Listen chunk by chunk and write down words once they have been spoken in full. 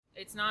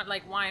It's not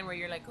like wine where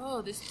you're like,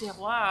 oh, this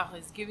terroir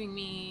is giving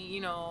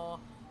me,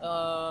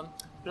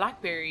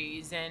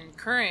 blackberries and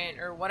currant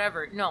or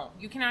whatever. No,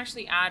 you can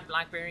actually add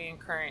blackberry and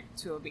currant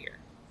to a beer.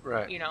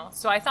 Right.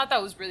 So I thought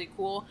that was really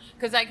cool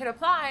because I could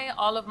apply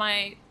all of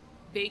my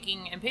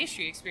baking and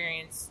pastry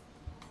experience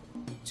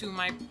to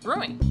my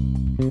brewing.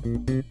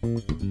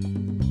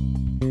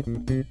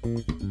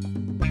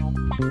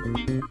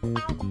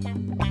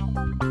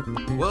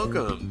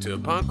 Welcome to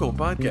Pancon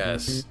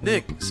Podcast.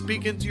 Nick,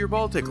 speak into your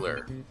ball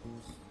tickler.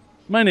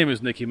 My name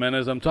is Nick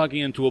Jimenez. I'm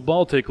talking into a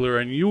ball tickler,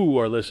 and you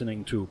are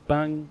listening to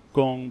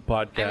Pancon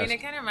Podcast. I mean,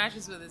 it kind of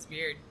matches with his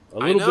beard. A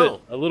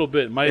little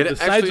bit. The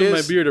sides of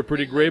my beard are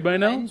pretty gray by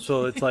now,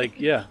 so it's like,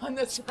 yeah.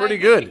 It's Pretty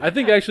good. I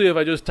think actually if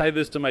I just tied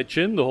this to my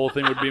chin, the whole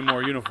thing would be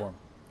more uniform.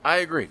 I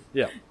agree.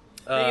 Yeah.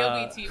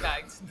 You'll be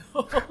teabagged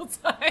the whole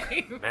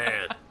time.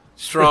 Man,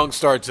 strong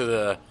start to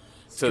the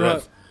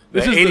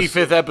This is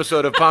 85th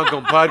episode of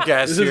Pancon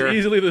Podcast This here. is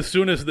easily the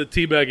soonest that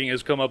teabagging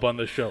has come up on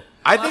this show.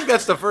 I think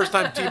that's the first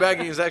time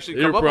teabagging has actually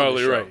come You're up on the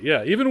probably show. right.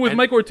 Yeah, even with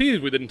Mike Ortiz,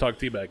 we didn't talk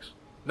teabags.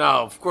 No,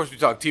 of course we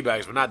talk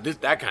teabags, but not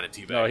that kind of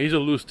teabag. No, he's a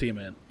loose tea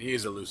man. He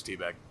is a loose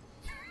teabag.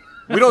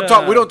 We don't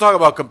talk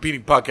about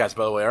competing podcasts,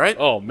 by the way. All right?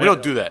 Oh man, we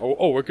don't do that.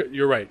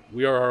 You're right.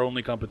 We are our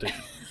only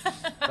competition.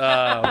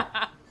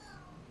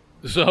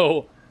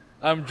 So,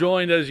 I'm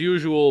joined as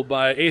usual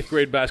by 8th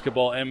grade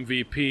basketball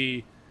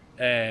MVP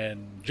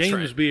and James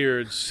Trent.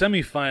 Beard's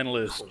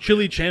semifinalist,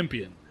 Chili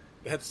champion.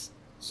 That's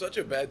such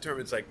a bad term.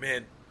 It's like,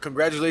 man,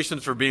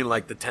 congratulations for being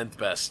like the 10th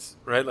best,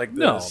 right? Like the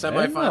No,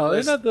 semifinalist, man, no,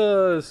 they're not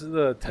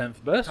the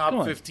 10th best. Come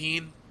top on.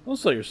 15. Don't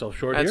sell yourself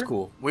short That's here.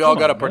 cool. We all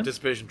Come got a on, man.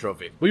 participation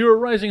trophy. Well, you're a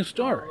rising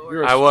star.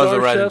 You're I was a Star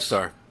rising Chef's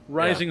star.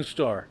 Rising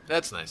star.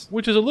 That's nice.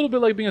 Which is a little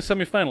bit like being a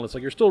semifinalist.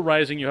 Like, you're still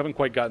rising. You haven't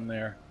quite gotten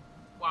there.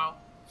 Wow.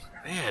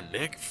 Man,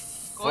 Nick,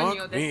 Coño,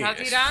 fuck te me. está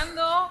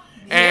tirando.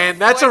 And Bien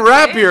that's a fuerte.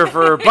 wrap here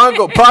for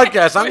Pancon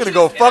Podcast. I'm going to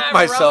go fuck Yeah,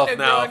 myself rough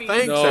now. and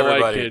Thanks, No,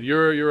 everybody. I kid.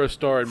 You're a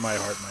star in my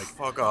heart, Mike.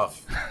 Fuck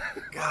off.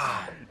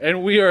 God.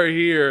 And we are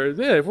here.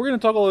 Yeah, if we're going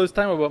to talk all this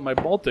time about my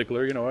ball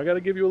tickler, I got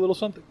to give you a little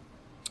something.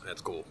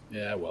 That's cool.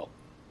 Yeah, well.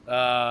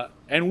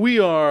 And we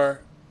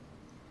are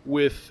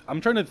with,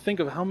 I'm trying to think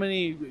of how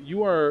many,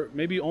 you are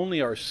maybe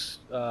only our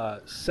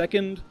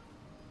second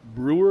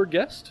brewer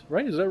guest,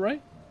 right? Is that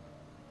right?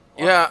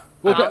 Yeah.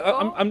 Well,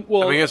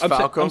 Falco? I guess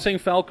Falco. I'm saying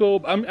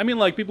Falco. I mean,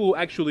 like, people who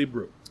actually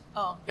brew.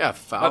 Oh. Yeah,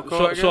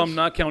 Falco, I guess. So I'm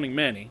not counting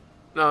Manny,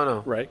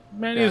 No. right?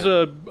 Manny is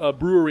a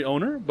brewery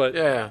owner, but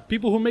Yeah.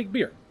 people who make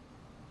beer.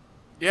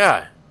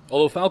 Yeah.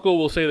 Although Falco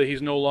will say that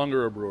he's no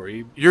longer a brewer.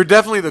 You're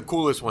definitely the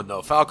coolest one,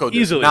 though. Falco does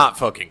Easily. not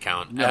fucking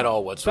count at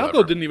all whatsoever.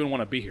 Falco didn't even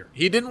want to be here.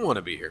 He didn't want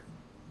to be here.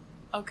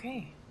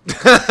 Okay.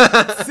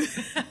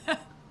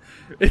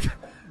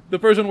 The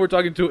person we're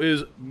talking to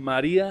is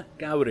Maria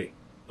Cabri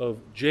of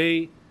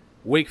J.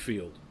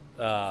 Wakefield.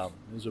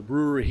 There's a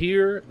brewery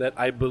here that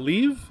I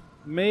believe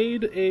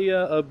made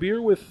a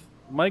beer with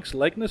Mike's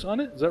likeness on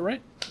it. Is that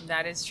right?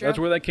 That is true. That's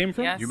where that came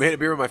from? Yes. You made a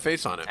beer with my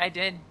face on it. I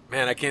did.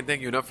 Man, I can't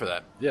thank you enough for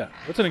that. Yeah.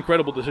 That's an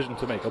incredible decision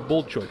to make. A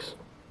bold choice.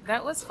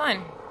 That was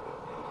fun.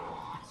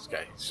 This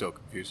guy is so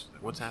confused.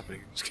 Like, what's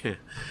happening? Just kidding.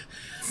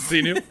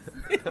 Seen you?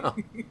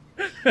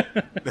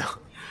 No.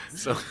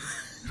 So,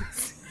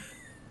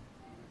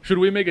 Should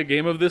we make a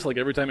game of this? Like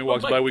every time he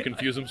walks by, we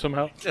confuse him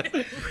somehow?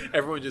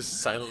 everyone just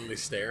silently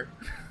stare,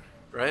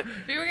 right?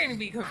 We were going to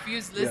be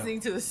confused listening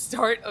to the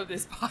start of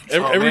this podcast.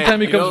 Every man, time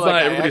he you know, comes like, by,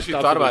 I everybody actually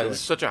stops thought what about they're it.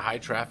 It's such a high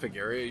traffic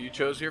area you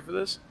chose here for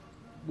this.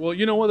 Well,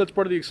 you know what? That's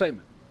part of the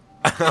excitement.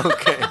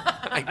 Okay.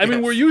 I mean,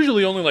 guess. we're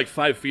usually only like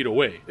 5 feet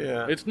away.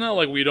 Yeah. It's not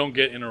like we don't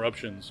get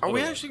interruptions. Are we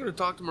otherwise. actually going to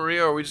talk to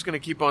Maria, or are we just going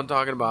to keep on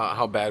talking about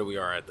how bad we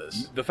are at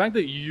this? The fact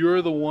that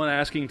you're the one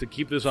asking to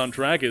keep this on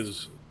track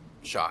is...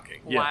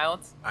 Shocking. Yeah.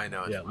 Wild. I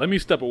know. Yeah, let me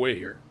step away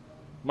here.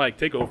 Mike,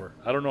 take over.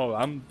 I don't know.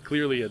 I'm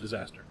clearly a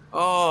disaster.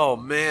 Oh,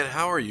 man.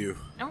 How are you?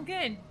 I'm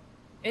good.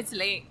 It's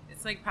late.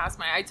 It's like past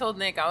my... I told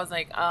Nick, I was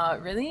like,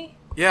 really?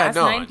 Yeah, Past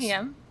no. 9 it's-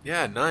 p.m.?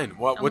 Yeah, 9.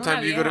 What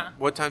time do you go to? yeah.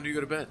 What time do you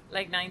go to bed?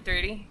 Like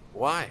 9:30?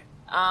 Why?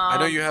 I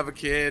know you have a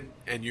kid,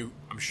 and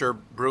I'm sure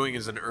brewing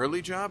is an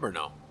early job, or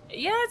no?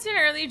 Yeah, it's an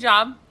early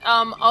job.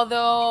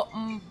 Although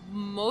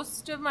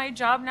most of my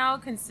job now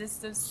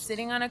consists of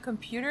sitting on a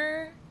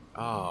computer.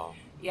 Oh,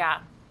 Yeah.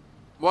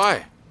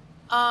 why?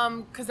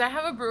 Because I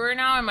have a brewer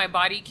now, and my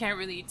body can't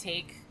really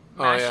take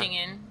Oh, yeah. mashing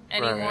in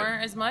anymore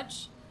Right. as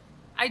much.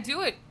 I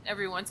do it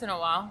every once in a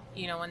while,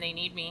 when they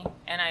need me,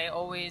 and I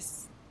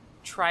always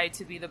try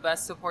to be the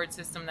best support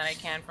system that I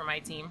can for my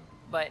team.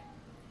 But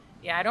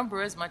yeah, I don't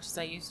brew as much as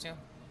I used to.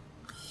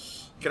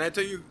 Can I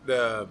tell you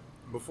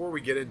before we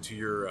get into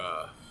your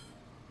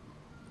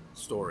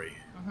story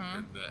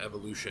and the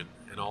evolution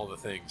and all the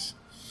things,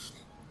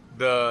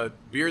 the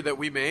beer that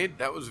we made,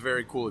 that was a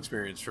very cool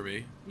experience for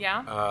me.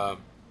 Yeah.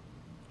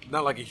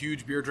 Not like a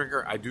huge beer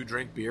drinker. I do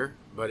drink beer,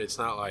 but it's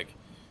not like,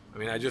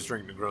 I just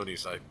drink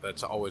Negronis. Like,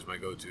 that's always my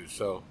go-to.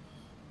 So,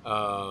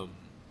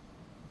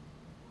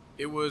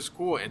 it was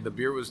cool, and the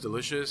beer was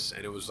delicious,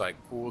 and it was like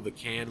cool. The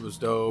can was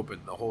dope,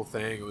 and the whole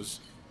thing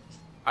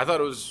I thought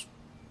it was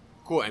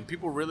cool, and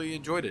people really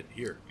enjoyed it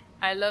here.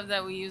 I love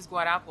that we use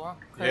guarapo.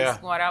 Because Yeah.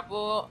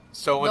 guarapo...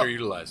 So the-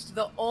 underutilized.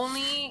 The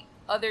only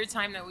other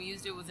time that we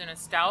used it was in a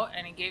stout,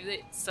 and it gave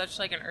it such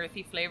like an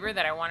earthy flavor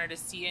that I wanted to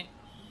see it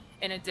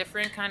in a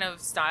different kind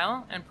of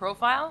style and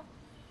profile.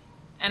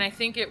 And I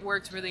think it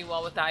worked really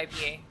well with the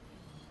IPA.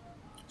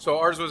 So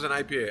ours was an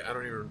IPA. I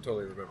don't even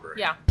totally remember.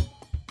 Yeah.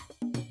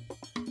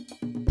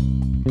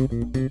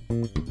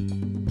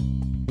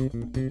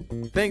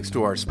 Thanks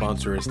to our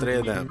sponsor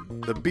Estrella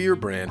Damm, the beer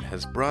brand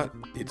has brought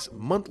its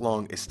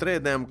month-long Estrella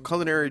Damm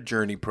Culinary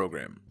Journey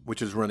program,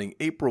 which is running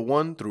April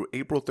 1 through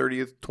April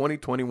 30th,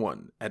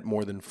 2021 at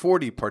more than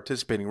 40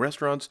 participating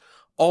restaurants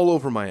all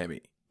over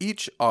Miami,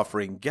 each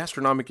offering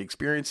gastronomic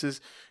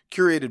experiences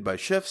curated by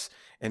chefs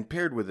and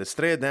paired with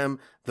Estrella Damm,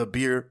 the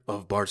beer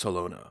of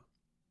Barcelona.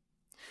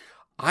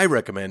 I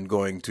recommend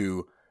going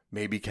to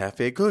maybe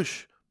Cafe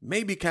Kush,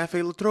 maybe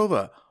Cafe La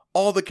Trova,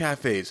 all the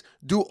cafes,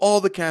 do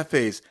all the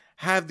cafes,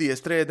 have the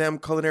Estrella Damm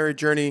Culinary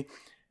Journey,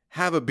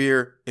 have a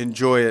beer,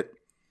 enjoy it.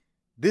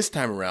 This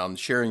time around,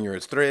 sharing your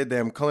Estrella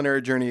Damm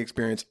Culinary Journey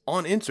experience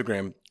on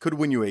Instagram could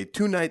win you a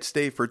 2-night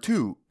stay for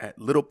 2 at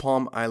Little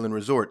Palm Island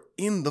Resort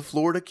in the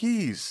Florida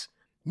Keys.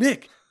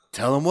 Nick,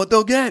 tell them what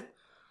they'll get.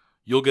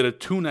 You'll get a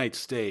 2-night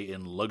stay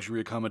in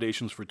luxury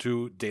accommodations for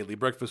 2, daily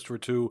breakfast for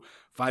 2,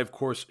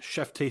 5-course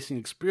chef tasting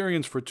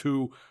experience for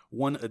 2,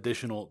 1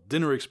 additional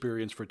dinner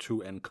experience for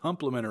 2, and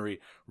complimentary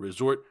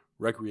resort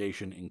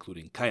recreation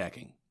including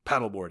kayaking,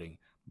 paddleboarding,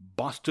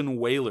 Boston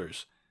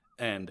Whalers,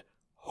 and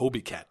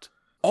Hobie Cat.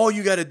 All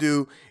you got to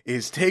do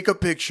is take a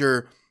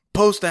picture,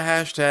 post a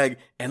hashtag,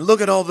 and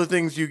look at all the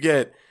things you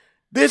get.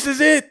 This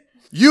is it.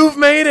 You've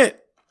made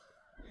it.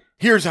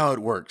 Here's how it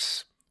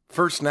works.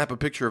 First, snap a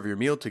picture of your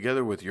meal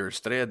together with your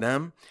Estrella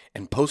Damm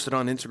and post it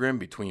on Instagram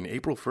between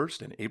April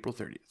 1st and April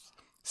 30th.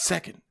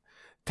 Second,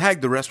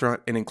 tag the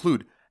restaurant and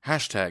include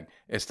hashtag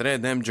Estrella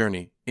Damm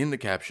Journey in the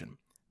caption.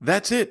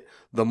 That's it.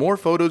 The more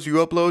photos you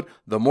upload,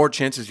 the more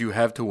chances you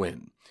have to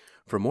win.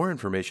 For more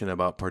information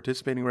about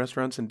participating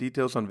restaurants and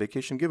details on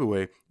vacation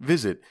giveaway,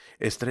 visit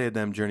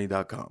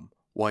estrellaDammJourney.com.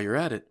 While you're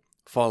at it,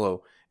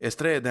 follow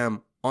Estrella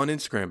Damm on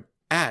Instagram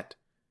at,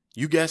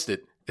 you guessed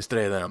it,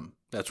 Estrella Damm.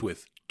 That's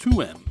with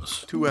 2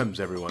 M's. 2 M's,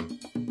 everyone.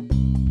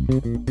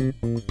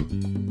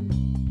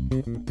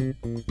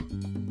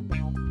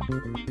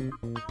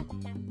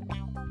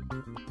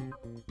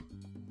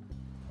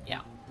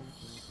 Yeah.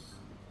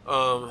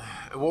 And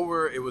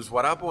it was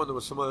Guarapo and there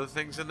was some other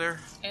things in there?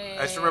 I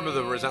just remember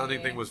the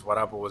resounding thing was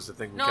Guarapo was the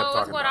thing we No, kept it was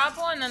talking about.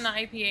 guarapo and then the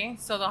IPA.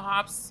 So the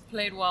hops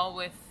played well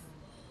with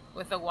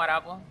the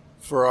guarapo.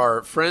 For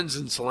our friends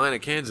in Salina,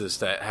 Kansas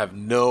that have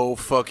no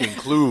fucking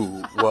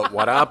clue what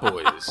Guarapo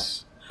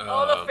is.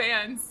 All the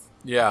fans.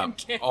 Yeah, in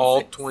Kansas.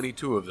 all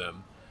 22 of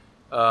them.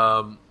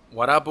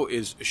 Guarapo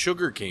is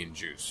sugarcane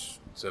juice.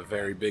 It's a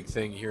very big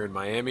thing here in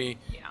Miami.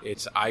 Yeah.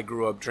 I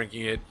grew up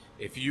drinking it.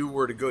 If you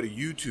were to go to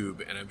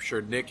YouTube, and I'm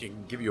sure Nick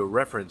can give you a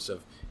reference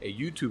of a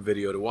YouTube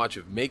video to watch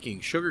of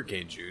making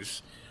sugarcane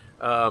juice,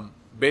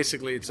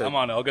 basically it's Come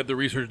on, I'll get the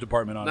research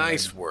department on it.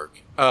 nice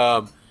work.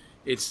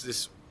 It's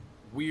this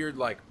weird,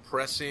 like,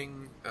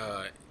 pressing,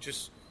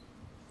 just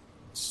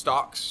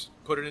stalks,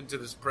 put it into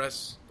this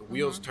press, the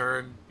wheels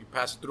turn, you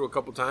pass it through a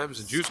couple times,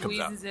 and juice comes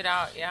out. Squeezes it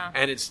out, yeah.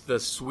 And it's the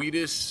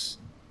sweetest,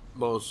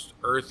 most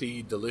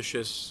earthy,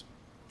 delicious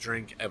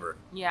drink ever.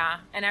 Yeah,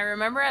 and I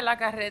remember at La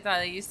Carreta,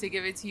 they used to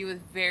give it to you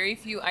with very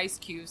few ice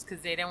cubes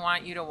because they didn't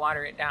want you to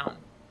water it down.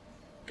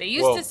 They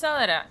used to sell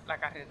it at La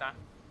Carreta.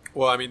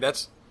 Well, I mean,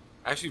 that's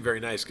actually very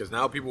nice because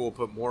now people will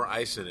put more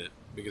ice in it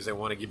because they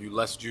want to give you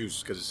less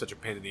juice because it's such a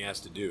pain in the ass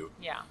to do.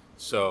 Yeah.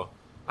 So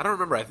I don't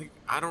remember.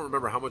 I don't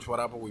remember how much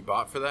Guarapo we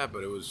bought for that,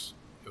 but it was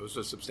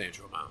a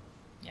substantial amount.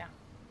 Yeah.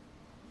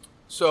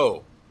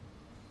 So,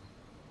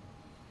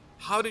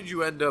 how did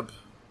you end up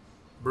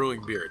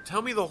brewing beer?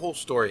 Tell me the whole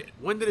story.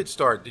 When did it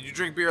start? Did you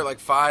drink beer at like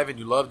 5 and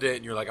you loved it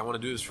and you're like, I want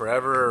to do this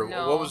forever? Or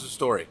No. what was the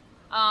story?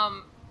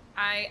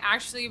 I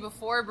actually,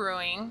 before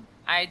brewing,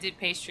 I did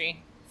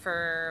pastry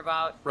for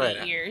about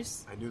 8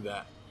 years. I knew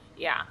that.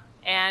 Yeah.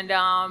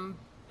 And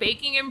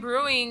baking and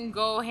brewing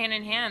go hand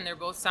in hand. They're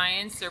both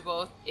science. They're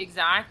both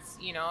exact.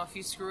 You know, if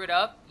you screw it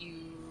up,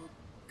 you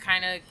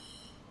kind of...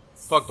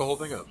 Fuck the whole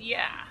thing up.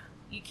 Yeah.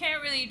 You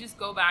can't really just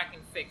go back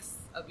and fix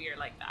a beer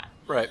like that.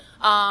 Right.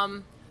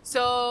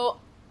 So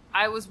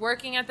I was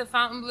working at the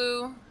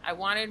Fontainebleau. I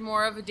wanted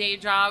more of a day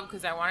job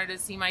because I wanted to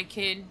see my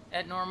kid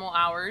at normal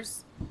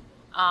hours.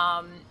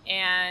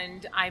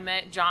 And I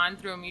met John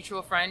through a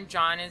mutual friend.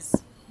 John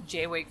is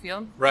Jay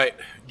Wakefield. Right.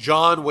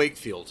 John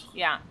Wakefield.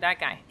 Yeah, that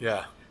guy.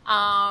 Yeah.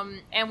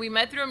 And we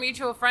met through a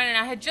mutual friend, and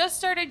I had just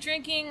started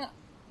drinking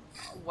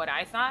what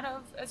I thought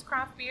of as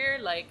craft beer,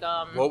 like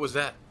What was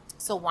that?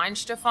 so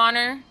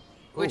Weinstefaner,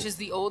 which Ooh. is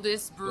the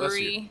oldest Bless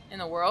brewery in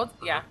the world.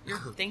 Yeah,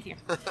 thank you.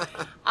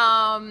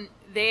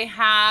 They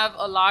have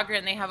a lager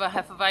and they have a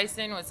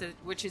Hefeweizen,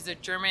 which is a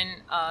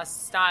German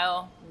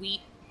style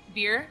wheat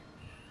beer.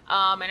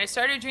 And I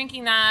started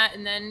drinking that,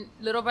 and then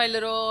little by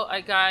little, I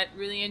got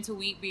really into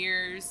wheat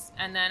beers.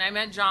 And then I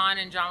met John,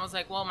 and John was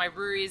like, well, my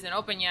brewery isn't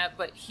open yet,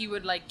 but he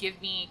would like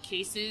give me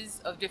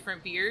cases of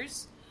different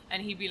beers.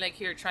 And he'd be like,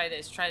 here, try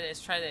this, try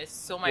this, try this.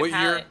 So my What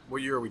palate. year?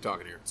 What year are we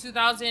talking here?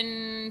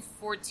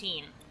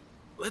 2014.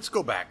 Let's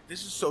go back.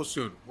 This is so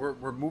soon.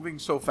 We're moving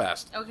so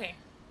fast. Okay.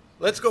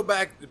 Let's go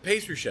back. The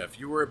pastry chef.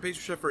 You were a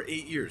pastry chef for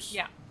 8 years.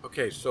 Yeah.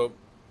 Okay, so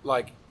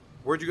like,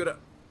 where'd you go to?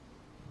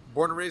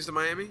 Born and raised in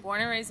Miami?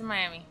 Born and raised in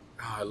Miami.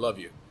 Oh, I love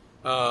you.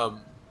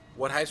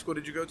 What high school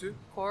did you go to?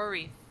 Coral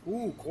Reef.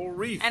 Ooh, Coral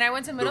Reef. And I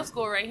went to middle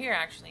school right here,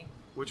 actually.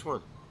 Which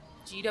one?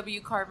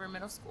 GW Carver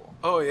Middle School.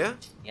 Oh, yeah?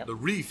 Yep. The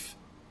Reef.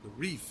 The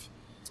Reef.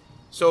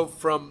 So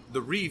from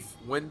the Reef,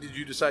 when did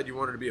you decide you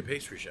wanted to be a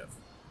pastry chef?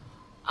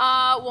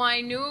 Well,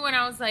 I knew when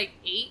I was like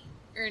 8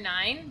 or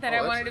 9 that Oh, I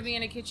that's wanted to nice. be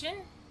in a kitchen.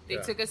 They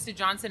Yeah. took us to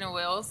Johnson and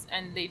Wales,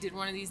 and they did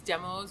one of these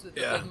demos with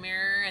the Yeah. big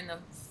mirror and the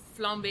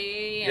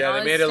flambe and Yeah, all they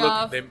this made it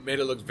stuff. look. They made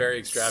it look very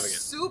extravagant.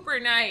 Super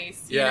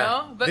nice, Yeah. you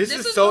know. But This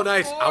is was so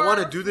nice. I before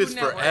wanna do this Food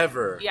Network.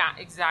 forever. Yeah,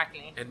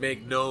 exactly, And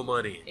make no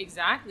money.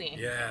 exactly.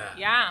 Yeah.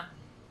 Yeah,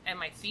 and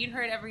my feet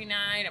hurt every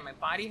night, and my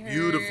body hurts.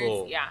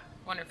 Beautiful. Yeah,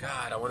 wonderful.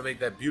 God, I want to make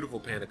that beautiful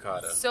panna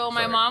cotta. So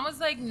my Sorry. mom was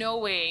like, "No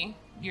way,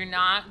 you're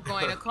not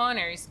going to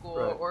culinary school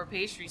Right. or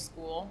pastry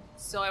school."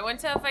 So I went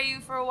to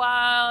FIU for a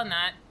while, and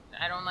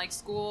I don't like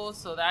school,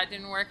 so that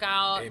didn't work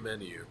out. Amen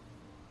to you.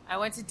 I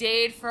went to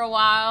Dade for a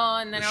while,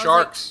 and then The I was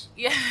Sharks.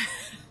 like, "Yeah."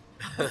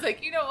 I was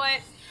like, you know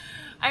what?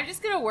 I'm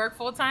just gonna work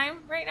full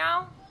time right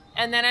now.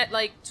 And then at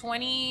like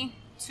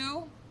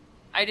 22,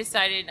 I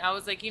decided I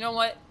was like, you know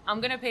what? I'm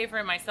gonna pay for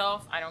it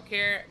myself. I don't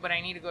care, but I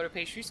need to go to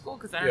pastry school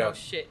because I don't Yeah. know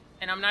shit,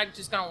 and I'm not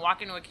just gonna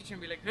walk into a kitchen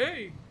and be like,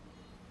 "Hey,"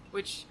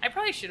 which I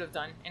probably should have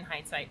done in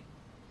hindsight.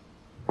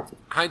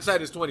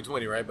 Hindsight is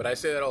 2020, right? But I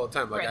say that all the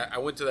time. Like Right. I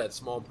went to that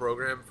small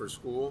program for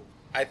school.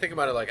 I think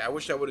about it like I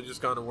wish I would have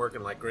just gone to work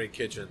in like great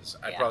kitchens.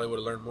 I Yeah. probably would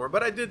have learned more.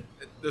 But I did.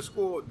 The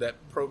school, that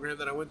program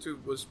that I went to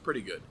was pretty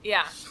good.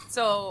 Yeah.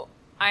 So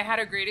I had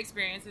a great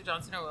experience at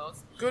Johnson &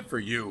 Wales. Good for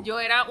you. Yo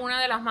era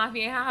una de las más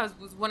viejas.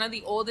 I was one of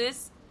the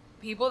oldest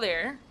people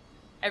there.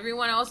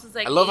 Everyone else was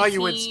like I love how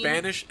you went 18.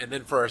 Spanish and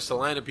then for our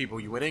Salina people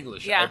you went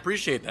English. Yeah. I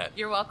appreciate that.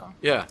 You're welcome.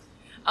 Yeah.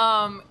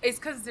 It's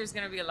because there's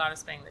going to be a lot of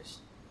Spanglish.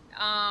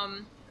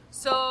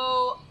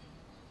 So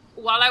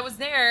while I was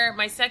there,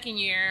 my second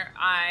year,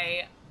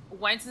 I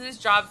went to this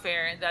job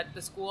fair that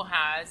the school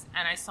has,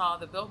 and I saw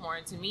the Biltmore.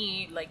 And to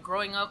me, like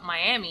growing up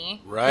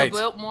Miami, Right. the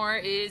Biltmore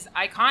is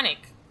iconic.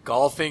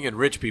 Golfing and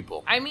rich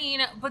people. I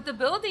mean, but the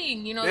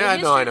building, you know, Yeah, I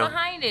the know, history I know.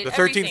 behind it, The 13th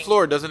everything.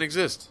 floor doesn't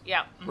exist.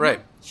 Yeah. mhm,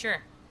 Right.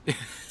 Sure.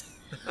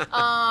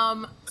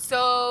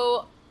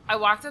 So I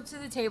walked up to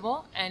the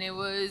table, and it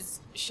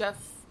was Chef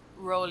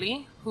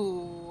Rowley,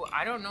 who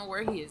I don't know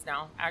where he is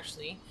now,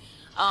 actually.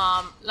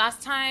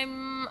 Last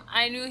time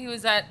I knew he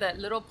was at that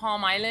little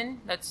Palm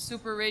Island, that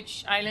super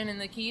rich island in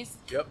the Keys.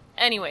 Yep.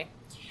 Anyway,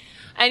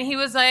 and he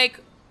was like,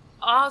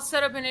 I'll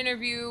set up an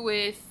interview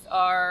with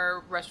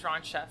our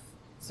restaurant chef.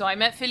 So I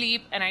met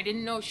Philippe, and I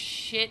didn't know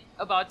shit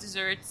about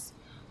desserts,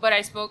 but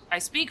I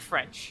speak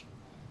French.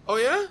 Oh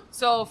yeah?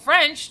 So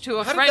French to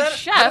a How French did that,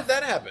 chef. How did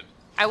that happen?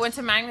 I went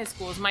to magnet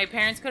schools. My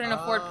parents couldn't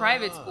afford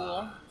private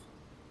school.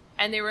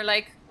 And they were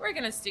like, we're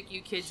going to stick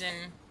you kids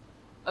in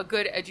a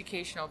good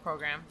educational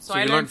program. So So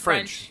I you learned learned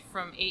French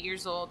from 8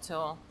 years old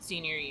till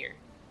senior year.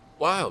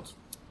 Wild.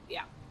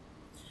 Yeah,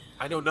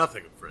 I know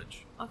nothing of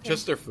French. Okay.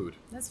 Just their food.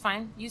 that's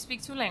fine. You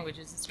speak 2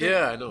 languages. It's good.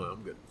 Yeah, I know.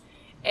 I'm good.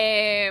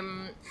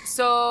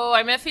 So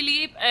I met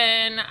Philippe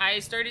and I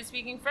started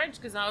speaking French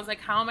because I was like,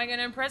 how am I going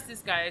to impress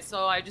this guy?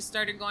 So I just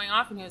started going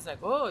off and he was like,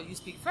 oh, you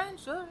speak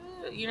French?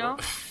 You know?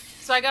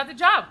 So I got the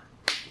job.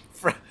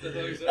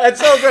 That's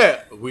so good.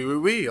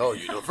 Oui. Oh,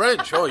 you know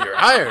French. Oh, you're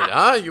hired,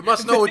 huh? You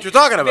must know what you're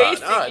talking about.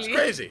 Ah, it's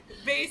crazy.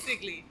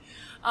 Basically.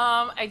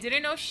 I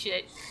didn't know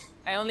shit.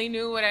 I only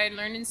knew what I had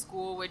learned in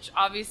school, which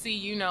obviously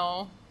you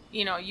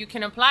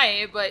can apply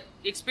it, but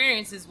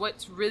experience is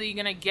what's really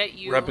going to get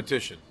you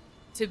Repetition.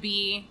 to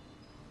be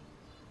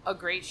a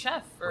great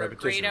chef or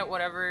Repetition. great at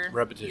whatever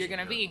Repetition, you're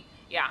going to yeah. be.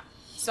 Yeah.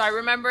 So I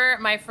remember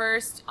my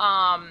first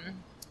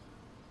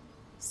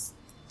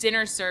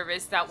dinner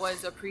service that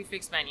was a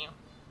prefix menu.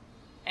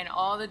 And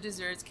all the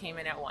desserts came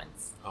in at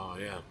once. Oh,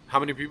 yeah. How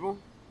many people?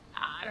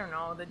 I don't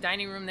know. The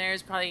dining room there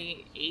is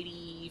probably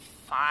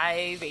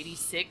 85,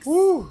 86.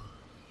 Woo.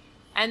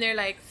 And they're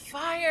like,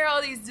 fire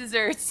all these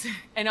desserts.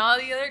 And all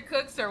the other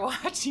cooks are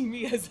watching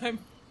me as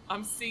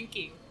I'm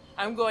sinking.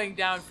 I'm going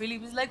down.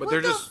 Philippe is like, But what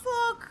they're the just-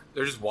 fuck?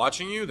 They're just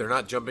watching you? They're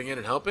not jumping in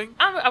and helping?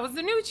 I was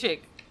the new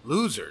chick.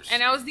 Losers.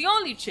 And I was the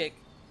only chick.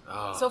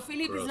 Oh, So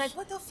Philippe gross. is like,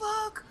 what the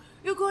fuck?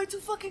 You're going too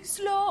fucking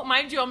slow.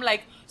 Mind you, I'm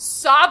like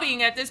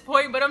sobbing at this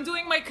point, but I'm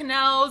doing my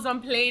canals, I'm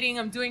plating,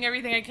 I'm doing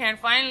everything I can.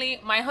 Finally,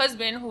 my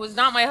husband, who was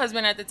not my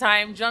husband at the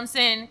time, jumps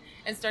in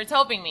and starts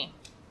helping me.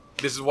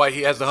 This is why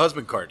he has the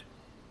husband card.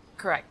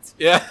 Correct.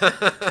 Yeah.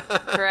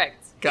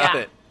 Correct. Got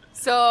Yeah. it.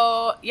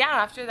 So, yeah,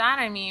 after that,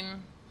 I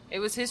mean, it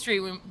was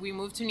history. We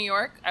moved to New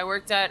York. I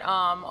worked at a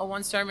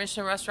 1-star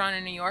Michelin restaurant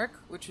in New York,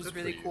 which was Good for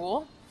really you.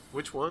 cool.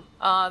 Which one?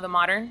 The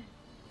Modern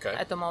Okay.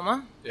 at the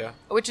MoMA, Yeah.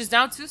 which is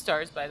now 2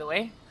 stars, by the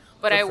way.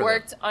 But Good I for them.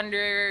 worked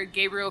under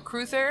Gabriel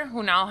Cruther,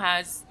 who now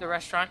has the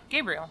restaurant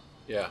Gabriel.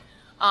 Yeah.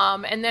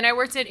 And then I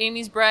worked at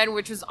Amy's Bread,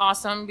 which was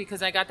awesome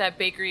because I got that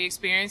bakery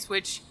experience,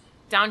 which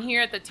down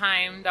here at the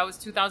time, that was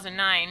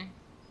 2009,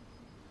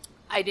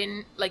 I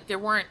didn't, like, there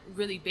weren't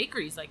really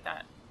bakeries like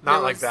that.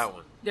 Not like that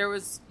one. There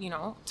was,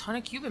 a ton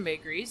of Cuban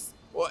bakeries.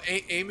 Well,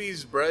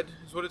 Amy's Bread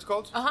is what it's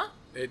called? Uh-huh.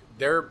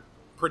 They're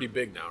pretty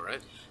big now,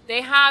 right?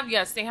 They have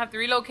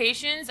 3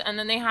 locations, and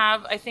then they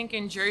have, I think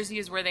in Jersey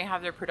is where they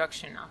have their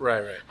production now.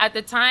 Right. At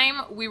the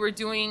time, we were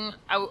doing,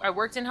 I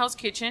worked in Hell's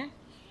Kitchen,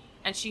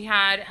 and she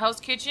had Hell's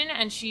Kitchen,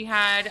 and she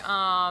had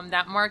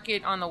that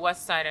market on the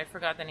west side. I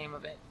forgot the name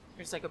of it.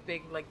 There's like a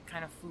big, like,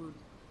 kind of food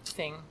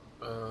thing.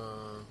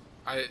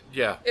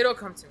 Yeah. It'll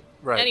come to me.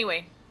 Right.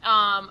 Anyway,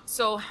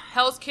 so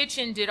Hell's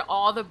Kitchen did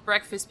all the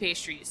breakfast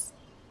pastries.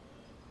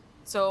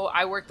 So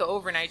I worked the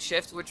overnight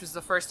shift, which was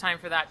the first time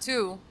for that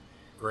too.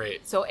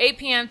 Great. So 8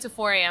 p.m. to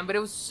 4 a.m. But it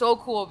was so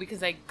cool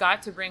because I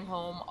got to bring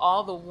home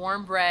all the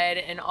warm bread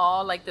and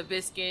all like the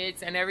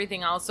biscuits and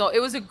everything else. So it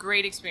was a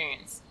great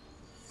experience.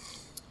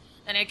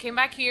 And I came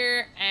back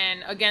here,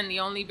 and again,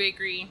 the only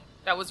bakery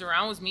that was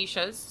around was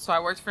Misha's. So I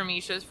worked for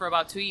Misha's for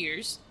about 2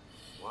 years.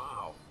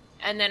 Wow.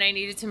 And then I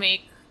needed to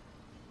make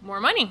more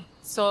money.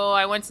 So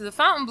I went to the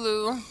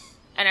Fontainebleau,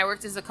 and I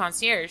worked as a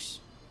concierge.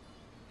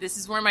 This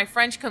is where my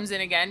French comes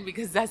in again,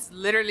 because that's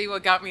literally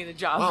what got me the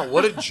job. Wow,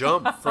 what a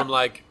jump from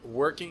like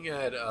working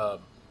at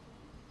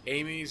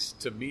Amy's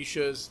to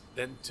Misha's,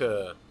 then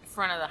to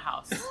front of the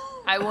house.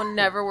 I will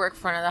never work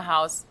front of the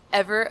house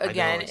ever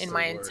again it's in the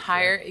my worst,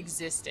 entire right?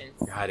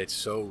 existence. God, it's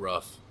so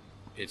rough.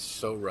 It's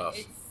so rough.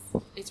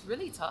 It's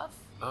really tough.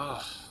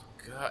 Oh,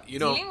 God.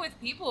 Dealing with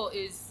people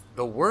is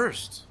the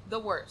worst. the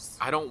worst.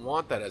 I don't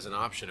want that as an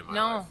option in my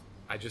No. life.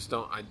 I just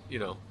don't.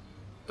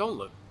 Don't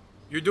look.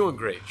 You're doing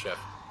great, Chef.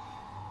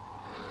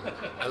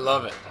 I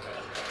love it.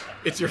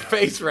 It's your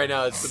face right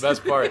now. It's the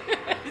best part.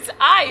 His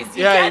eyes.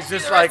 You Yeah, can't he's see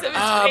just the like, rest of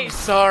his I'm face.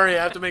 sorry,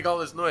 I have to make all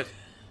this noise.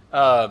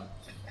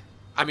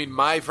 I mean,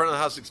 my front of the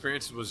house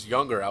experience was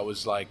younger. I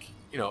was like,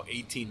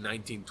 18,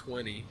 19,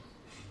 20.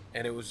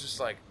 And it was just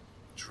like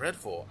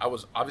dreadful. I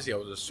was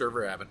a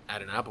server at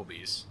an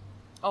Applebee's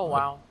Oh,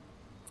 wow.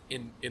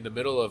 in the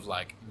middle of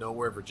like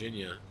nowhere,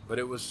 Virginia. But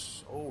it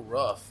was so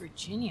rough.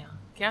 Virginia.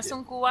 ¿Qué hace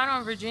un cubano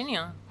in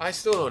Virginia? I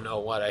still don't know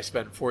what I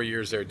spent 4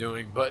 years there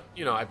doing. But,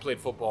 I played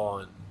football,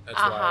 and that's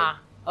why. Aha.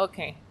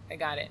 Okay, I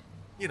got it.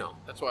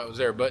 That's why I was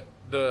there. But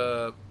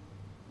the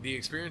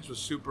experience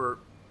was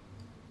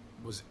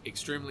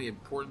extremely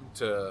important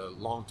to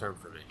long term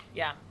for me.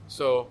 Yeah.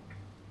 So,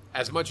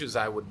 as much as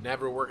I would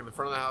never work in the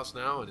front of the house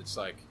now, and it's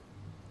like,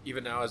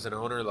 even now as an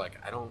owner, like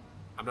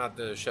I'm not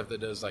the chef that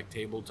does like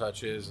table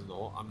touches and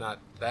I'm not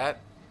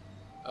that.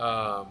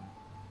 I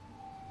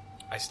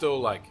still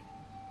like,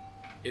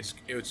 it's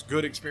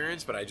good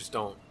experience, but I just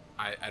don't.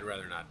 I'd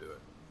rather not do it.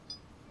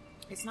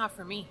 It's not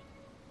for me.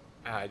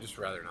 I just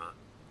rather not.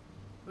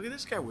 Look at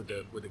this guy with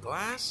the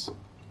glass.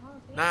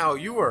 Now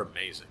you are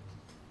amazing.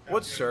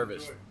 What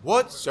service?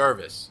 What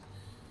service?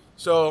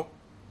 So,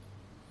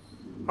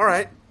 all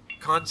right,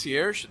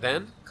 concierge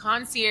then.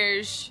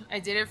 Concierge. I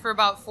did it for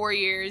about 4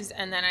 years,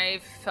 and then I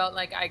felt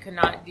like I could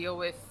not deal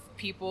with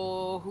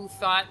people who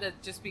thought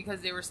that just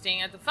because they were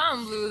staying at the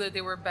Fontainebleau that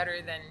they were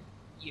better than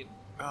you.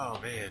 Oh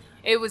man,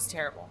 It was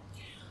terrible.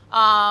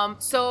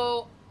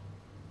 So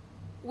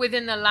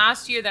within the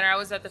last year that I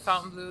was at the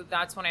Fontainebleau,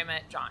 that's when I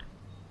met John.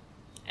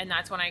 And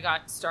that's when I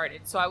got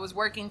started. So I was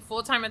working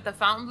full-time at the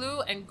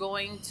Fontainebleau and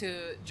going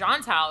to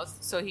John's house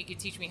so he could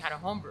teach me how to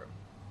homebrew.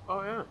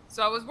 oh yeah.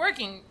 So I was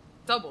working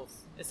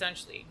doubles,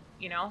 essentially,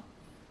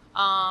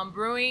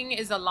 Brewing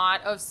is a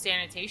lot of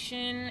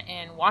sanitation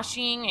and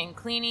washing and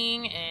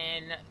cleaning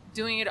and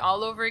doing it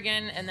all over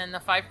again. And then the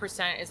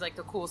 5% is like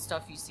the cool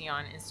stuff you see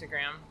on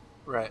Instagram.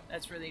 Right.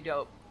 That's really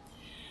dope.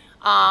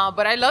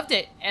 But I loved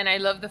it. And I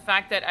loved the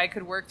fact that I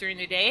could work during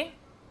the day.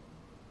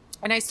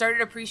 And I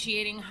started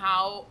appreciating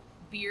how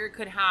beer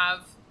could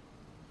have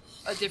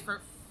a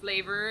different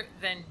flavor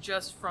than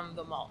just from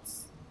the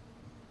malts.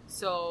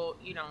 So,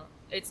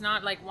 it's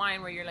not like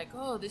wine where you're like,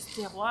 oh, this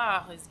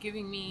terroir is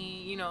giving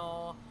me,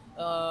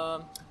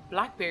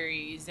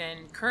 blackberries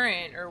and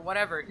currant or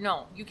whatever.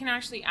 No, you can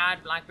actually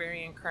add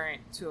blackberry and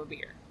currant to a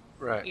beer.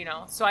 Right.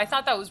 So I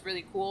thought that was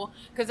really cool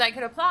because I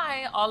could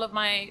apply all of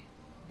my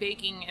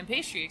baking and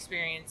pastry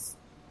experience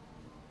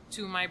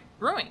to my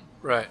brewing.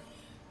 Right.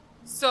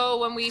 So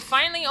when we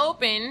finally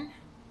opened,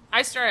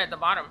 I started at the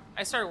bottom.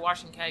 I started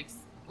washing kegs,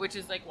 which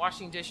is like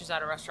washing dishes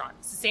at a restaurant.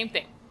 It's the same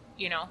thing,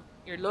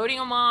 You're loading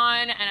them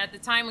on, and at the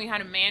time we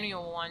had a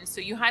manual one, so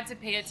you had to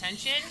pay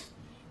attention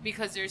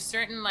because there's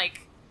certain,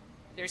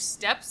 there's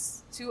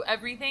steps to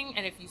everything,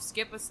 and if you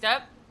skip a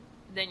step,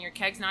 then your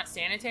keg's not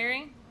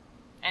sanitary,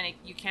 and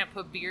you can't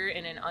put beer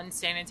in an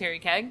unsanitary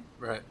keg.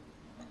 Right.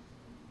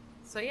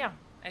 So yeah,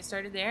 I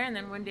started there, and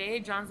then one day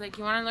John's like,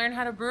 you want to learn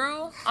how to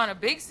brew on a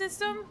big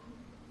system?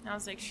 And I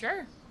was like,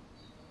 sure.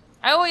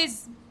 I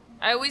always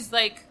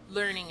like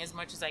learning as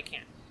much as I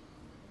can.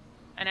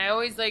 And I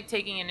always like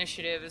taking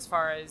initiative as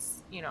far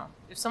as,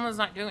 if someone's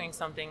not doing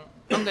something,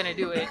 I'm going to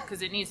do it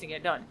because it needs to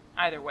get done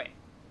either way.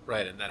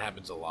 Right, and that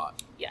happens a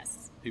lot.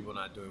 Yes. People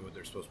not doing what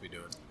they're supposed to be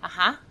doing.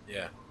 Uh-huh.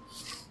 Yeah.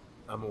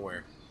 I'm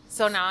aware.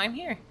 So now I'm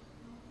here.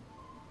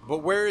 But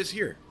where is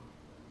here?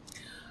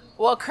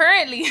 Well,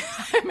 currently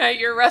I'm at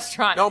your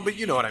restaurant. No, but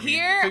you know what I mean.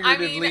 Here,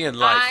 Figuratively in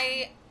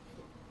life.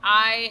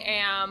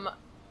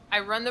 I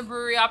run the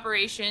brewery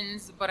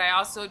operations, but I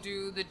also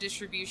do the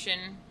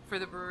distribution for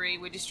the brewery.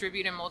 We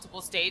distribute in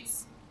multiple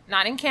states.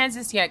 Not in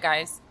Kansas yet,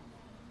 guys.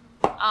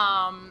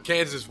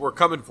 Kansas, we're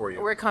coming for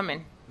you. We're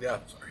coming. Yeah,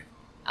 sorry.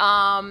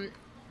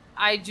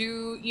 I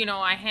do,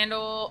 I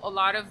handle a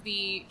lot of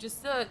the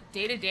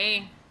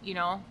day-to-day,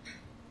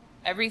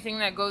 everything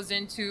that goes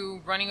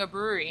into running a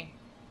brewery.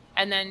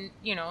 And then,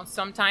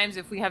 sometimes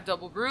if we have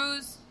double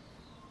brews,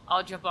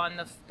 I'll jump on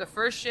the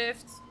first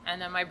shift.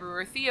 And then my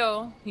brewer,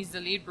 Theo, he's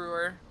the lead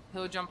brewer.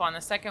 He'll jump on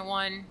the second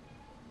one.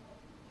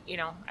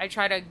 I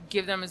try to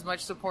give them as much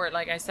support,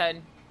 like I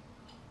said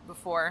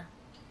before.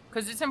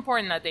 Because it's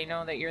important that they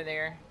know that you're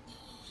there.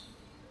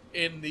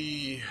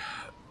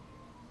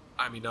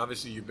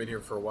 Obviously you've been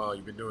here for a while.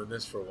 You've been doing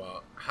this for a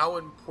while. How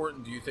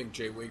important do you think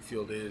J.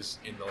 Wakefield is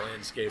in the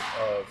landscape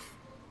of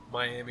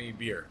Miami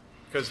beer?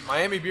 Because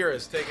Miami beer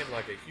has taken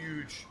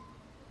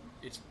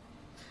it's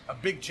a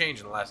big change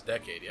in the last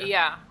decade,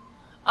 yeah?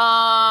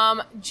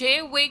 Yeah.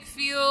 J.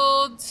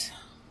 Wakefield,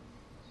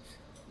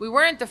 we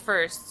weren't the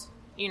first,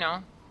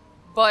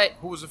 but...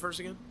 Who was the first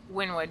again?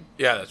 Winwood.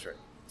 Yeah, that's right.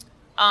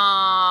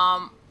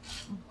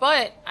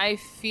 But I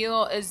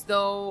feel as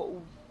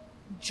though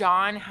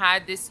John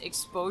had this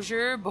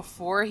exposure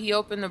before he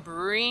opened the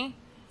brewery,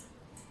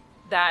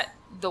 that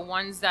the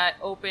ones that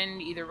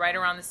opened either right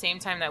around the same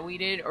time that we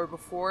did or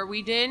before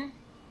we did,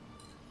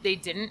 they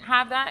didn't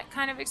have that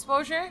kind of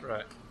exposure.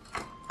 Right.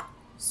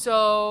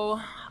 So,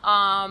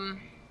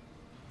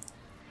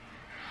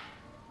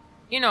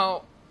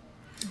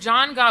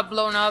 John got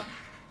blown up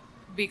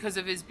because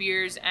of his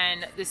beers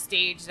and the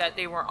stage that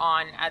they were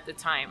on at the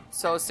time.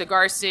 So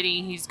Cigar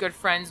City, he's good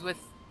friends with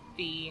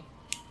the,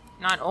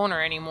 not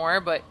owner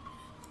anymore, but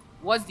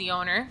was the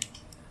owner.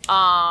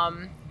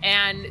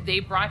 And they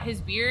brought his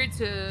beer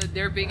to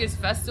their biggest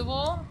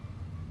festival,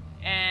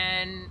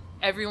 and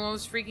everyone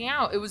was freaking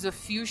out. It was a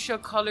fuchsia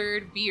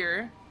colored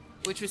beer,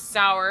 which was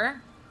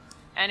sour,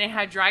 and it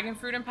had dragon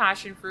fruit and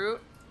passion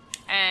fruit.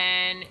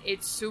 And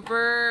it's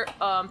super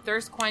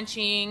thirst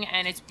quenching,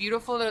 and it's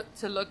beautiful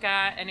to look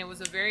at, and it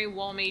was a very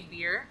well made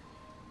beer.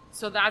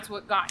 So that's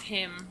what got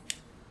him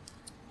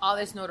all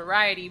this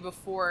notoriety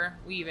before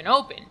we even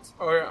opened.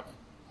 Oh yeah.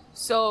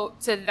 So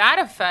to that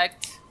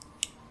effect,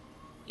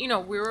 we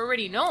were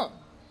already known,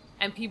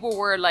 and people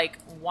were like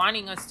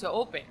wanting us to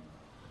open.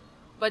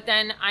 But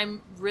then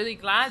I'm really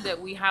glad that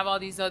we have all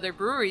these other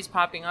breweries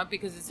popping up,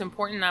 because it's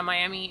important that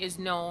Miami is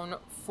known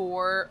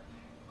for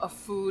a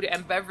food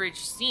and beverage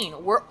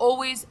scene. We're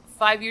always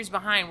 5 years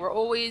behind. We're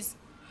always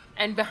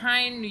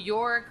behind New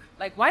York.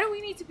 Like, why do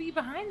we need to be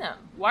behind them?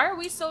 Why are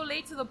we so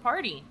late to the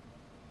party?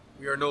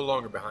 We are no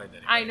longer behind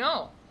anybody. I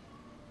know.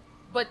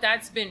 But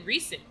that's been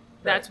recent.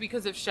 Right. That's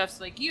because of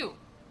chefs like you.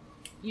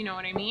 You know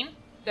what I mean?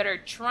 That are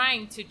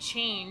trying to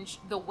change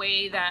the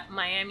way that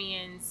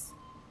Miamians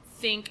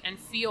think and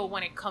feel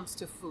when it comes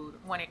to food,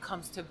 when it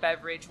comes to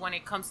beverage, when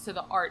it comes to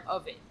the art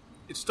of it.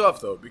 It's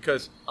tough, though,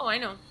 because... Oh, I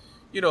know.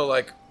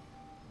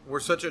 We're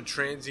such a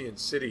transient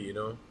city, I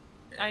know.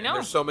 And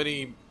there's so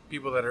many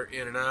people that are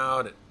in and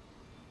out, and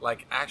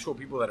actual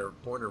people that are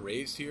born and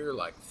raised here,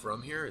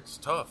 from here. It's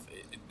tough.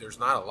 There's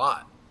not a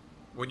lot.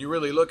 When you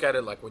really look at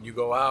it, when you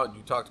go out and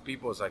you talk to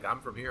people, it's like, I'm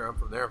from here, I'm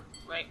from there.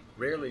 Right.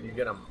 Rarely do you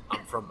get I'm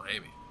from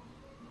Miami.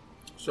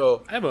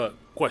 So I have a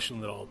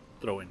question that I'll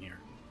throw in here.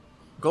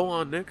 Go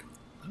on, Nick.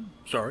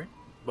 Sorry,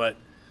 but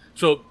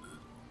so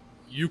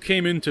you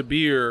came into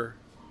beer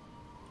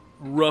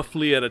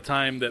roughly at a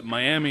time that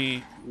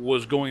Miami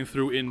was going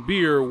through in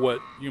beer what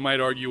you might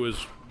argue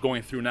is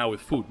going through now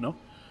with food, no?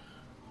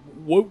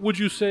 What would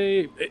you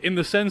say, in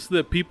the sense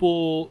that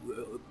people,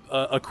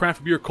 a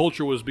craft beer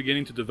culture was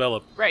beginning to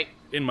develop right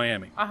in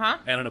Miami,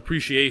 and an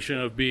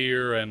appreciation of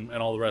beer and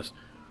all the rest?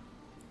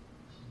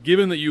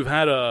 Given that you've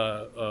had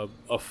a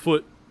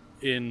foot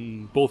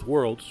in both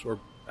worlds, or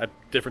at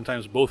different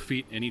times both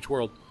feet in each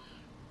world,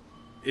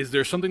 is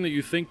there something that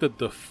you think that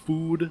the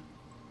food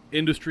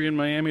industry in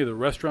Miami, the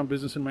restaurant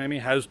business in Miami,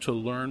 has to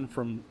learn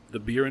from the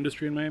beer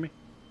industry in Miami?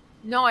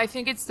 No, I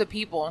think it's the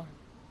people.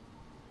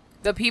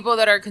 The people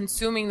that are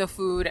consuming the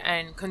food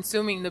and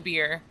consuming the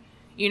beer.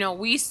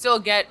 We still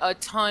get a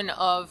ton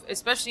of,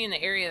 especially in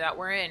the area that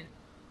we're in,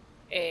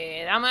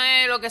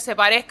 dame lo que se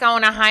parezca a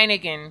una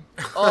Heineken.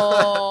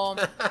 O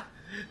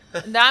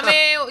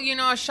dame,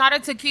 a shot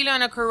of tequila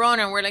and a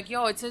Corona. And we're like,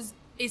 yo, it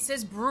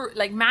says brew,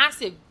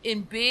 massive,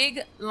 in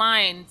big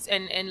lines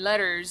and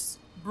letters,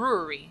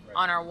 brewery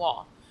on our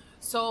wall.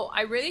 So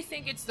I really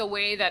think it's the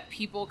way that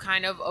people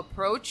kind of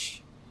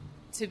approach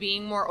to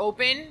being more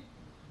open.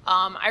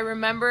 I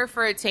remember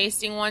for a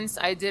tasting once,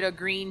 I did a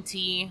green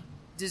tea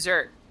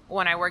dessert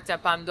when I worked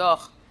at Palme d'Or,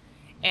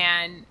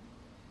 and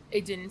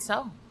it didn't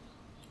sell.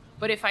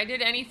 But if I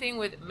did anything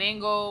with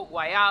mango,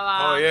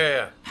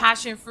 guayaba,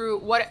 passion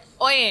fruit,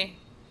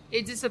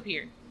 it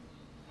disappeared.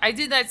 I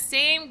did that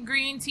same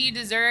green tea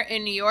dessert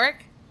in New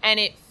York, and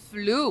it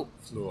flew.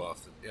 Flew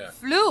often. Yeah.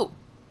 Flew.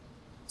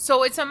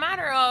 So it's a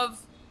matter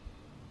of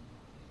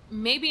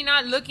maybe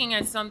not looking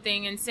at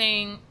something and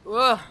saying,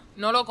 ugh,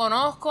 no lo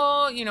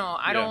conozco, you know,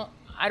 I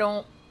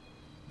don't.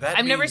 That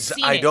I've never means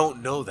seen I it.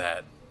 don't know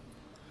that.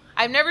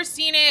 I've never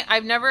seen it.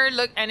 I've never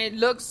looked, and it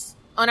looks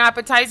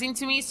unappetizing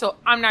to me, so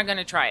I'm not going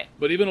to try it.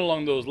 But even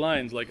along those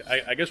lines, like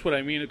I guess what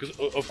I mean, because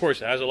of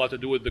course it has a lot to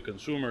do with the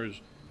consumers.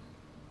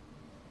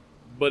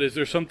 But is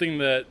there something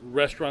that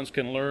restaurants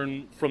can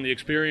learn from the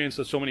experience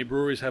that so many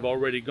breweries have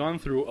already gone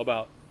through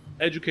about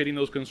educating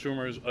those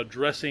consumers,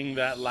 addressing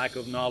that lack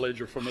of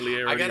knowledge or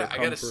familiarity? I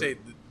gotta say,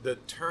 the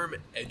term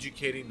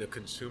educating the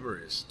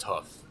consumer is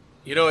tough.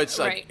 You know, it's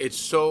like, Right. it's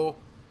so...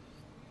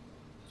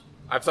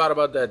 I've thought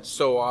about that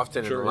so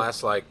often in Sure. the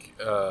last,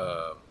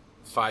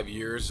 5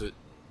 years.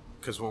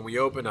 Because when we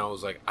opened, I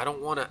was like, I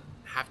don't want to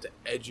have to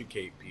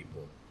educate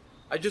people.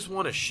 I just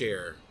want to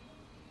share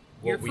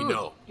Your what we food.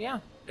 know. Yeah.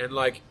 And,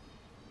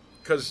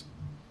 because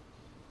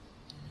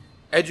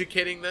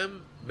educating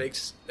them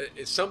makes...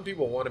 Some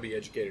people want to be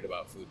educated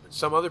about food, but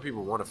some other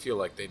people want to feel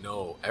like they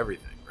know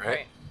everything, right?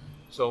 Right.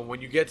 So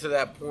when you get to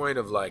that point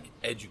of,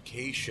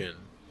 education,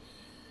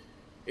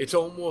 it's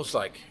almost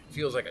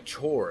feels like a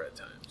chore at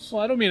times.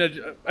 Well, I don't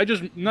mean I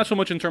just not so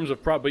much in terms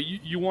of but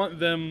you want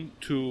them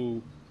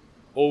to,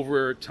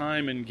 over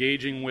time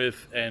engaging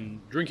with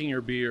and drinking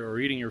your beer or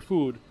eating your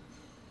food,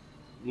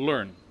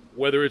 learn,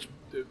 whether it's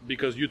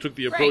because you took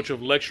the approach Right.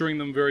 of lecturing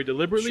them very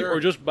deliberately Sure. or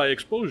just by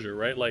exposure,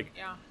 right?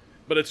 Yeah.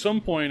 But at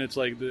some point, it's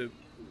like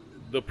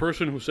the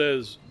person who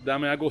says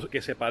 "Dame algo que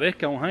se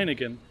parezca a un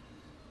Heineken"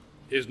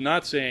 is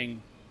not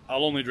saying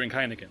 "I'll only drink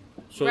Heineken."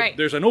 So Right.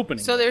 there's an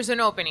opening. So there's an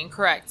opening,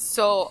 correct.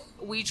 So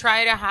we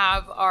try to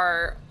have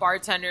our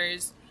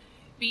bartenders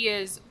be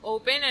as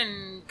open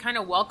and kind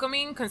of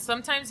welcoming, because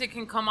sometimes it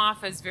can come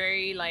off as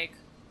very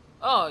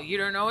oh, you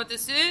don't know what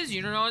this is?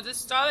 You don't know what this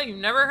style is? You've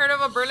never heard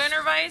of a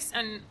Berliner Weiss?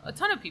 And a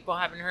ton of people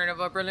haven't heard of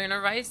a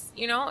Berliner Weiss.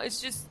 You know, it's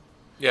just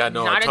Yeah,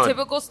 no, not a ton.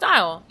 typical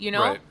style, you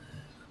know?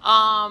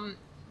 Right.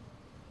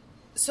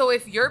 So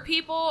if your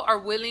people are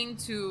willing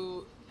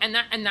to, and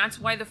that's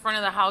why the front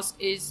of the house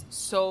is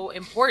so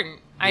important.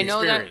 I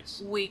know experience.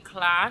 that we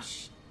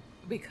clash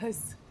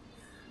because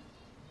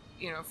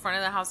front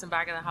of the house and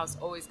back of the house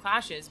always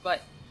clashes,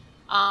 but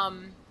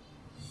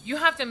you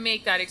have to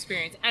make that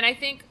experience. And I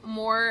think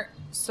more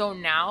so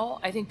now,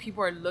 I think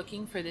people are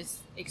looking for this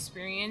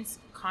experience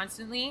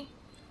constantly.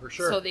 For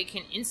sure. So they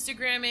can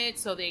Instagram it,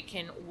 so they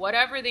can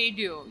whatever they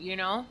do,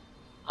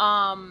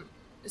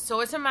 So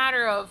it's a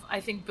matter of, I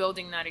think,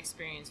 building that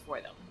experience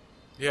for them.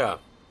 Yeah.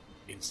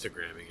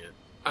 Instagramming it.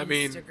 I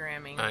mean,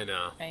 Instagramming. I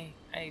know.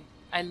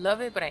 I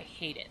love it, but I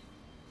hate it.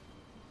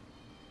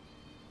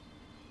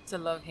 It's a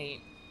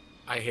love-hate.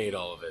 I hate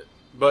all of it.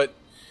 But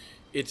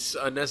it's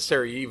a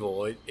necessary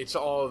evil. It's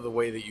all the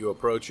way that you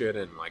approach it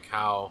and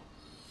how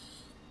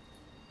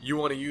you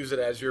want to use it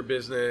as your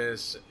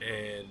business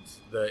and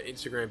the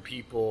Instagram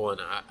people.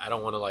 And I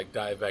don't want to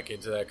dive back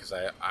into that because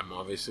I'm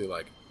obviously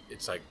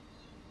it's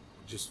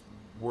just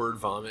word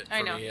vomit I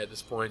for know. me at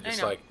this point. I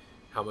Just know.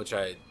 how much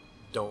I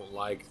don't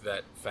like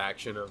that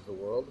faction of the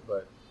world.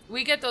 But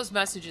We get those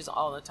messages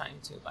all the time,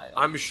 too, by the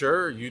way. I'm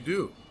sure you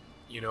do.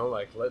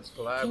 Let's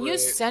collaborate. Can you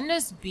send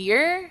us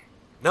beer?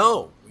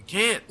 No, we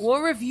can't.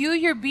 We'll review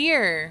your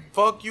beer.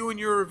 Fuck you and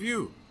your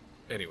review.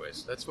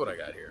 Anyways, that's what I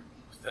got here.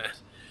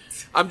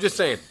 I'm just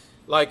saying,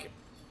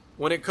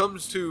 when it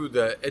comes to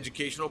the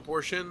educational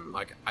portion,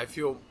 I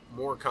feel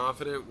more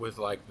confident with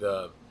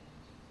the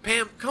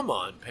Pam. Come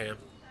on, Pam.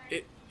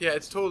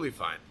 It's totally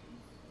fine.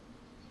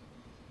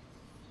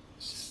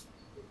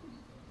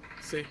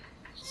 See,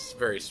 it's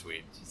very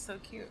sweet. She's so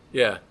cute.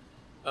 Yeah.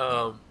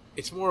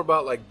 It's more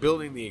about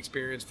building the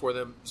experience for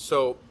them.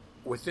 So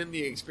within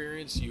the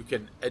experience, you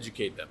can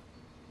educate them,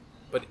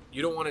 but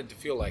you don't want it to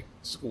feel like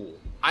school.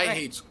 I Right.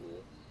 hate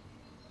school.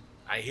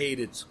 I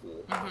hated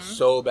school. I Mm-hmm. was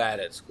so bad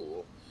at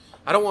school.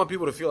 I don't want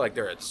people to feel like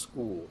they're at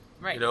school.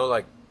 Right.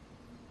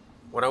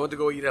 When I went to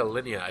go eat at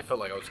Alinea, I felt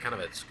like I was kind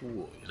of at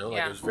school.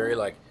 Yeah. It was very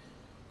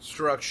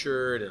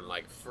structured and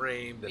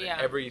framed and Yeah.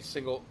 every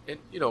single, and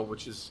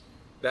which is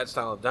that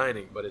style of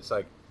dining. But it's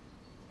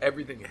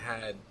everything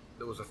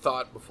there was a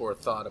thought before a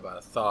thought about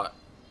a thought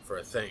for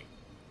a thing,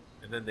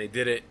 and then they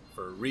did it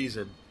for a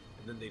reason,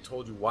 and then they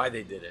told you why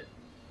they did it,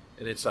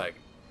 and it's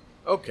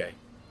okay,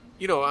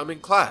 I'm in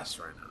class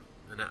right now,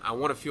 and I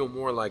want to feel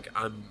more like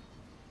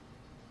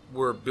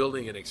we're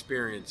building an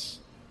experience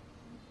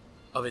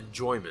of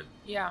enjoyment,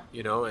 Yeah.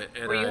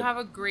 and Where you have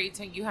a great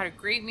time. You had a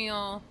great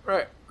meal,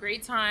 right.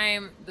 great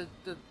time.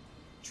 The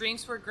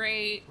drinks were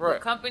great. Right. The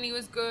company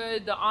was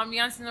good. The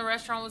ambiance in the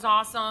restaurant was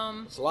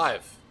awesome. It's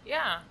live.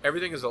 Yeah.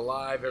 Everything is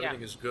alive. Everything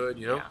Yeah. is good.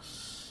 Yeah.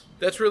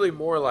 That's really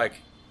more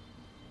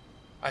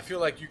I feel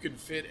like you can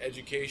fit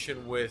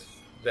education with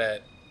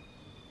that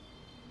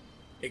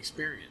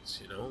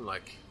experience. I don't know.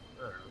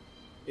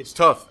 It's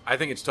tough. I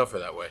think it's tougher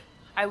that way.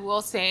 I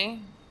will say,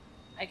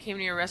 I came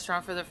to your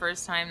restaurant for the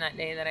first time that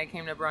day that I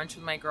came to brunch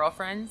with my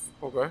girlfriends.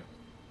 Okay.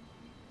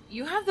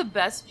 You have the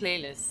best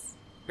playlist.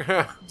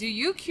 Do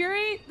you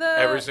curate the...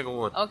 Every single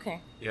one.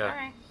 Okay. Yeah. All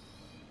right.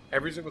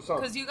 Every single song.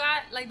 Because you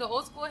got like the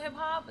old school hip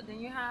hop, but then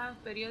you have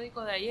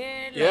Periódico de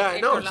Ayer. Yeah, like I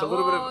know. Héctor It's a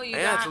little bit Lavoe, of you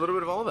it's got- a little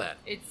bit of all that.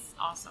 It's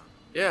awesome.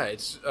 Yeah,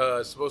 it's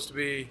supposed to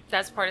be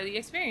That's part of the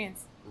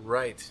experience.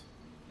 right.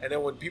 And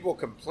then when people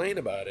complain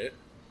about it,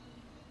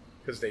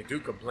 because they do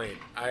complain,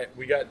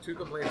 we got 2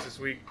 complaints this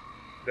week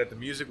that the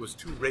music was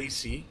too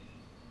racy.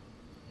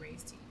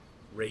 Racy.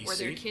 Racy. Were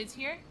there kids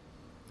here?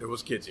 There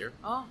was kids here.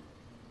 Oh,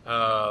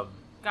 Um,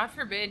 God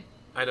forbid.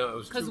 I know it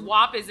was Because too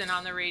WAP isn't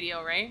on the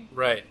radio, right?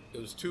 right. It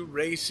was too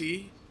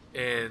racy,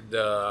 and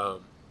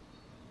what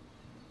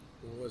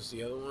was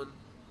the other one?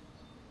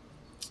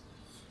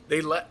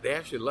 They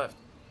actually left.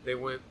 They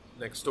went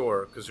next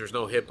door because there's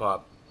no hip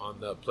hop on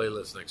the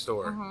playlist next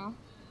door Mm-hmm.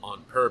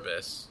 on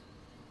purpose.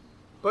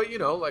 But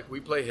like we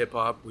play hip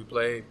hop, we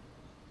play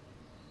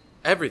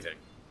everything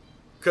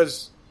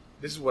because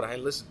this is what I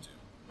listen to.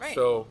 Right.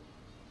 So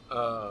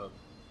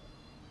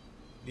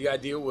the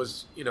idea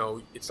was,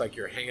 it's like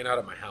you're hanging out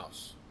at my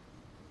house.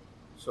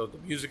 So the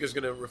music is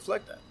going to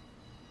reflect that.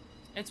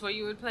 It's what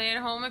you would play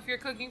at home if you're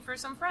cooking for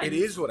some friends. It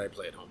is what I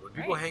play at home. When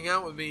people Right. hang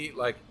out with me,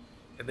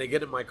 and they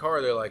get in my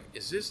car, they're like,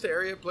 "Is this the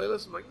area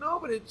playlist?" I'm like, "No,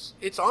 but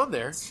it's on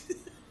there.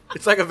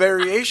 It's like a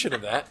variation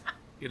of that,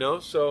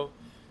 So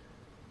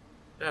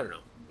I don't know.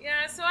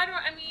 Yeah, so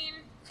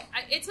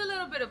it's a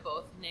little bit of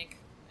both, Nick,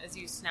 as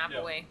you snap Yeah.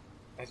 away.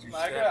 As you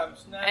I'm snap.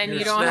 snapping. And You're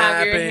you don't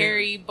have your snapping.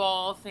 hairy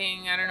ball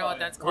thing. I don't know what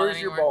that's called Where's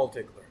anymore. your ball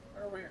tickler?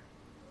 Over here.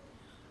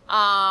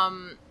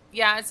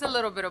 Yeah, it's a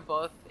little bit of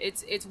both.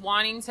 It's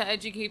wanting to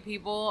educate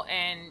people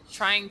and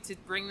trying to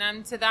bring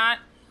them to that.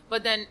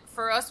 But then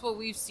for us, what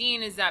we've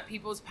seen is that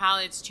people's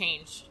palates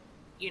change.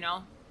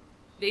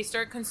 They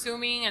start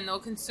consuming and they'll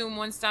consume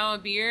one style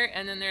of beer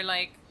and then they're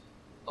like,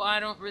 "Oh,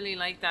 I don't really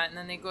like that," and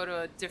then they go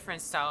to a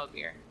different style of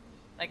beer.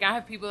 Like I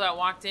have people that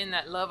walked in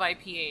that love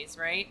IPAs,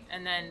 right?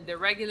 And then they're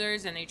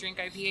regulars and they drink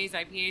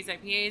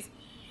IPAs,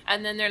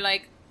 and then they're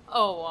like,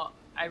 "Oh, well,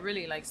 I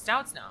really like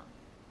stouts now."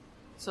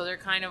 So they're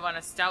kind of on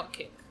a stout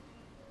kick.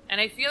 And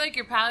I feel like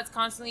your palate's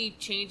constantly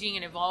changing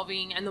and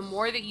evolving. And the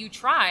more that you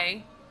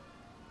try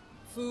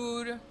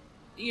food,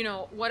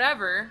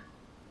 whatever,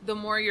 the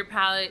more your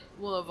palate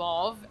will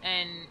evolve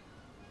and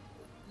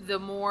the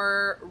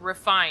more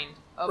refined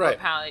of a Right.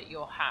 palate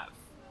you'll have.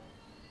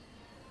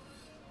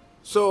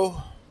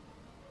 So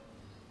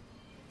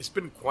it's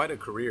been quite a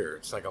career.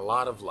 It's like a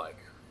lot of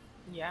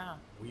Yeah.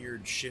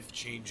 weird shift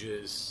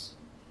changes,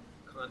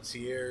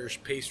 concierge,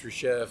 pastry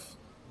chef,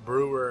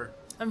 brewer.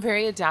 I'm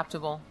very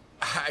adaptable.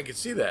 I can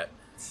see that.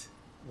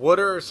 What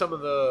are some of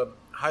the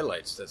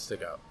highlights that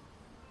stick out?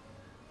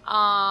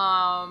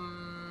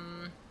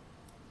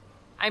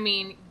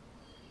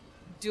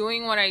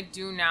 Doing what I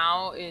do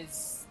now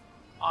is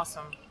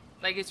awesome.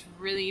 Like, it's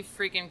really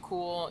freaking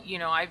cool.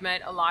 I've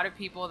met a lot of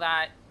people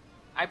that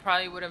I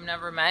probably would have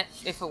never met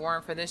if it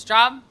weren't for this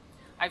job.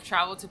 I've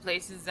traveled to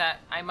places that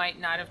I might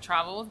not have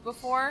traveled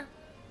before.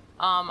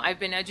 I've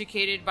been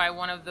educated by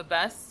one of the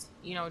best.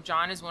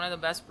 John is one of the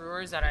best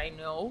brewers that I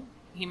know.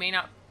 He may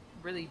not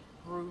really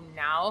brew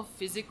now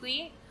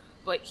physically,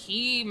 but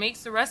he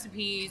makes the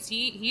recipes.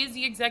 He is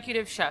the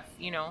executive chef.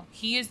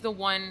 He is the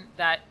one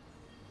that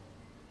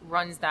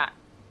runs that.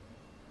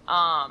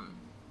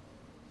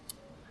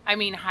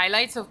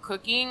 Highlights of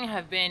cooking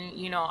have been,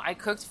 I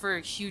cooked for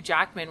Hugh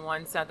Jackman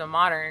once at the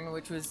Modern,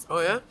 which was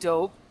Oh, yeah?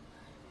 dope.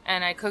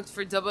 And I cooked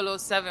for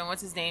 007,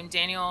 what's his name?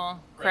 Daniel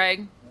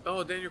Craig.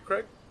 Oh, Daniel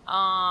Craig?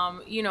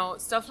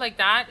 Stuff like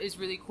that is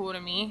really cool to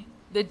me.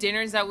 The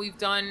dinners that we've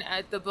done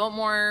at the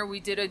Biltmore, we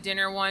did a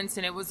dinner once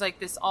and it was like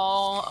this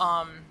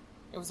all,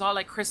 it was all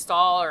like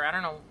Cristal or I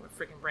don't know what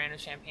freaking brand of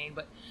champagne,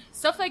 but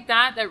stuff like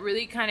that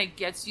really kind of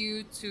gets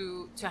you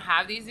to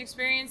have these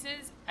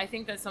experiences. I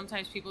think that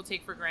sometimes people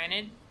take for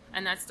granted,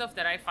 and that's stuff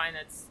that I find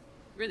that's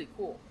really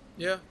cool.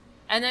 Yeah.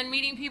 And then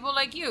meeting people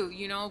like you,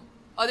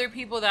 other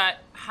people that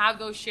have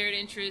those shared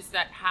interests,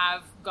 that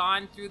have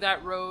gone through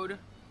that road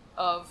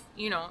of,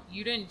 you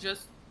didn't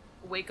just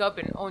wake up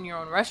and own your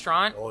own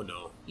restaurant. Oh,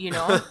 no.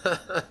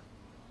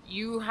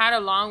 You had a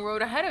long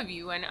road ahead of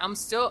you, and I'm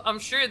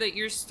sure that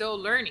you're still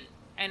learning.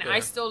 And I Yeah.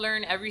 still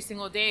learn every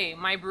single day.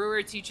 My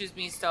brewer teaches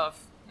me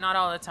stuff, not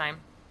all the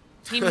time.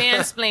 He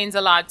mansplains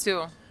a lot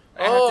too.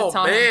 I have to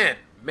tell him.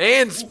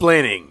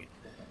 Mansplaining.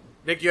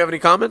 Nick, you have any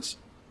comments?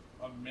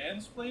 On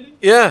mansplaining?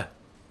 Yeah.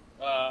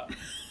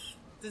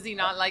 Does he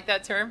not like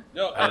that term?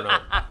 No, I don't know.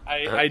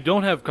 I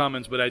don't have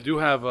comments, but I do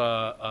have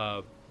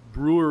a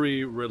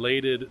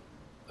brewery-related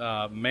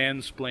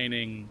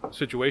mansplaining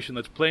situation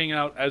that's playing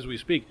out as we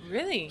speak.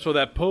 Really? So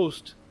that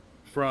post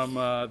from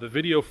the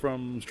video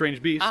from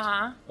Strange Beast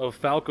of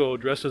Falco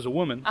dressed as a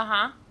woman,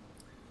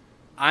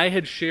 I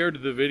had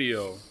shared the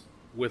video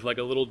with like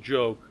a little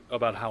joke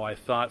about how I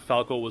thought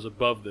Falco was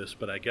above this,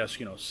 but I guess,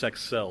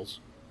 sex sells.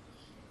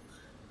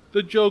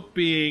 The joke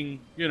being,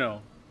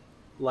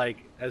 like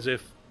as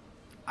if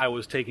I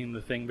was taking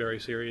the thing very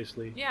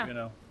seriously,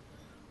 Yeah.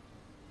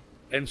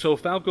 And so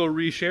Falco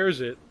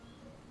reshares it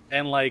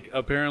and like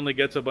apparently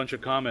gets a bunch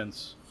of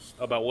comments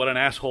about what an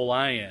asshole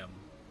I am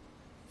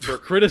for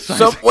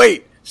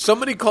criticizing.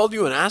 Somebody called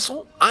you an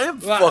asshole? I am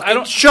Well,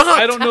 fucking shocked.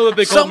 I don't know that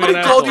they called me an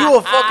Somebody called asshole. you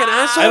a fucking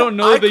asshole? I don't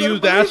know that they couldn't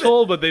used believe it.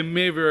 asshole, but they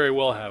may very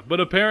well have. But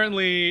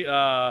apparently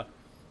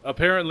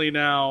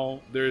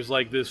now there's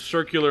like this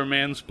circular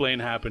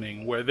mansplain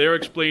happening where they're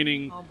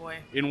explaining Oh boy.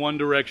 in one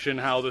direction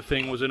how the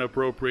thing was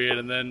inappropriate,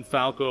 and then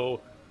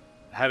Falco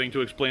having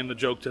to explain the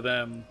joke to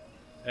them.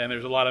 And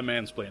there's a lot of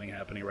mansplaining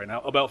happening right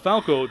now about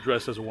Falco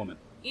dressed as a woman.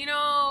 You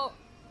know,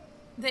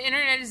 the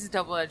internet is a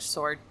double-edged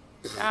sword.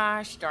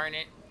 Gosh darn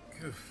it.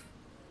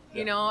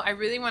 You know, I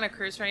really want to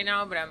curse right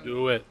now, but I'm...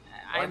 Do it.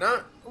 Why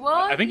not? Well,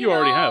 I think you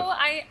already have.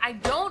 I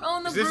don't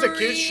own the Is this a brewery.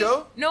 kid's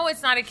show? No,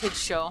 it's not a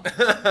kid's show.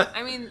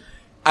 I mean...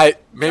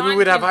 Maybe John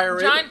we'd have can- higher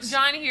ratings.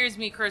 John hears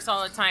me curse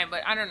all the time,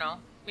 but I don't know.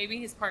 Maybe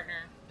his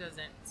partner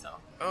doesn't, so...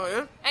 Oh,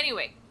 yeah?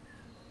 Anyway,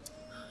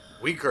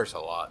 We curse a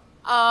lot.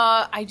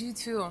 I do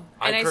too.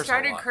 And I curse a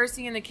started lot.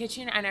 cursing in the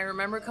kitchen, and I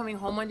remember coming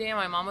home one day, and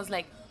my mom was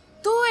like,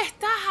 "Tú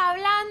estás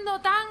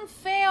hablando tan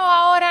feo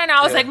ahora," and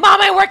I was Yeah. like, "Mom,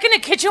 I work in a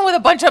kitchen with a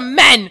bunch of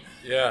men.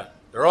 Yeah.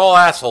 They're all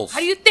assholes. How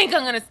do you think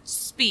I'm gonna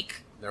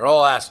speak?" They're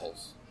all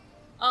assholes.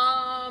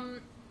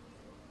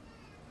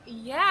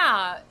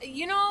 Yeah,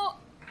 you know,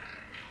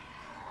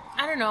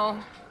 I don't know.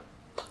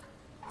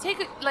 Take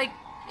it like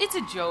it's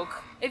a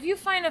joke. If you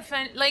find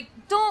I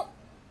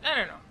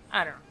don't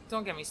know.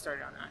 Don't get me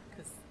started on that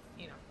because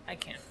I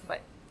can't.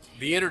 But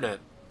The internet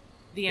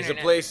the is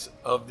internet. a place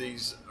of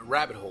these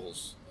rabbit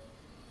holes.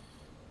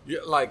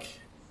 Like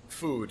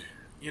food.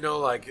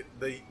 Like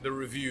the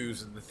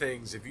reviews and the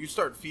things. If you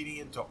start feeding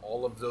into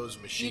all of those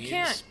machines, You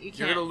you're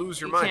going to can't.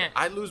 lose your You mind. can't.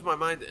 I lose my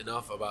mind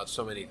enough about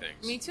so many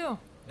things. Me too.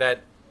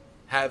 That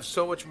have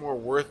so much more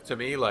worth to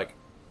me, like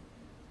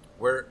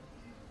where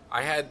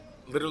I had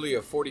literally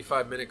a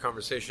 45-minute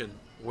conversation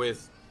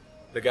with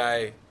the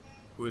guy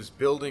who is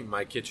building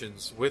my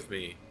kitchens with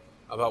me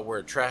about where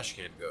a trash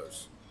can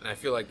goes. And I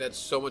feel like that's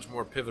so much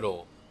more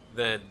pivotal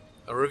than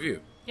a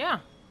review. Yeah.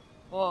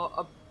 Well,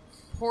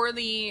 a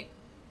poorly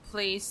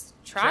placed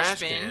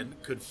trash bin. can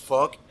could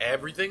fuck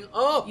everything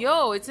up.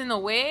 Yo, it's in the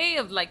way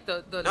of like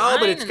the No, line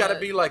but it's and got to the-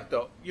 be like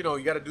you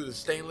got to do the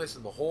stainless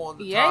and the hole on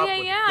the Yeah, top. yeah,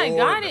 with yeah, the I door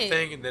got and the it.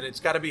 thing, and then it's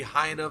got to be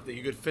high enough that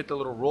you could fit the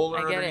little roller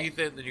I get it. underneath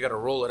it, and then you got to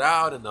roll it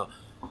out.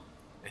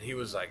 And he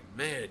was like,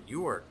 "Man,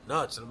 you are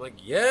nuts." And I'm like,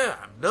 "Yeah,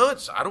 I'm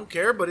nuts. I don't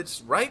care, but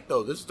it's right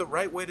though. This is the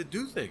right way to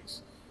do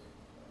things."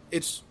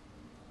 It's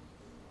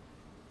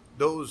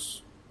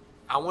those.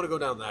 I want to go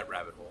down that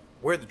rabbit hole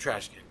where the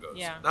trash can goes.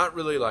 Yeah. Not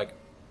really like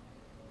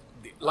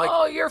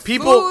oh, your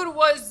people. food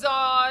was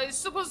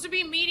supposed to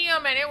be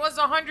medium, and it was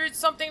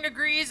 100-something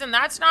degrees, and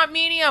that's not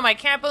medium. I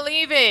can't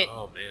believe it.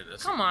 Oh man,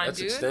 that's Come on, that's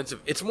dude.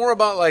 extensive. It's more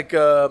about like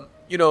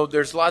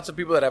there's lots of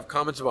people that have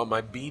comments about my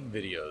bean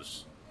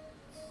videos,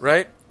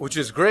 right? Which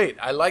is great.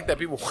 I like that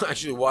people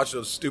actually watch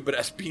those stupid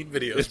ass bean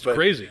videos. It's but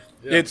crazy.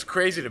 Yeah. It's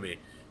crazy to me.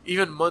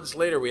 Even months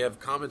later, we have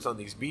comments on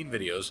these bean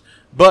videos.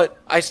 But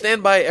I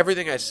stand by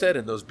everything I said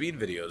in those bean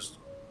videos.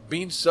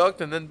 Beans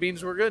sucked, and then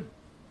beans were good.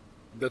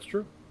 That's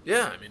true.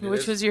 Yeah, I mean,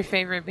 Which was your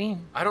favorite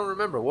bean? I don't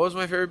remember. What was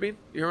my favorite bean?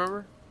 You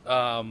remember?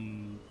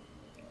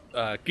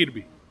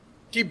 Kirby.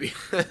 Kirby.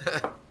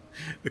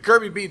 The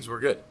Kirby beans were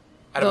good.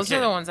 Out of a Those are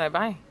can. the ones I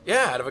buy.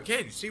 Yeah, out of a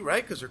can. You see,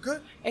 right? Because they're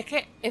good.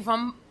 If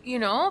I'm,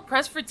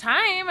 pressed for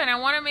time and I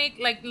want to make,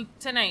 like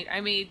tonight,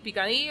 I made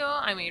picadillo,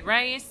 I made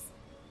rice.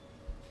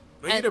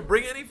 Are you And- gonna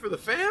bring any for the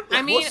fam? Like,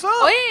 I mean, what's up?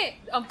 wait,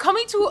 I'm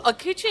coming to a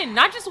kitchen,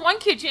 not just one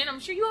kitchen. I'm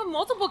sure you have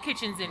multiple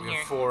kitchens in We here.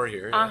 have 4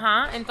 here. yeah.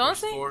 Ajá, There's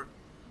entonces, 4.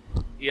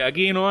 Y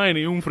aquí no hay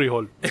ni un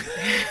frijol.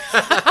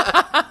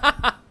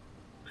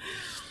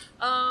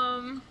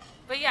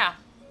 but yeah,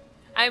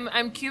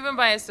 I'm Cuban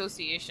by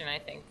association, I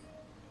think.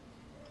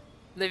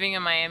 Living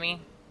in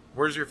Miami.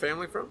 Where's your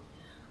family from?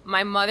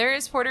 My mother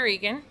is Puerto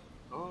Rican.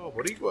 Oh,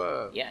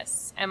 Boricua.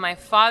 Yes. And my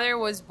father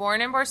was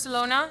born in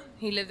Barcelona.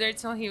 He lived there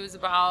till he was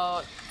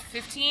about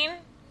 15.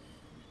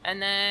 And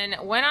then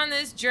went on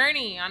this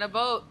journey on a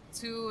boat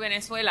to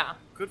Venezuela.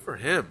 Good for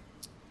him.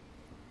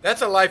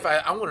 That's a life.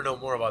 I want to know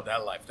more about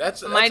that life.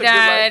 That's My a good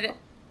dad life.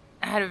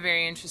 had a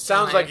very interesting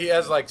Sounds life. like he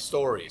has like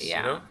stories. Yeah.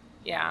 You know?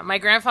 Yeah. My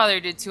grandfather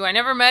did too. I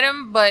never met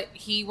him, but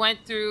he went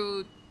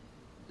through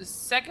the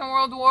Second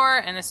World War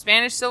and the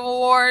Spanish Civil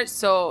War.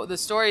 So the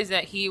stories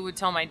that he would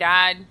tell my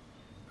dad,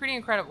 pretty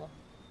incredible.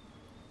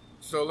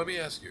 So let me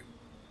ask you.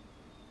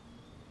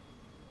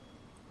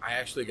 I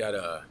actually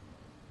got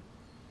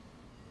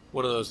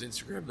one of those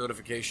Instagram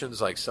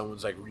notifications, like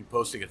someone's like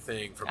reposting a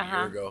thing from a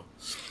year ago,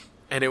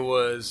 and it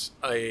was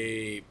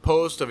a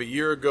post of a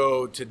year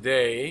ago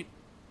today.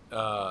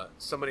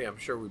 Somebody I'm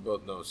sure we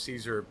both know,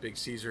 Caesar, Big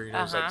Caesar.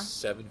 He's like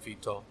 7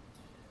 feet tall.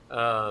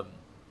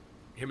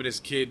 Him and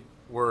his kid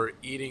were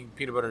eating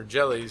peanut butter and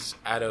jellies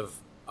out of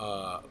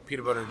a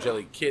peanut butter and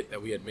jelly kit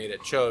that we had made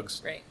at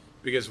Chugs, Right.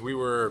 because we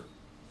were,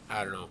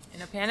 I don't know,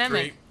 In a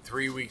pandemic.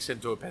 three weeks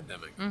into a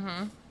pandemic.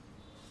 Mm-hmm.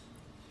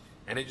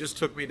 And it just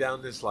took me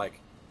down this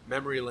like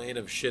memory lane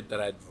of shit that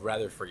I'd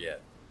rather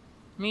forget.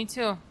 Me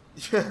too.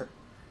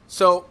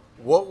 So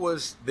what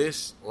was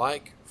this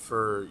like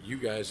for you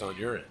guys on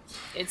your end?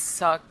 It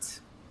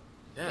sucked.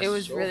 Yeah, It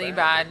was so really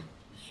bad.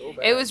 So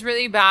bad. It was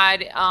really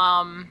bad.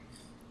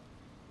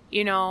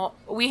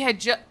 We had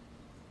just.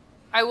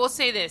 I will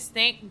say this.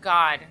 Thank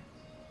God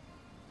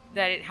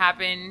that it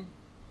happened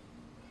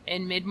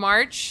in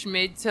mid-March,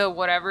 mid to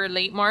whatever,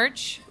 late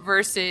March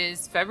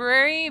versus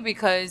February,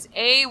 because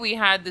we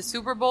had the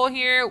Super Bowl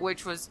here,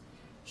 which was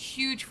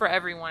huge for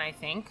everyone. I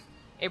think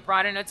it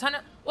brought in a ton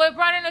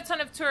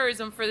of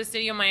tourism for the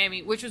city of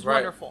Miami, which was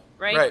wonderful,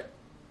 right? Right.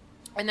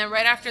 And then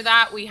right after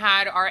that, we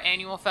had our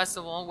annual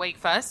festival, Wake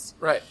Fest.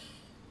 Right.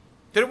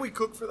 Didn't we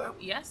cook for that?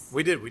 Yes,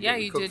 We did. Yeah,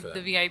 We you cooked did for that.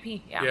 the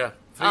VIP. Yeah. Yeah.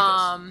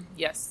 Fritas.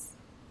 Yes.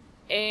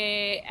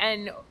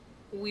 And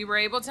we were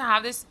able to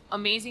have this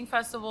amazing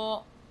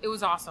festival. It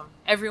was awesome.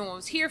 Everyone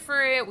was here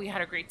for it. We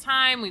had a great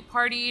time. We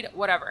partied,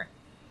 whatever.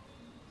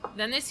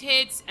 Then this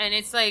hits, and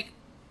it's like,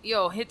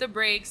 yo, hit the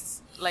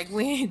brakes. Like,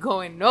 we ain't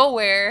going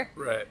nowhere,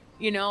 Right.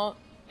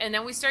 And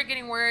then we start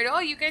getting word, oh,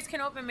 you guys can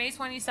open May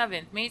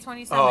 27th, May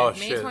 27th, Oh,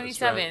 May shit. 27th.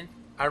 That's right.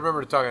 I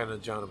remember talking to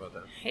John about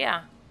that.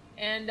 Yeah.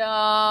 And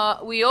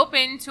we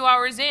open 2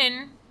 hours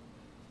in.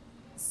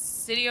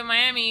 City of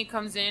Miami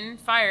comes in,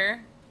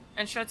 fire,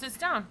 and shuts us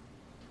down.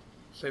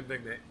 Same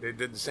thing. They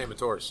did the same at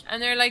Taurus.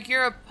 And they're like,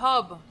 you're a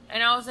pub.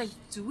 And I was like,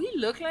 do we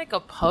look like a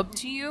pub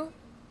to you?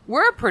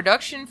 We're a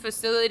production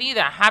facility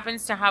that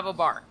happens to have a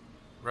bar.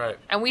 Right.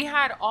 And we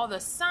had all the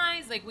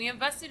signs. Like, we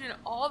invested in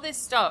all this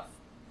stuff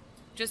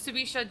just to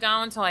be shut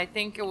down until I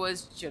think it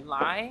was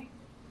July.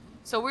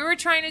 So we were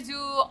trying to do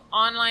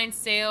online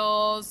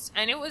sales.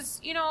 And it was,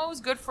 it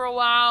was good for a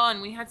while.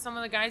 And we had some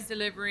of the guys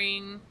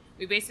delivering.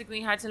 We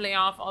basically had to lay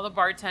off all the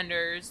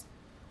bartenders.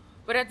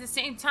 But at the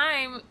same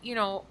time,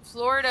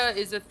 Florida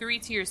is a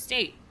 3-tier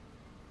state,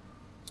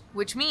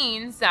 which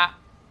means that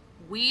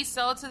we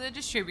sell to the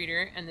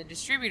distributor and the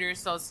distributor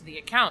sells to the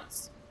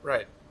accounts.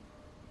 Right.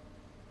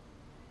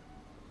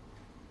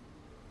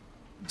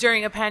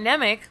 During a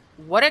pandemic,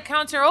 what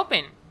accounts are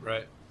open?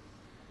 Right.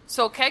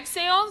 So keg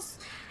sales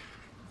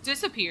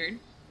disappeared.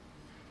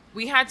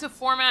 We had to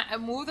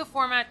move the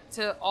format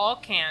to all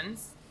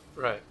cans.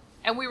 Right.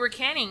 And we were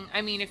canning.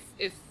 I mean,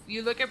 if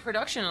you look at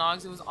production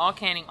logs, it was all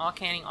canning,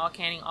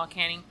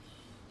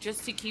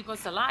 just to keep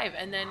us alive.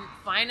 And then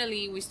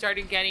finally, we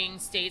started getting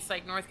states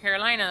like North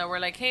Carolina that were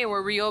like, hey,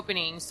 we're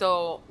reopening,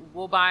 so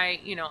we'll buy,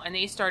 and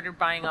they started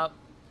buying up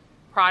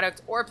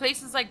product. Or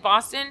places like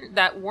Boston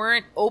that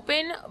weren't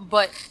open,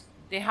 but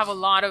they have a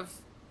lot of...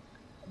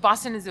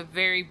 Boston is a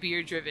very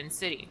beer-driven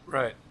city.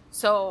 Right.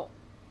 So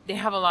they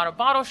have a lot of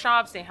bottle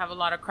shops. They have a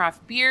lot of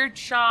craft beer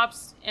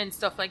shops and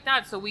stuff like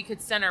that. So we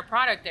could send our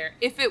product there.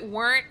 If it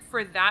weren't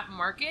for that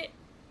market,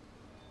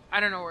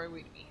 I don't know where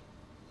we'd be.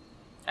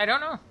 I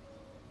don't know.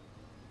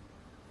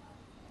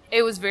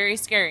 It was very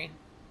scary.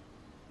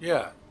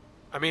 Yeah.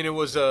 I mean, it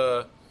was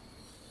I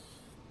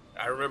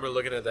remember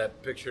looking at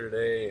that picture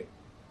today,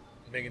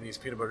 making these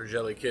peanut butter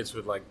jelly kits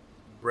with like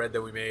bread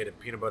that we made and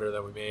peanut butter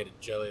that we made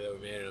and jelly that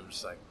we made. And I'm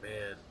just like,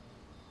 man,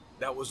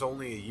 that was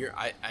only a year.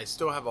 I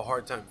still have a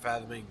hard time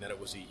fathoming that it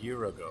was a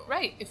year ago.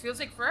 Right. It feels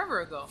like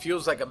forever ago.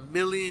 Feels like a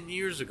million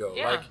years ago.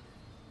 Yeah. Like,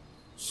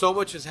 so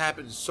much has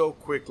happened so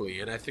quickly.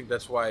 And I think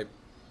that's why,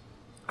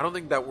 I don't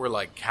think that we're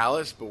like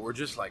callous, but we're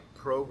just like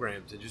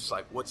programmed to just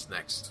like, what's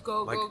next?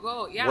 Go, like,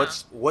 go. Yeah.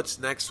 What's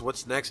next?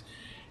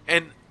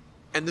 And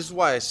this is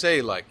why I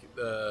say like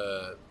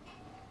the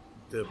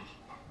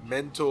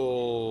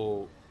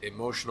mental,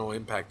 emotional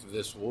impact of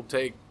this will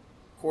take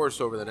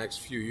course over the next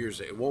few years.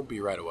 It won't be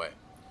right away.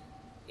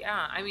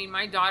 Yeah. I mean,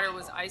 my daughter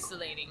was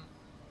isolating,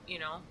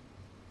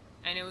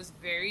 and it was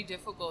very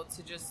difficult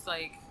to just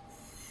like,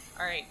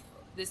 all right,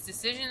 this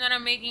decision that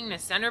I'm making to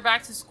send her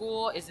back to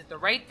school, is it the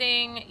right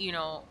thing?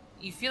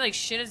 You feel like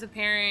shit as a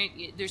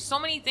parent. There's so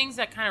many things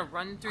that kind of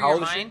run through How your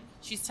old is she? mind.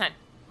 She's 10.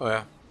 Oh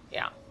yeah.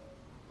 Yeah.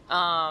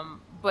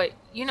 But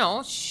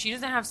she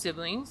doesn't have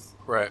siblings.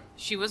 Right.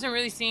 She wasn't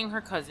really seeing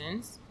her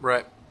cousins.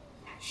 Right.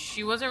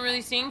 She wasn't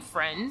really seeing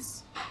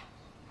friends.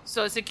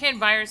 So it's a kid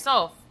by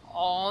herself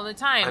all the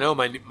time. I know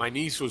my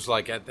niece was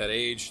like at that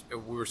age.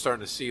 We were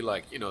starting to see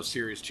like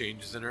serious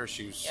changes in her.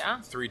 She was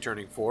 3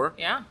 turning 4.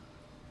 Yeah.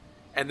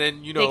 And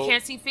then they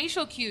can't see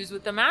facial cues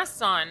with the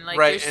masks on. Like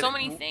right, there's so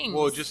many things.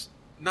 Well, just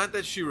not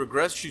that she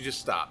regressed. She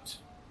just stopped.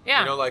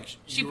 Yeah. Like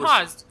she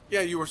paused.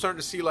 You were starting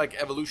to see like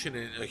evolution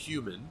in a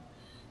human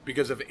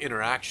because of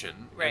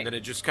interaction, right? And then it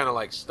just kind of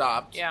like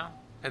stopped. Yeah.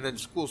 And then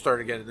school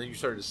started again, and then you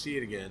started to see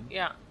it again.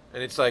 Yeah.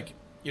 And it's like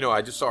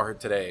I just saw her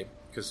today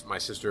because my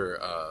sister,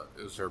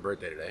 it was her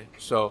birthday today.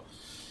 So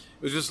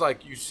it was just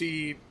like you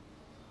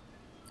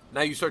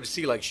start to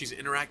see like she's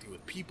interacting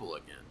with people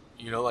again.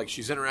 Like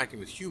she's interacting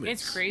with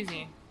humans. It's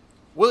crazy.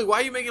 Willie,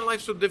 why are you making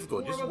life so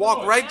difficult? Just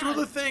walk right through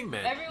the thing,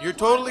 man. You're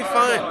totally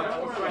fine.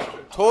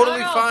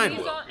 Totally fine,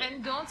 Will.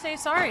 Don't say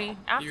sorry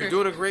after. You're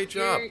doing a great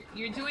job.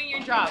 You're doing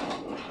your job.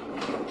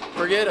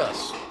 Forget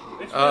us.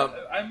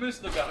 I miss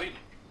the cabin,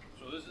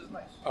 so this is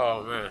nice.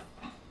 Oh, man.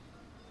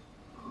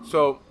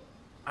 So,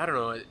 I don't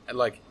know.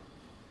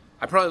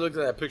 I probably looked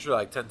at that picture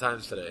like 10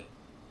 times today.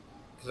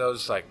 Because I was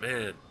just like,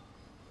 man.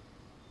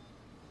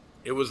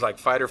 It was like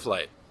fight or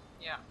flight.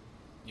 Yeah.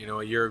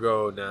 A year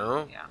ago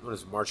now. Yeah. What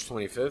is it, March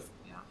 25th?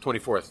 Yeah.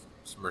 24th.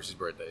 It's Mercy's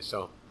birthday.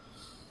 So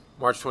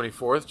March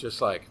 24th,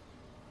 just like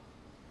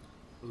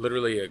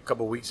literally a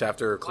couple weeks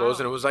after it closed,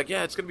 Wow. and it was like,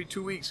 yeah, it's going to be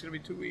 2 weeks. It's going to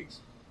be 2 weeks.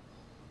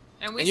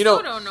 And we And you still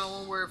know- don't know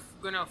when we're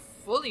going to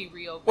fully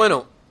reopen. Well,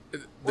 no.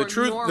 The Or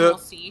truth,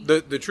 normalcy.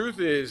 the truth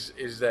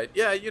is that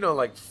yeah,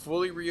 like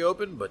fully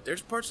reopened, but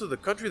there's parts of the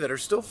country that are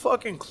still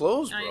fucking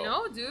closed, bro. I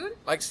know, dude.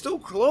 Like still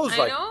closed. I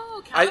like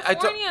know. I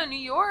California, New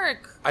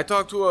York. I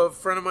talked to a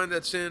friend of mine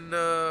that's in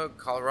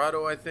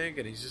Colorado, I think,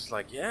 and he's just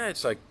like, yeah,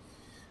 it's like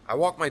I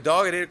walk my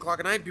dog at 8 o'clock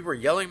at night. People are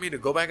yelling at me to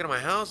go back into my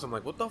house. I'm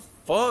like, what the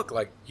fuck?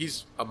 Like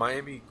he's a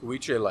Miami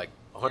Cuiche, like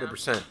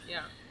 100%.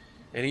 Yeah.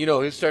 And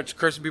he starts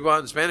cursing people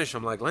out in Spanish.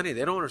 I'm like, Lenny,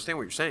 they don't understand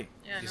what you're saying.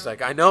 Yeah, He's no.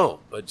 like, I know,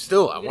 but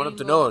still, I You're want them to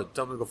getting know low. and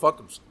tell them to go fuck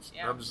themselves.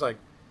 Yeah. And I'm just like,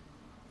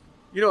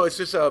 it's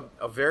just a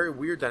very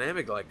weird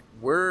dynamic. Like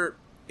we're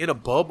in a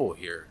bubble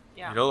here.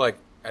 Yeah. Like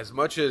as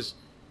much as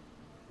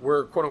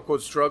we're quote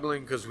unquote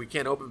struggling because we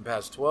can't open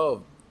past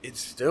 12, it's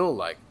still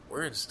like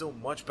we're in still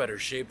much better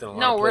shape than a lot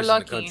No, of we're places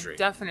in the lucky. country.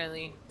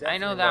 Definitely. I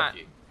know Definitely that.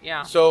 lucky.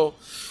 Yeah. So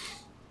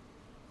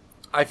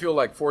I feel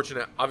like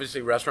fortunate.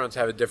 Obviously, restaurants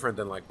have it different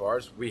than like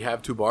bars. We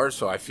have 2 bars,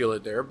 so I feel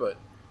it there. But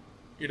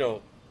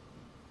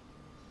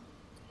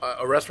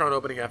a restaurant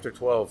opening after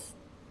 12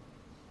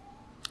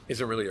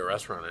 isn't really a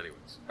restaurant,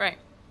 anyways. Right.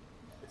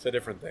 It's a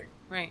different thing.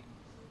 Right.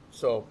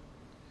 So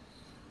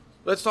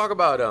let's talk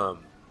about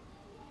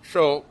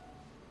so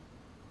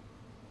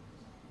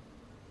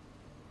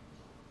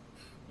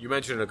you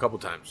mentioned it a couple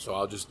times, so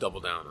I'll just double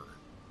down on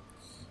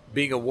it.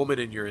 Being a woman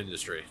in your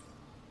industry.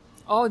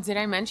 Oh, did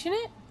I mention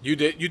it? You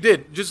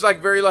did. Just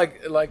like very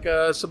like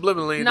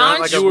subliminally, not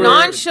like a You were- word.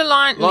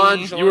 Nonchalantly.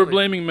 Nonchalantly. You were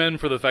blaming men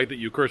for the fact that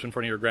you curse in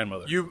front of your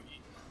grandmother. You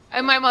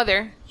And my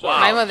mother. Wow.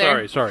 My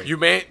mother. Sorry. you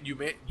mentioned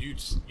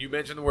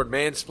the word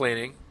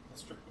mansplaining.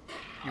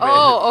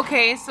 Oh,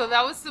 okay. So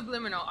that was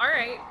subliminal. All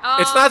right.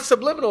 It's not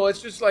subliminal.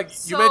 It's just like you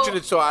So- mentioned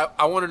it. So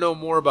I want to know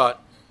more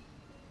about.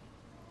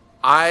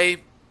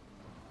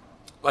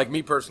 Like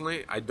me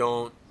personally, I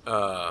don't.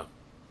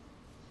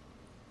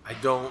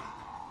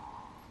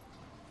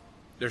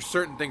 There's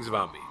certain things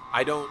about me.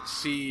 I don't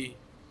see.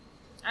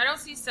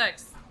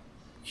 sex.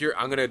 Here,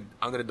 I'm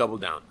gonna double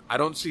down. I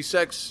don't see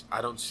sex.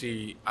 I don't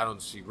see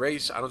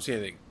race. I don't see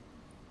anything.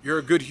 You're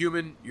a good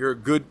human. You're a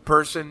good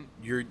person.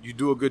 You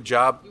do a good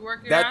job. You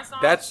work your ass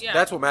off? That's Yeah.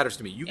 that's what matters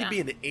to me. You Yeah. can be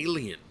an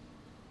alien.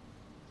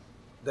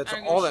 That's I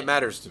don't give all a that shit.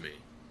 matters to me.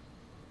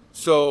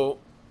 So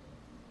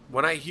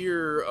when I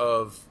hear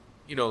of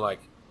like,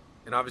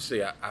 and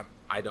obviously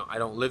I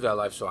don't live that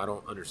life, so I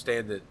don't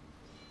understand it.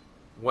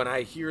 When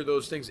I hear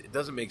those things, it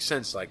doesn't make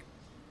sense. Like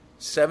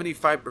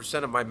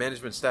 75% of my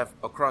management staff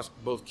across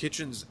both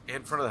kitchens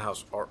and front of the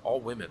house are all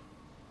women,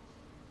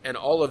 and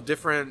all of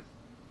different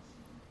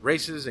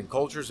races and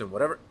cultures and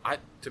whatever.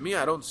 To me,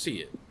 I don't see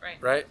it.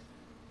 Right.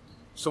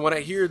 So when I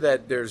hear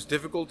that there's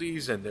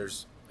difficulties and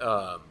there's,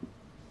 I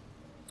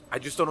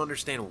just don't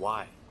understand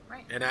why.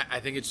 Right. And I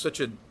think it's such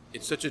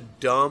a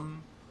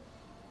dumb,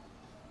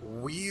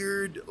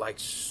 weird, like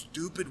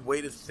stupid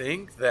way to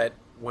think that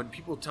when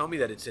people tell me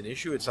that it's an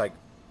issue, it's like,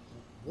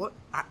 what?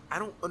 I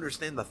don't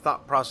understand the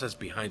thought process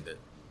behind it,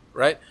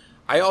 right?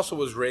 I also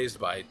was raised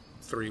by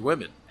 3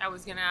 women. I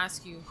was going to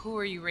ask you, who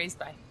were you raised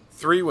by?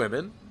 3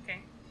 women. Okay.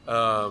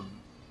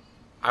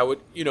 I would,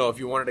 if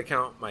you wanted to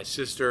count my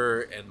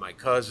sister and my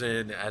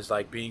cousin as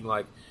like being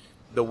like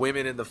the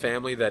women in the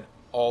family that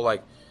all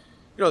like,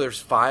 there's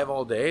 5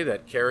 all day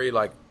that carry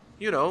like,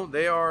 they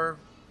are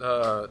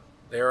the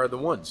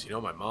ones,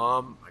 my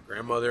mom, my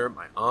grandmother,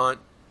 my aunt,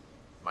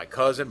 my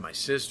cousin, my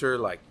sister,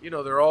 like,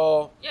 they're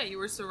all. Yeah, you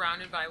were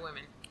surrounded by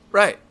women.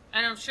 Right.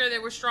 And I'm sure they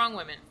were strong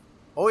women.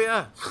 Oh,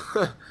 yeah.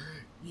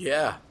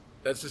 Yeah.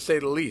 That's to say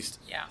the least.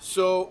 Yeah.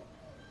 So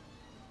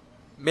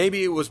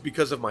maybe it was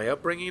because of my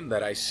upbringing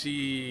that I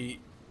see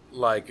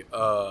like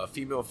a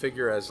female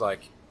figure as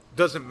like,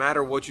 doesn't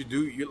matter what you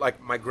do. You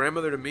like my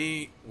grandmother to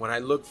me, when I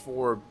look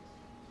for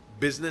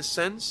business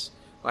sense,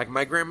 like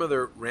my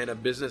grandmother ran a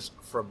business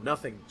from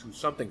nothing to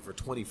something for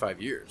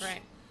 25 years.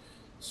 Right.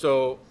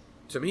 So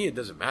to me, it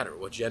doesn't matter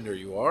what gender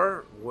you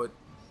are, what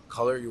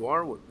color you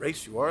are, what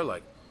race you are.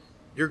 Like,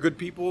 you're good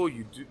people.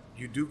 You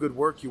do good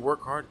work. You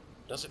work hard.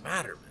 Doesn't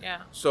matter, man.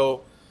 Yeah.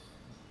 So,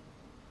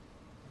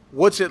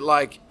 what's it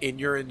like in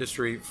your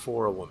industry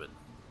for a woman?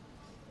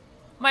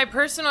 My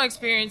personal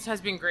experience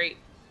has been great.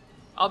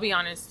 I'll be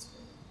honest.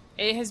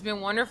 It has been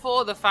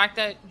wonderful. The fact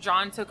that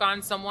John took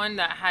on someone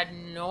that had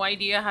no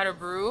idea how to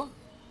brew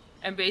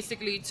and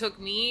basically took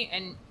me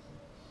and,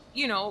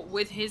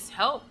 with his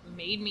help,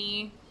 made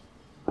me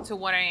to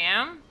what I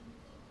am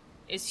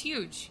is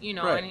huge,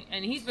 Right.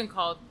 and he's been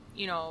called,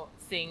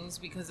 things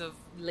because of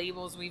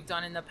labels we've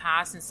done in the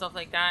past and stuff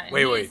like that. And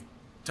Wait.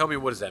 Tell me,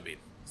 what does that mean?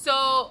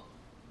 So,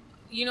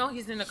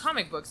 he's into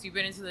comic books. You've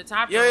been into the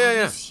tap room.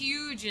 Yeah. He's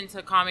huge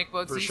into comic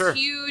books. For He's sure.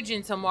 huge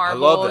into I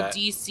Marvel, love that.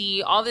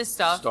 DC, all this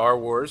stuff. Star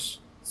Wars.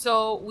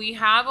 So we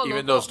have a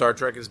Even though Star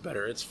Trek is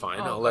better, it's fine.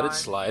 Oh, I'll let it God.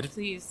 slide.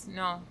 Please,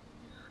 no.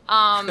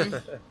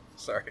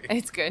 Sorry.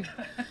 It's good.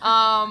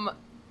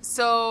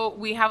 So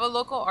we have a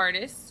local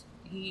artist.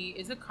 He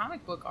is a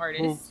comic book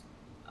artist.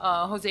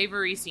 Jose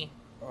Varese.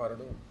 Oh, I don't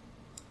know.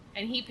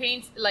 And he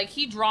paints, like,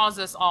 he draws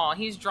us all.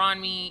 He's drawn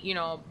me, you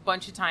know, a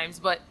bunch of times.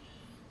 But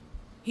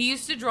he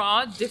used to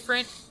draw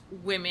different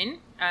women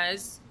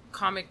as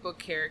comic book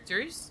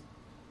characters.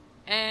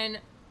 And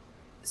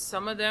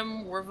some of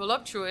them were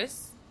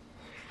voluptuous.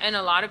 And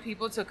a lot of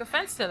people took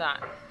offense to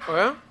that. Oh,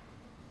 yeah?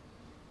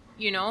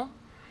 You know?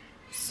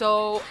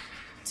 So,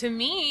 to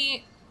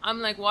me,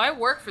 I'm like, well, I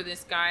work for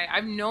this guy.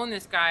 I've known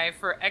this guy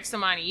for X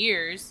amount of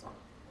years.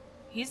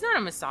 He's not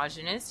a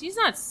misogynist. He's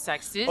not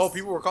sexist. Oh,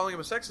 people were calling him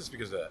a sexist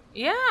because of that.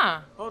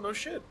 Yeah. Oh, no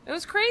shit. It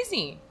was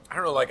crazy. I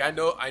don't know. Like, I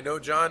know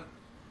John,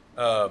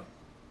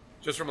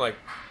 just from like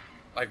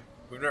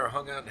we've never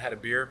hung out and had a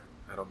beer.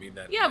 I don't mean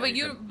that. Yeah,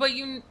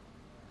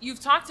 you've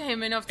talked to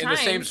him enough in times.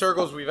 the same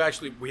circles.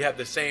 We had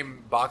the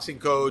same boxing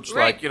coach.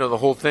 Right. Like, you know, the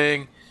whole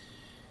thing.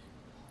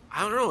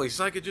 I don't know. He's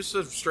like just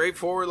a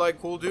straightforward, like,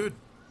 cool dude.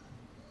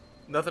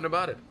 Nothing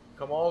about it.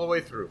 Come all the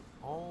way through.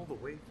 All the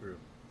way through.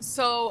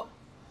 So,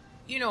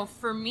 you know,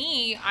 for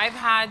me, I've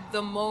had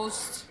the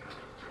most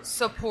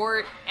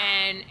support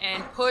and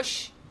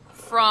push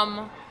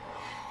from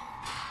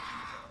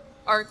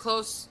our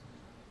close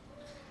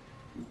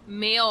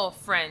male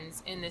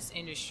friends in this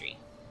industry.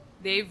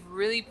 They've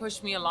really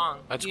pushed me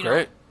along. That's you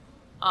great.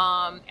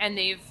 know? And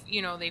they've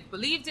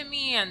believed in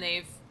me, and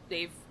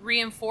they've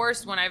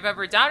reinforced when I've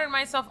ever doubted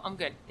myself. I'm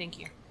good, thank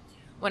you.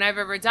 When I've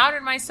ever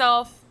doubted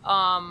myself,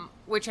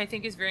 which I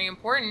think is very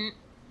important.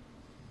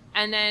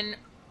 And then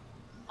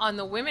on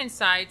the women's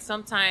side,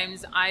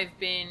 sometimes I've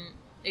been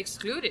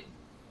excluded.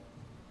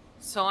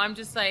 So I'm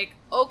just like,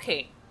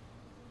 okay,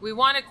 we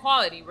want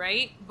equality,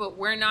 right? But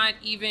we're not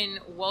even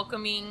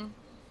welcoming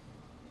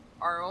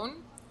our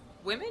own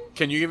women?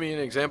 Can you give me an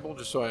example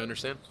just so I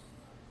understand?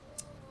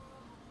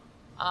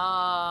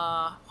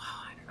 I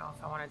don't know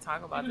if I want to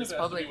talk about this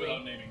publicly.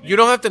 You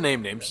don't have to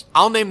name names.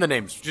 I'll name the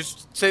names.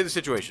 Just say the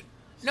situation.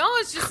 No,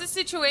 it's just a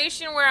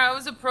situation where I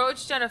was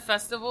approached at a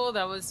festival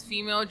that was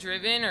female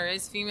driven or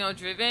is female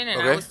driven, and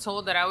I was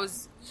told that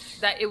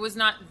it was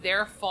not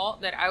their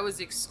fault that I was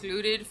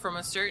excluded from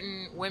a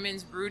certain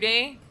women's brew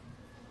day.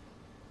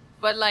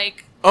 But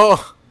like,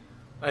 oh,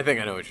 I think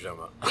I know what you're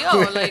talking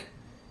about. Yo, like,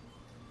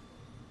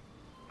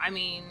 I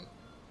mean,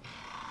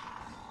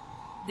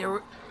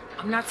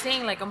 I'm not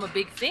saying like I'm a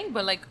big thing,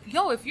 but like,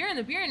 yo, if you're in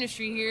the beer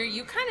industry here,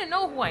 you kind of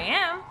know who I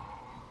am.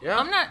 Yeah.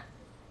 I'm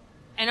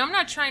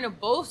not trying to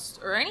boast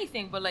or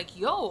anything, but like,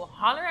 yo,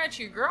 holler at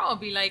your girl.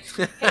 Be like,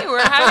 hey,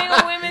 we're having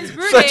a women's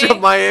brew day. Such a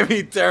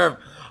Miami term.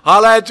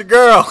 Holler at your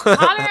girl.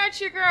 Holler at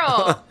your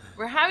girl.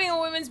 We're having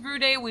a women's brew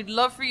day. We'd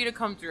love for you to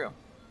come through.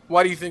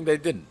 Why do you think they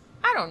didn't?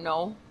 I don't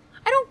know.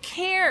 I don't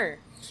care.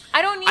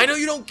 I know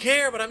you don't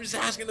care, but I'm just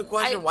asking the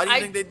question. Why do you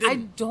think they didn't? I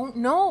don't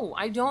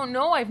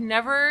know. I've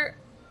never...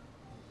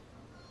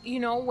 You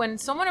know, when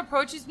someone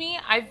approaches me,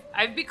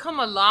 I've become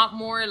a lot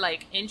more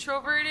like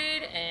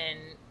introverted and...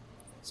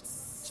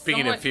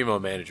 Speaking of female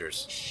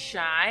managers.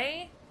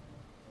 Shy.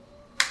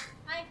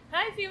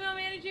 Hi, female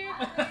manager.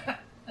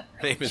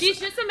 She's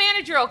just a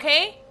manager,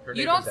 okay?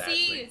 You don't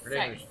see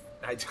sex.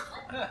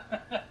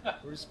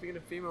 We're speaking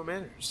of female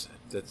managers.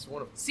 That's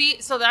one of them. See,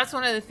 so that's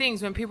one of the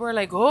things when people are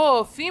like,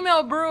 oh,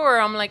 female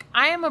brewer. I'm like,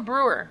 I am a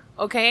brewer,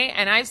 okay?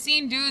 And I've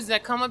seen dudes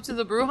that come up to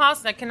the brew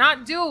house that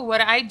cannot do what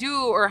I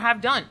do or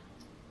have done.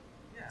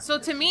 So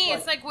to me,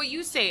 it's like what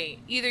you say.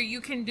 Either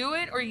you can do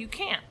it or you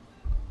can't.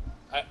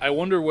 I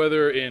wonder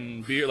whether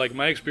in beer, like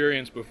my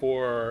experience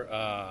before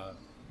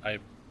I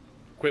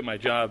quit my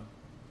job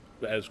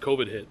as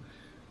COVID hit,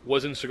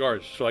 was in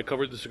cigars. So I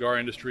covered the cigar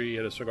industry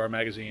at a cigar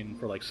magazine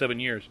for like 7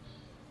 years,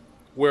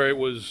 where it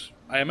was,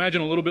 I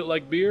imagine, a little bit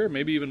like beer,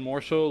 maybe even more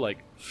so, like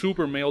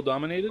super male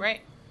dominated.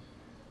 Right.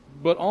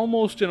 But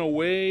almost in a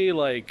way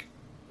like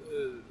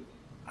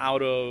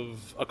out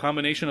of a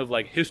combination of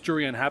like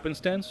history and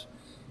happenstance.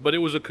 But it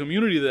was a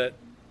community that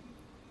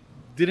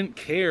didn't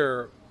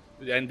care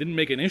and didn't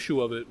make an issue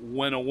of it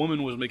when a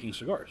woman was making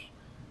cigars.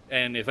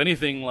 And if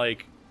anything,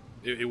 like,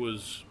 it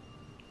was...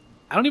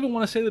 I don't even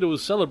want to say that it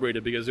was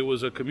celebrated, because it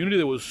was a community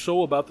that was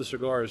so about the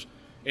cigars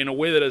in a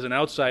way that as an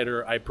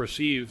outsider, I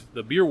perceive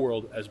the beer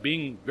world as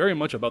being very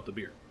much about the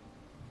beer.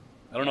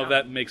 I don't know if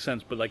that makes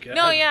sense, but like...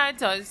 No, yeah, it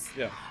does.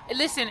 Yeah.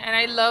 Listen, and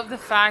I love the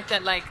fact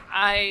that, like,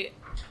 I'm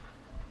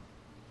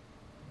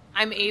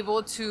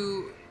able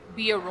to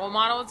be a role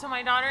model to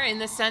my daughter in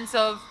the sense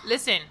of,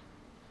 listen,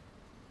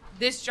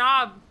 this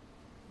job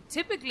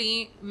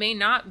typically may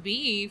not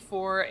be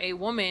for a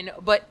woman,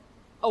 but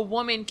a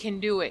woman can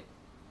do it,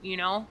 you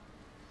know?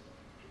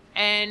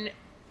 And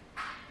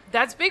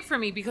that's big for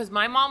me because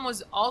my mom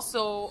was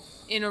also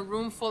in a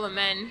room full of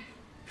men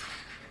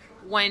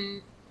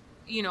when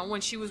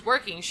she was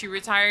working. She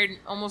retired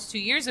almost 2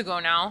 years ago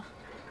now.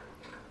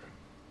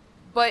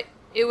 But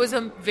it was a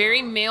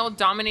very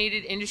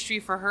male-dominated industry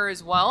for her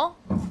as well.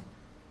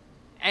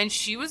 And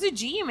she was a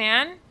G,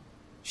 man.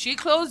 She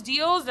closed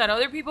deals that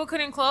other people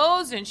couldn't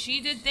close, and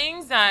she did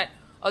things that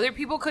other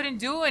people couldn't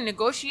do and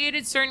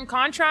negotiated certain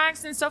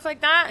contracts and stuff like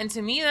that. And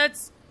to me,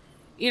 that's,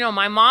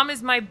 my mom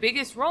is my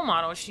biggest role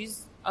model.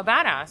 She's a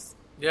badass.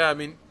 Yeah, I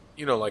mean,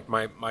 like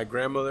my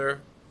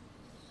grandmother,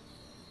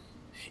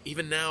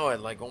 even now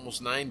at like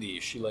almost 90,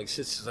 she like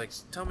sits like,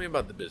 tell me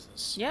about the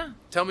business. Yeah.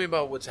 Tell me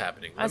about what's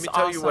happening. That's Let me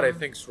tell you what I awesome.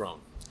 think's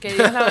wrong. Que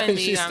Dios la bendiga,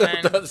 She still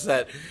man. does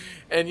that.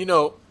 And you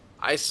know,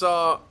 I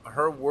saw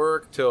her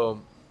work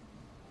till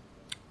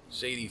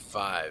she's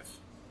 85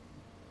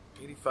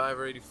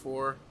 or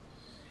 84.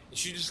 And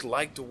she just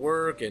liked to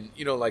work, and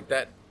you know, like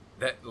that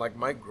like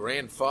my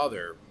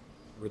grandfather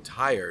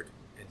retired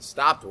and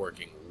stopped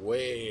working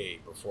way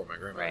before my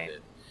grandma Right.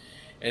 did.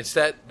 And it's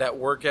that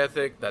work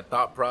ethic, that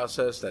thought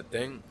process, that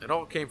thing, it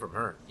all came from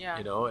her. Yeah.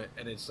 You know,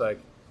 and it's like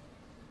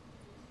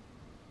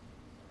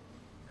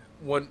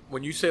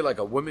when you say like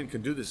a woman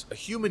can do this, a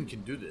human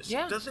can do this.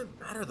 Yeah. It doesn't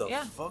matter the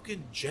Yeah.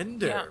 fucking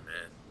gender, Yeah.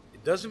 man.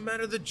 It doesn't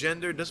matter the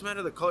gender, it doesn't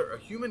matter the color. A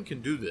human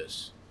can do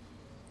this.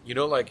 You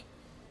know, like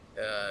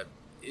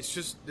it's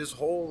just this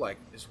whole like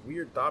this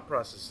weird thought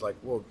process. Like,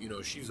 well, you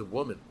know, she's a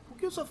woman. Who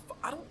gives a fuck?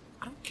 I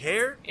don't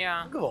care. Yeah.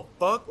 I don't give a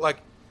fuck.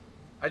 Like,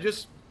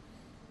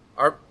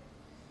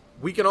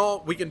 we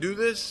can do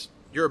this.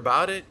 You're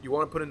about it. You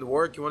want to put in the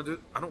work. You want to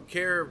do. I don't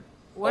care.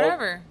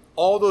 Whatever.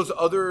 All those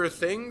other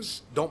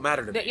things don't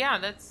matter to me. Yeah,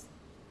 that's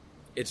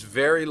It's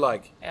very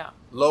like yeah.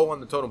 low on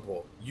the totem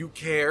pole. You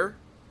care.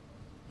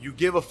 You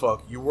give a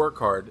fuck. You work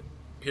hard.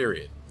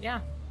 Period.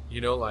 Yeah.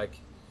 You know, like,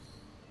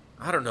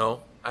 I don't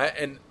know.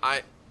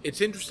 It's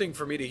interesting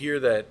for me to hear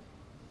that.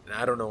 And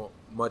I don't know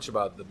much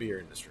about the beer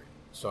industry,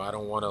 so I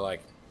don't want to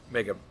like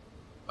make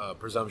a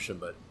presumption,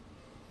 but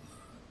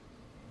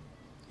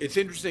it's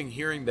interesting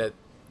hearing that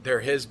there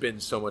has been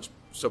so much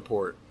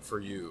support for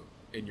you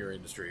in your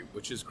industry,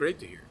 which is great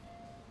to hear.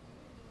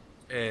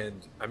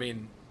 And I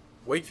mean,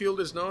 Wakefield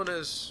is known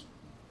as,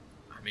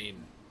 I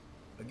mean,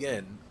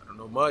 again, I don't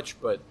know much,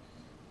 but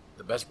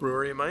the best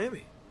brewery in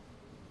Miami.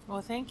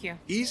 Well, thank you.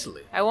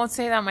 Easily. I won't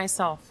say that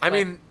myself. I but-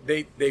 mean,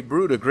 they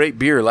brewed a great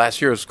beer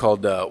last year. It's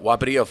called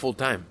Guaperia Full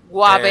Time.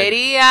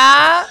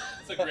 Guaperia.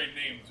 That's a great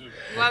name too.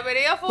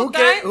 Guaperia full Who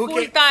came- time. who Full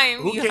came- time.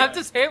 who You came- have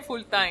to say it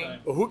full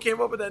time. Who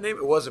came up with that name?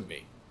 It wasn't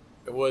me.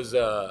 It was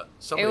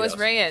somebody It was else.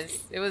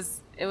 Reyes.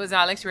 It was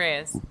Alex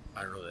Reyes.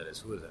 I don't know who that is.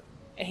 Who is that?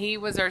 He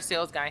was our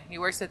sales guy. He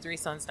works at Three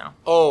Sons now.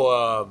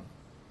 Oh,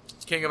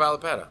 it's King of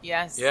Alapata.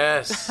 Yes.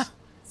 Yes.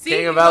 See,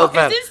 King of you know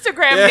Alapata. his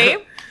Instagram Yeah. name.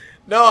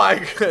 No,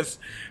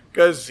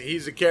 because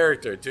he's a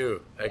character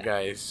too. That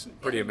guy is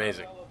pretty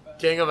amazing.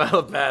 King of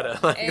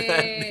Alapata. Like,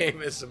 that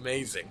name is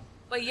amazing.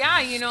 But yeah,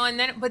 you know,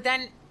 but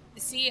then,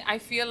 see, I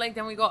feel like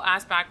then we go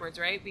ass backwards,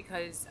 right?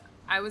 Because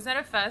I was at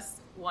a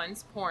fest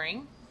once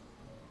pouring,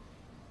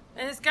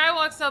 and this guy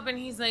walks up and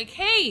he's like,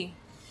 "Hey,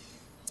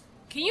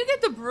 can you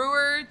get the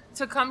brewer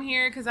to come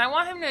here? Because I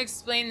want him to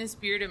explain this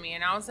beer to me."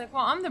 And I was like,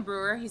 "Well, I'm the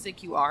brewer." He's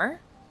like, "You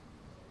are?"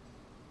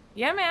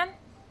 "Yeah, man.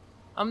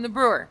 I'm the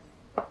brewer."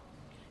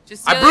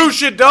 I brew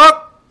shit,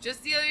 dog.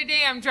 Just the other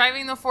day, I'm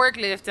driving the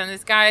forklift, and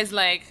this guy's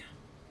like,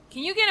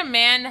 "Can you get a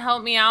man to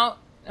help me out?"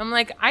 I'm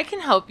like, "I can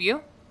help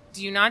you.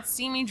 Do you not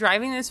see me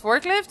driving this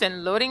forklift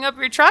and loading up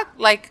your truck?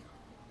 Like,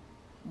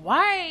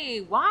 why?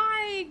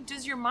 Why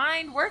does your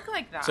mind work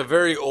like that?" It's a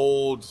very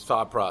old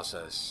thought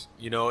process.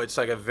 You know, it's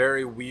like a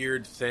very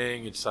weird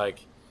thing. It's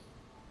like,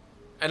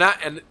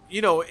 and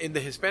you know, in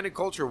the Hispanic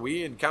culture,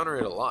 we encounter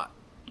it a lot.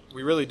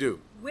 We really do.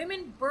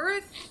 Women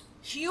birth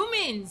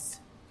humans.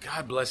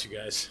 God bless you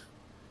guys.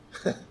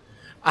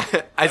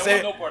 I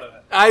say want no part of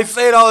that. I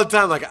say it all the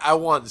time. Like, I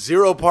want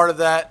zero part of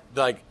that.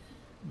 Like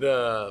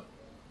the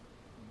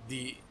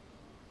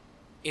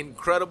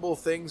incredible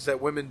things that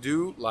women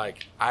do.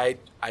 Like I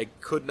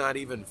could not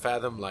even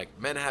fathom. Like,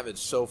 men have it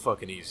so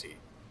fucking easy,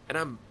 and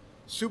I'm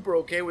super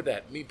okay with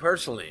that. Me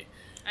personally.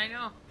 I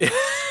know.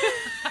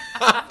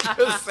 I'm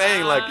just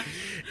saying, like,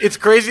 it's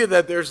crazy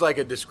that there's like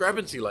a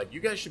discrepancy. Like, you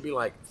guys should be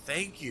like,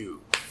 thank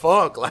you,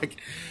 fuck, like,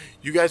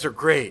 you guys are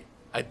great.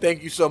 I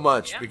thank you so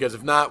much, Yeah. because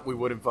if not, we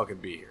wouldn't fucking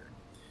be here.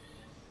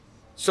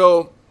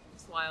 So,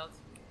 It's wild.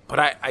 but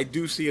I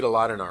do see it a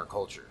lot in our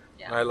culture.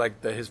 Yeah. Right? Like,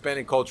 the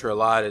Hispanic culture a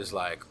lot is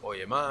like,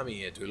 oye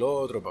mami, esto y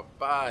lo otro,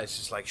 papá. It's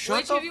just like, shut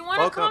Which, the if you want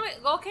to fuck up. comment,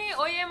 okay,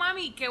 oye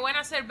mami, qué buena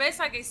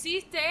cerveza que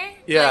hiciste.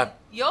 Yeah. Like,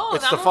 yo,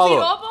 It's dame the un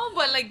follow-up. piropo,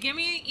 but like, give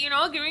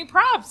me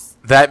props.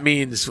 That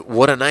means,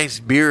 what a nice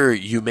beer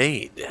you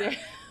made.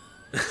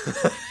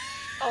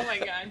 Oh my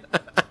god.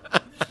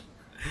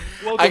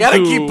 I gotta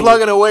keep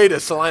plugging away to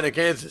Salina,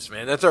 Kansas,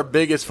 man. That's our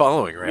biggest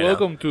following right now.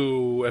 Welcome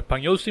to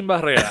Español Sin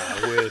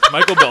Barrera with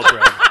Michael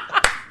Beltran.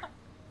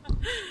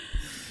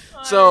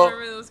 So- I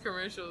remember those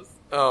commercials.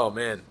 Oh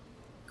man,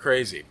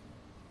 crazy.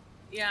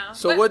 Yeah.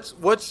 So but-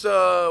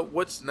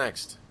 what's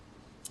next?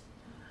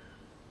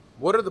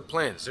 What are the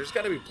plans? There's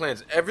got to be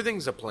plans.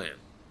 Everything's a plan.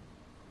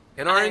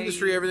 In our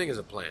industry, everything is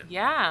a plan.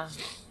 Yeah.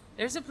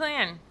 There's a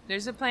plan.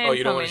 There's a plan. Oh,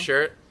 you don't want coming. to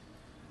share it?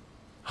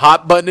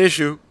 Hot button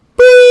issue.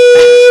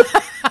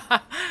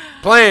 Beep!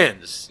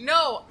 Plans.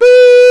 No.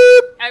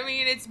 Beep! I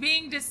mean, it's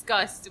being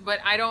discussed, but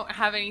I don't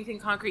have anything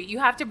concrete. You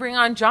have to bring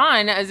on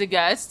John as a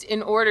guest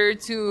in order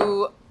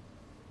to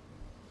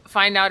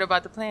find out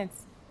about the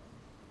plans.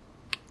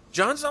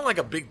 John's not like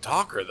a big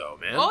talker, though,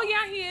 man. Oh,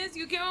 yeah, he is.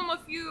 You give him a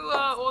few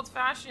old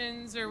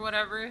fashions or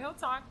whatever, he'll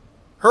talk.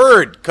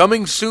 Heard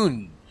coming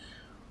soon.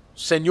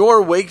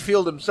 Senor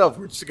Wakefield himself.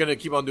 We're just gonna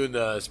keep on doing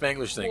the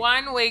Spanglish thing.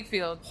 Juan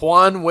Wakefield.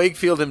 Juan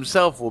Wakefield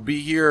himself will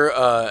be here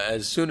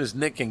as soon as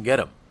Nick can get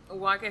him.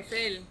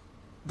 Wakefield.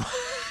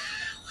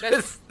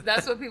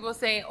 That's what people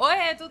say.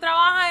 Oye, tú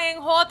trabajas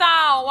en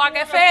J.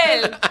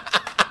 Wakefield.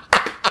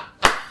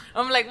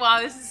 I'm like, wow,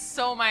 this is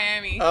so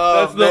Miami.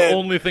 That's the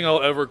only thing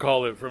I'll ever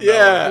call it from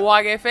Yeah. now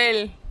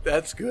Wakefield.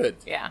 That's good.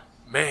 Yeah.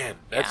 Man,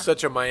 that's Yeah.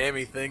 such a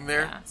Miami thing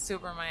there. Yeah,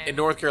 super Miami. In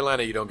North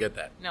Carolina, you don't get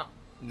that. No.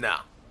 No.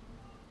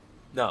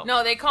 No.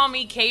 No, they call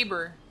me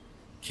Caber.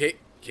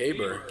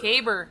 Caber.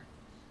 Caber.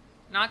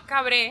 Not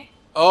Cabre.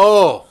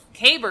 Oh.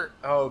 Caber.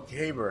 Oh,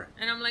 Caber.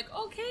 And I'm like,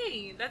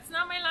 okay, that's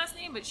not my last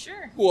name, but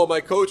sure. Well, my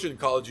coach in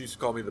college used to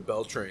call me the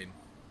Beltrain.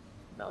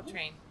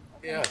 Beltrain.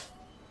 Yeah.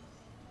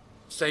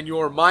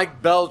 Senor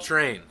Mike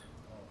Beltrain.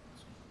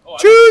 Oh,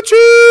 Choo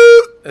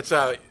choo! That's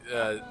how.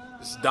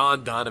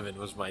 Don Donovan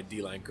was my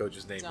D-line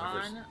coach's name.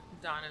 Don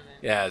Donovan.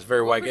 Yeah, it's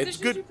very white. What It's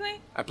position good. did you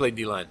play? I played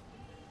D-line.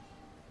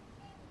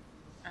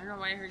 I don't know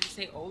why I heard you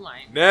say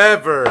O-line.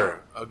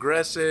 Never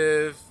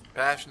aggressive,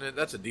 passionate.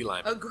 That's a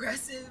D-line.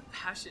 Aggressive,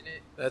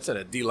 passionate. That's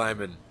a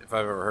D-lineman if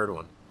I've ever heard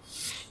one.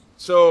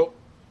 So,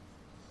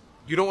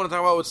 you don't want to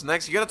talk about what's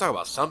next? You got to talk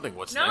about something.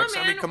 What's No, next?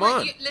 man. I mean, come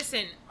on.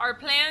 Listen, our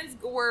plans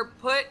were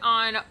put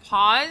on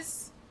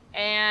pause,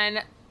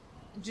 and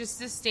just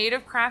the state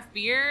of craft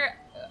beer,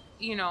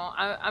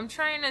 I'm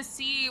trying to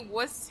see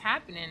what's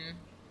happening,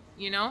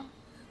 Well,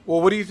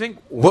 what do you think?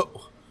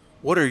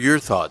 What are your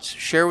thoughts?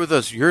 Share with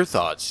us your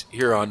thoughts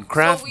here on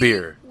craft So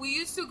beer. We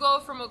used to go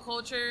from a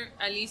culture,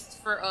 at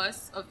least for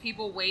us, of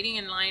people waiting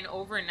in line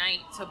overnight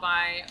to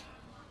buy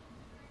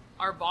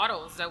our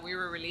bottles that we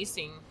were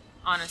releasing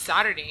on a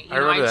Saturday. I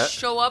remember I'd that.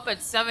 show up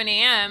at 7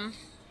 a.m.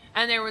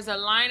 and there was a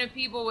line of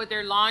people with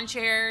their lawn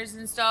chairs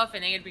and stuff,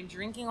 and they had been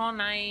drinking all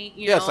night.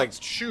 You know? It's like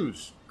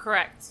shoes.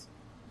 Correct.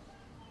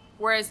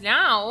 Whereas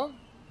now,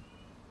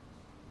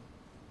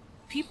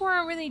 people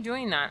aren't really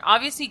doing that.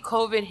 Obviously,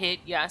 COVID hit,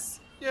 yes.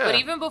 Yeah. But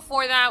even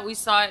before that, we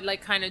saw it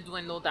like kind of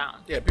dwindle down.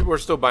 Yeah, people are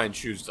still buying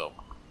shoes though.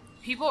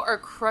 People are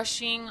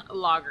crushing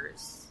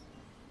lagers.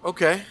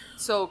 Okay.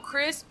 So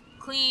crisp,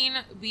 clean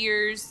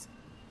beers.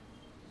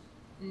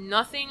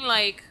 Nothing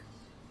like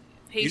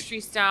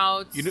pastry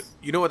stouts.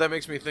 You know what that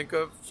makes me think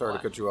of? Sorry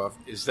What? to cut you off.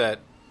 Is that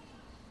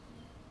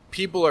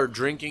people are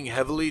drinking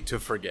heavily to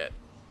forget.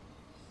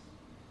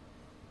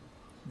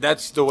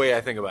 That's the way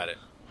I think about it.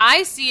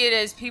 I see it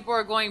as people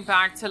are going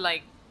back to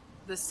like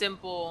the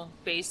simple,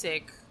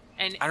 basic,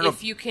 and I don't know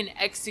if you can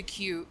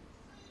execute,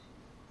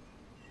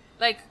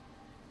 like,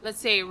 let's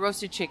say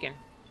roasted chicken,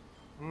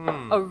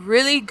 a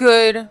really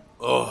good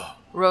Oh,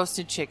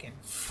 roasted chicken.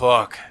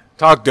 fuck.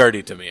 Talk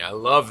dirty to me. I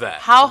love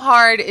that. How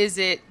hard is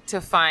it to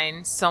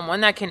find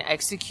someone that can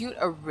execute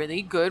a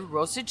really good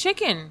roasted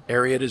chicken?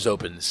 Ariat is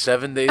open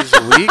 7 days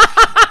a week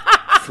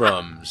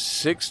from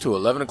 6 to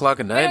 11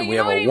 o'clock at night, Yeah, and we you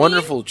have know what a I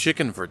wonderful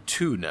chicken for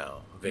 2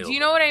 now available. Do you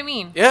know what I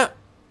mean? Yeah.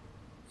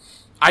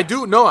 I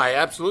do. No, I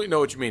absolutely know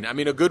what you mean. I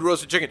mean, a good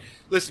roasted chicken.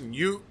 Listen,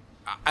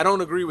 I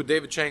don't agree with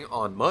David Chang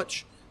on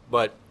much,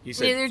 but he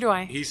said... Neither do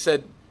I. He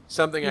said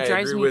something I It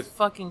drives agree me with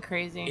fucking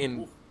crazy.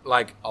 in,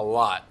 like, a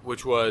lot,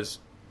 which was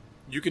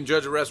you can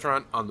judge a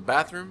restaurant on the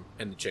bathroom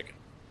and the chicken.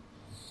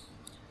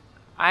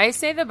 I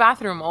say the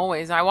bathroom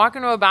always. I walk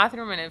into a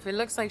bathroom and if it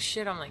looks like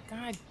shit, I'm like,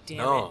 God damn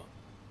it. No.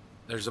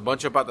 There's a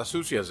bunch of patas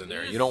sucias in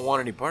there. You don't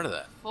want any part of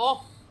that.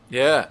 Full.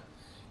 Yeah.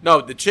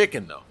 No, the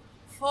chicken, though.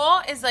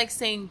 Full is like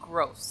saying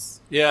gross.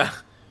 Yeah.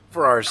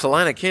 For our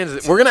Salina,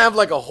 Kansas. We're going to have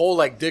like a whole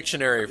like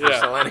dictionary for Yeah.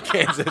 Salina,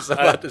 Kansas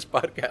about this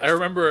podcast. I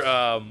remember,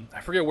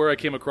 I forget where I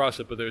came across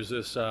it, but there's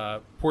this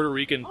Puerto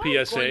Rican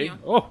PSA. coño.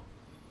 Oh,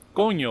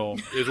 coño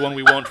is one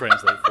we won't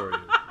translate for you.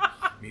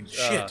 I mean,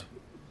 shit.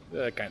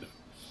 Kind of.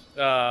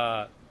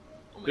 Oh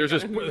my There's God,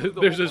 this I'm gonna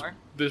go there's more.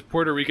 this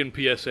Puerto Rican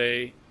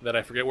PSA that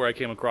I forget where I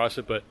came across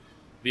it, but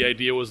the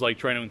idea was like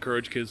trying to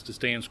encourage kids to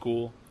stay in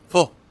school.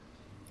 Full.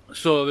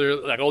 So they're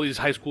like all these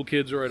high school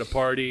kids are at a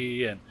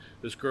party, and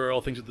this girl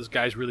thinks that this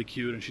guy's really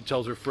cute, and she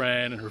tells her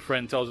friend, and her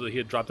friend tells her that he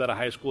had dropped out of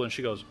high school, and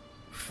she goes,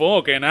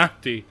 "Fuck, que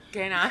nasty."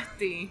 Que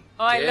nasty.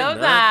 Oh, I Que love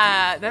nasty.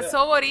 that. That's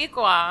so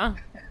Boricua.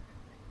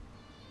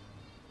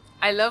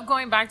 I love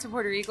going back to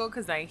Puerto Rico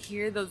because I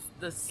hear the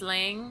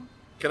slang.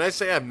 Can I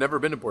say I've never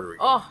been to Puerto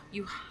Rico? Oh,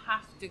 you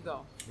have to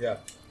go. Yeah.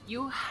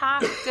 You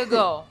have to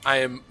go. I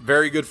am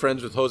very good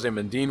friends with Jose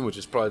Mendin, which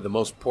is probably the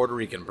most Puerto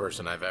Rican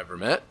person I've ever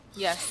met.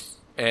 Yes.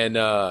 And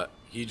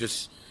he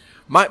just,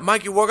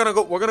 Mikey, we're gonna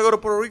go to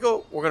Puerto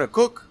Rico. We're gonna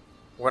cook.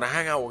 We're gonna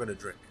hang out. We're gonna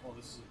drink. Oh,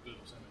 this is good.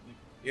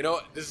 You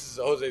know, this is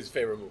Jose's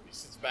favorite movie. He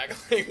sits back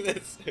like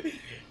this,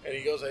 and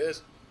he goes like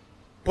this: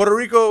 Puerto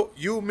Rico,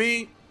 you,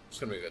 me. It's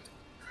gonna be good.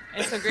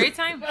 It's a great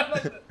time.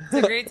 It's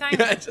a great time.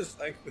 Yeah, just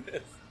like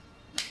this.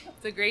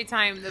 It's a great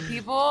time. The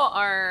people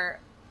are,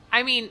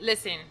 I mean,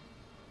 listen.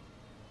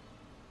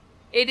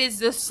 It is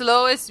the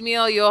slowest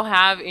meal you'll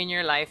have in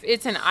your life.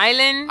 It's an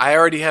island. I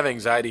already have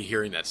anxiety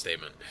hearing that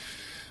statement.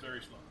 Very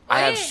slow. I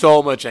have Wait.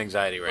 so much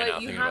anxiety right but now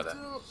you thinking have about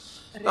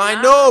that. to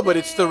I know, but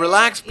it's the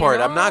relaxed part.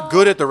 You I'm not know?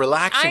 good at the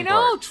relaxing I know.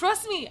 part.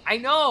 Trust me. I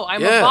know.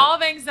 I'm Yeah. a ball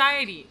of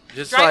anxiety.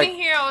 Just Driving like,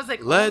 here, I was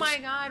like, oh let's- my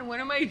God, what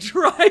am I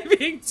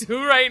driving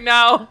to right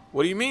now?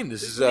 What do you mean?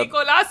 This is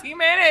Nicolas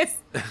Jimenez.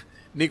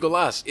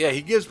 Nicolas. Yeah,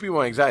 he gives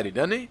people anxiety,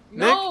 doesn't he?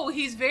 No,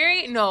 he's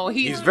very, Nick?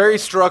 He's very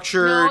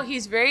structured. no,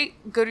 he's very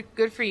good.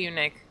 Good for you,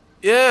 Nick.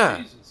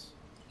 Yeah.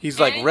 He's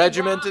like And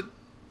regimented.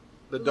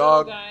 The little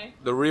dog, guy.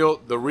 the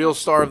real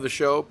star of the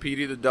show,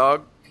 Petey the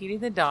dog. Petey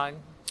the dog.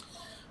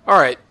 All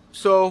right,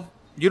 so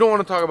you don't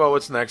want to talk about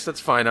what's next. That's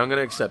fine. I'm going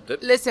to accept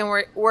it. Listen,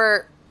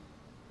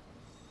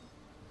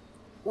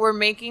 we're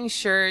making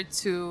sure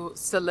to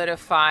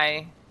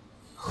solidify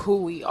who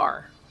we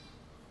are.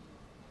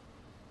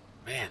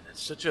 Man,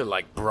 that's such a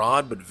like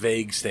broad but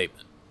vague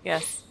statement.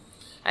 Yes.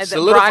 The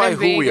Solidify broad and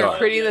who vague we are.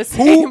 Pretty the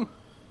same.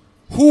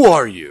 Who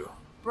are you?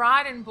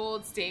 Broad and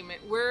bold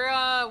statement.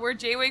 We're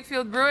J.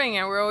 Wakefield Brewing,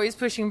 and we're always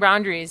pushing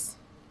boundaries.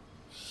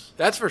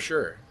 That's for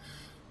sure.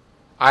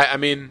 I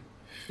mean,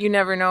 You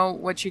never know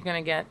what you're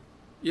gonna get.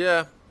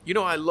 yeah. You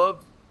know, I'm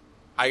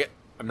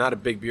not a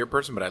big beer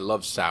person, but I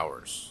love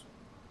sours.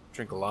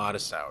 Drink a lot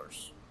of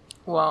sours.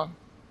 Well,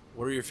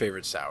 What are your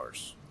favorite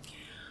sours?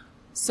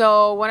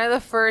 so one of the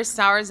first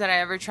sours that I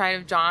ever tried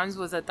of John's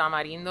was a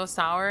tamarindo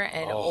sour,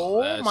 and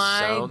oh that my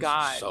sounds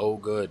God, so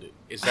good.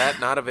 Is that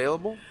not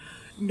available?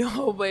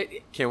 no, but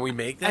Can we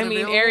make that? I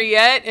mean, available?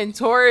 Ariette and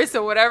Taurus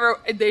or whatever,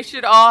 they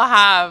should all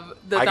have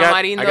the I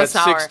tamarindo got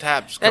sour. 6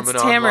 taps That's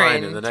coming online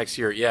tamarind in the next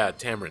year. Yeah,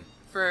 tamarind.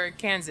 for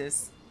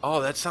Kansas. Oh,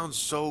 that sounds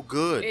so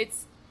good.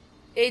 It's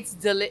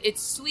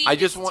sweet. I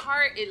just it's want-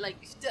 tart. It like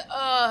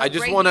I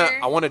just right want to. here.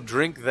 I want to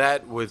drink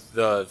that with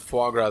the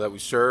foie gras that we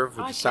serve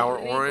with Ah, the sour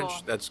qué rico.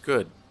 orange. That's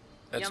good.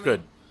 That's Yummy.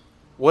 good.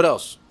 What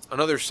else?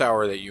 Another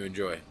sour that you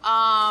enjoy?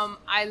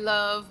 I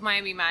love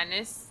Miami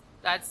Madness.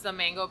 That's the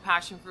mango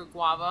passion fruit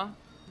guava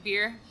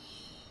beer.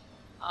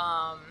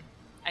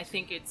 I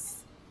think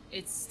it's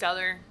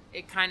stellar.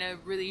 It kind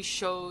of really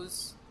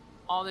shows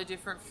all the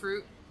different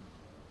fruit.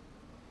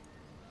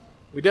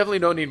 We definitely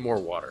don't need more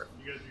water.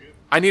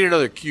 I need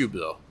another cube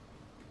though.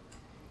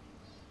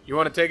 You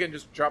want to take it and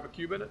just drop a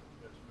cube in it?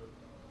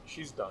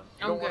 She's done.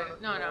 You I'm don't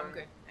good. wanna- No, I'm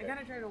good. I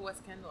gotta try to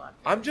West Kendall after.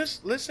 I'm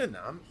just listen.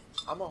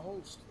 I'm a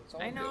host. That's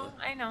all I I'm know. doing.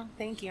 I know.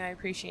 Thank you. I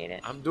appreciate it.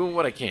 I'm doing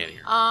what I can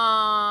here.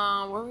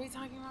 What were we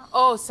talking about?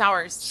 Oh,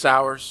 sours.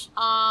 Sours.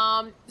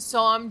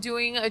 So I'm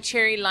doing a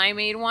cherry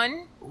limeade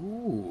one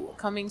Ooh.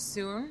 coming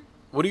soon.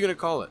 What are you gonna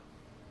call it?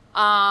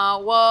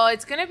 Well,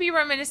 it's gonna be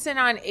reminiscent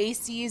on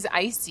AC's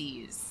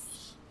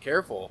Ices.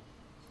 Careful.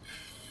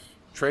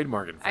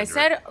 Trademark infringement. I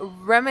said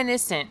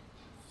reminiscent.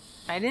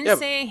 I didn't Yeah,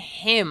 say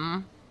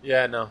him.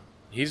 Yeah, no.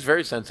 He's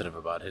very sensitive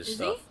about his Is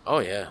stuff. he? Oh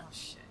yeah. Oh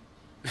shit.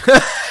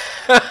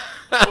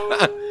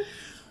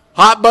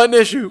 Hot button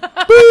issue.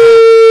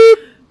 Boop.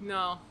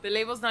 No, the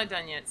label's not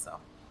done yet. So,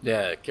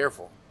 Yeah,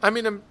 careful. I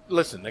mean,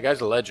 listen, the guy's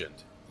a legend.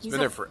 He's He's been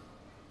a- there for,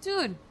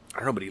 dude, I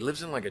don't know, but he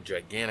lives in like a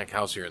gigantic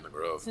house here in the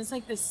Grove. since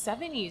like the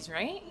 70s,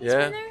 right? He's Yeah.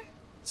 been there?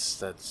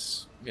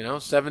 That's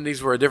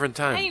 70s were a different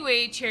time.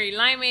 Anyway, cherry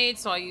limeade.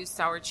 So I'll use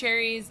sour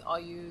cherries. I'll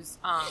use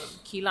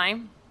key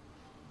lime,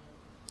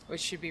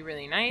 which should be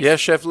really nice. Yeah,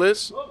 Chef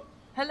Liz?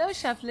 Hello,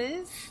 Chef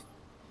Liz.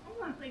 I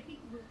want to play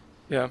peekaboo.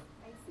 Yeah.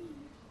 I see you.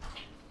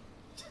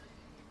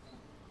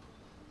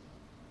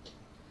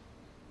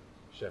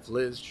 Chef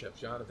Liz, Chef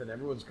Jonathan,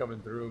 everyone's coming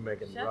through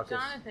making Chef ruckus.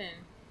 Jonathan.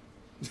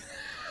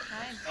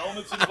 Hi.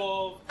 Elements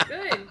involved.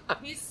 Good.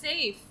 He's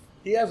safe.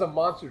 He has a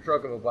monster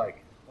truck of a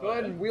bike. Go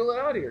ahead and wheel it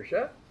out here,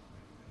 Chef.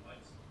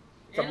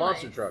 It's a And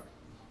monster lights. truck.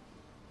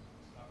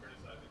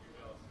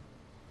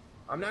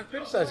 I'm not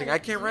criticizing. I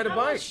can't ride a Do you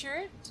have that bike.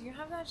 shirt? Do you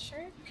have that shirt?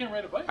 You can't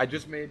ride a bike. I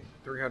just made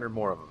 300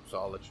 more of them, so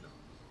I'll let you know.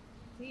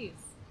 Please.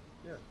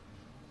 Yeah.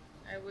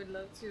 I would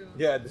love to.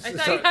 Yeah, this I is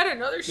thought our- you had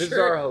another this shirt. is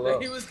our hello.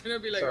 That he was gonna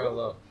be like, Sorry, "Oh."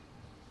 hello.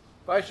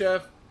 Bye,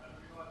 Chef.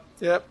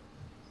 Yep.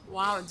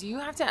 Wow. Do you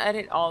have to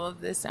edit all of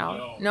this out?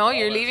 No, No, all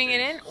you're that leaving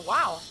it stays. in.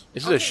 Wow.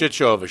 This is a shit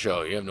show of a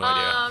show. You have no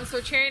idea.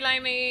 So cherry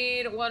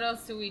limeade. What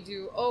else did we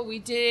do? Oh, we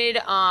did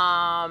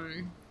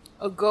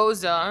a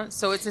goza.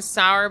 So it's a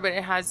sour, but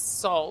it has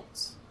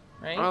salt,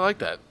 right? I like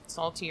that.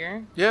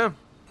 Saltier. Yeah.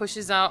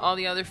 Pushes out all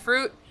the other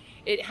fruit.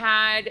 It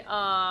had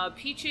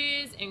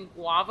peaches and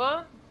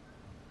guava.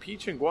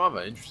 Peach and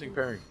guava. Interesting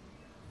pairing.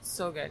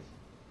 So good.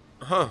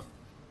 Huh.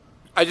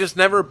 I just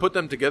never put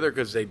them together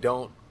because they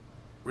don't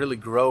really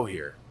grow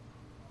here.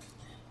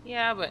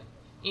 Yeah, but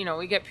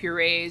we get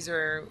purees,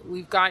 or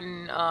we've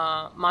gotten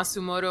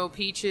Masumoto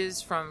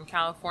peaches from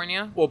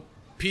California. Well,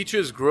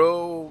 peaches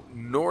grow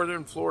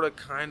northern Florida,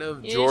 kind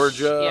of Ish,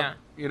 Georgia.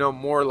 yeah.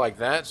 More like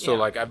that. So, Yeah.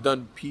 like, I've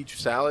done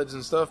peach salads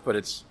and stuff, but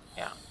it's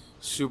Yeah.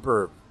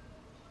 super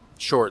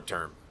short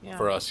term Yeah.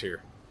 for us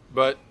here.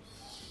 But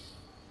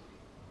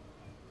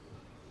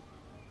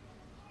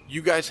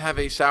you guys have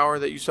a sour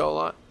that you sell a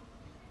lot?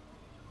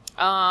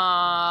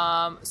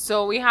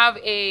 So we have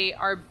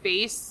our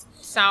base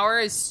sour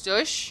is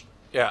Stush.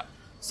 Yeah.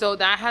 So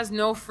that has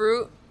no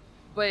fruit,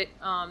 but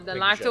the Thank you, Chef.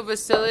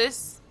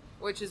 lactobacillus,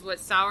 which is what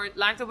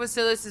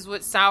lactobacillus is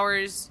what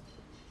sours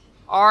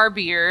our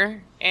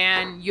beer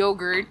and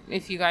yogurt,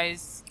 if you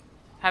guys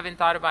haven't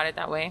thought about it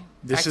that way.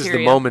 This is the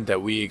Bacteria. moment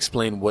that we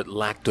explain what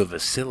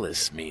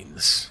lactobacillus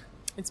means.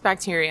 It's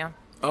bacteria.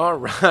 All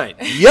right.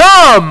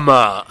 Yum!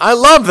 I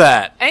love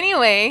that.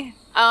 Anyway,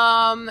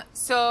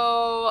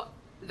 so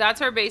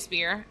that's our base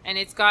beer, and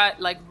it's got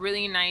like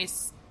really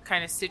nice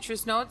kind of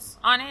citrus notes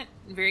on it,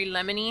 very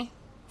lemony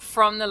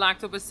from the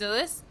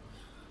lactobacillus.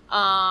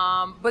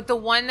 But the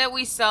one that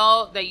we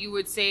sell that you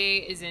would say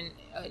is an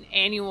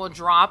annual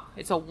drop,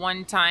 it's a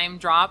one-time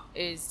drop,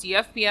 is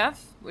DFPF,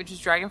 which is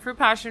Dragon Fruit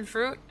Passion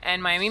Fruit,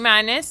 and Miami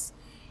Madness,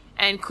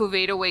 and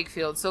Cuvée de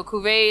Wakefield. So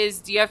Cuvée is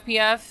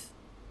DFPF,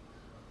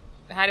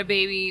 had a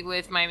baby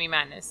with Miami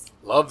Madness.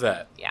 Love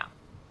that. Yeah.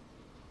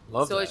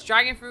 Love So that. it's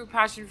Dragon Fruit,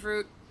 Passion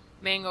Fruit,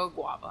 Mango,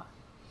 Guava.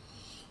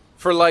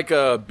 For like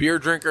a beer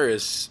drinker,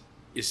 is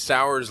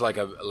sours like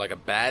a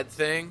bad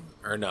thing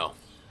or no?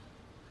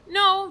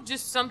 No,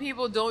 just some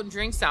people don't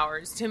drink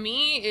sours. To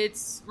me,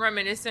 it's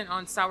reminiscent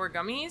on sour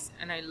gummies,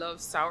 and I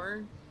love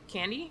sour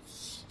candy.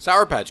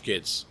 Sour Patch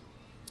Kids.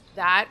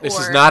 This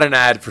Or is not an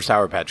ad for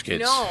Sour Patch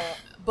Kids. No,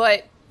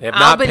 but They have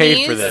not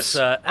paid for Albanese- this.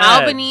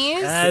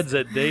 Albanese? Ads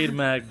at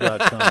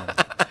dademag.com.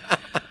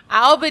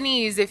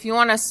 Albanese, if you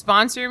want to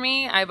sponsor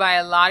me, I buy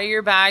a lot of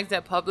your bags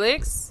at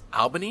Publix.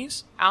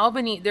 Albanese?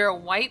 Albanese, they're a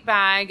white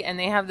bag, and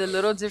they have the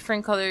little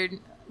different colored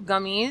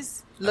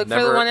gummies. Look for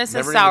never- the one that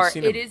says never even sour.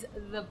 seen It 'em. is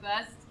the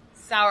best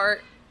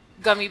sour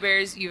gummy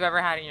bears you've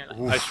ever had in your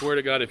life. I swear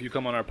to God, if you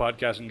come on our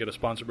podcast and get a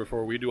sponsor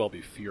before we do, I'll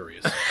be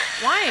furious.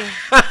 Why?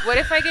 What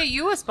if I get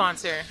you a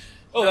sponsor?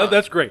 Oh,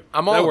 that's great.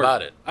 I'm all That works.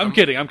 about it. I'm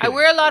kidding. I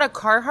wear a lot of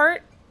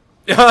Carhartt.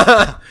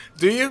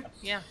 Do you?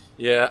 Yeah.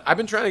 Yeah, I've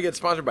been trying to get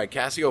sponsored by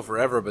Casio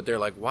forever, but they're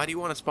like, why do you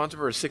want to sponsor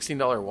for a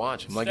 $16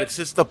 watch? I'm like, it's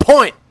just the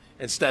point.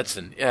 And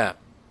Stetson. Yeah,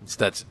 it's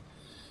Stetson.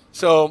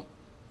 So,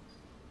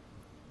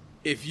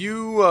 if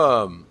you...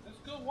 Let's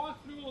go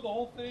walk through the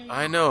whole thing.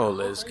 I know,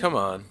 Liz. Come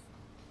on.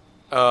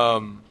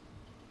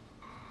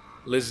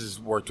 Liz has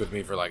worked with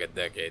me for like a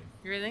decade.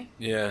 Really?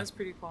 Yeah. That's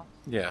pretty cool.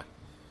 Yeah.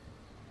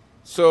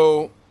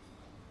 So,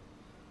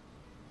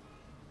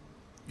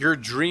 your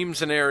dream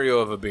scenario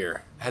of a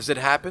beer, has it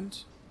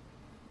happened?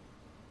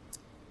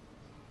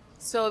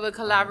 So the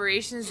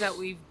collaborations that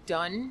we've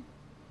done,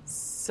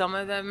 some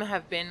of them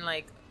have been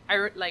like I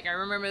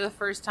remember the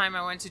first time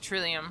I went to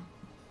Trillium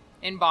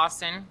in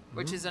Boston,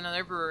 which is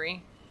another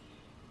brewery,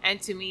 and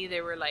to me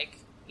they were like,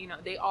 you know,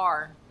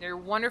 they're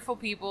wonderful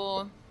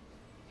people,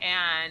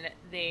 and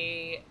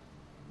they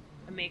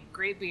make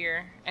great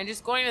beer, and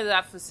just going to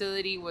that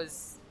facility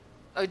was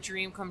a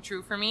dream come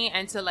true for me,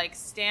 and to like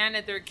stand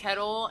at their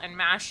kettle and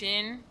mash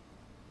in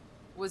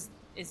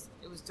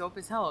it was dope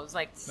as hell. It was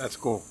like, That's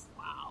cool.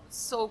 wow,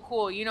 so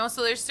cool. You know,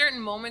 so there's certain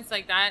moments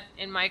like that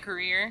in my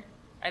career.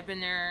 I've been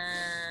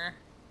there,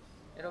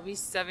 it'll be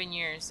 7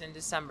 years in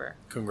December.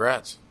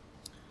 Congrats.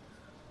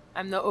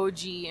 I'm the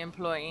OG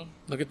employee.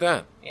 Look at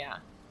that. Yeah.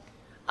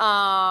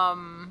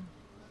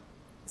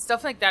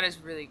 Stuff like that is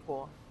really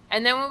cool.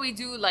 And then when we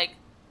do, like,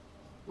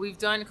 we've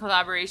done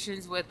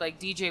collaborations with, like,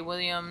 DJ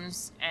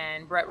Williams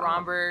and Brett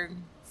Romberg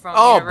from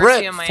Oh,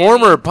 University Brett, of Miami.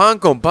 former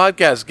Pancom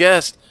podcast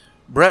guest,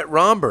 Brett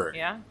Romberg.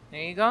 Yeah,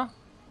 there you go.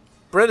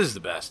 Brett is the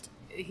best.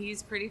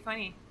 He's pretty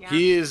funny. Yeah.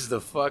 He is the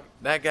fuck.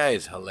 That guy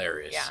is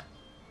hilarious. Yeah.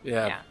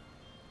 Yeah. Yeah.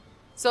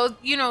 So,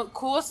 you know,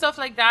 cool stuff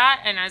like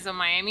that. And as a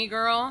Miami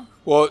girl,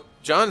 Well,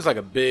 John's like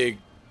a big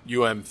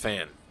UM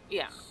fan.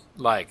 yeah.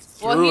 Like,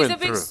 through Well, he's and a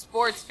big through.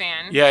 sports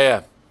fan. Yeah,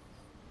 yeah.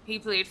 He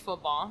played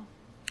football.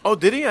 Oh,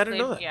 did he? I didn't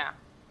know that. Yeah,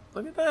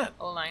 Look at that.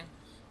 O-line.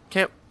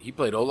 He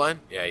played O-line?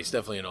 Yeah, he's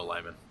definitely an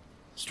O-lineman.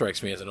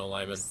 Strikes me as an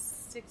O-lineman.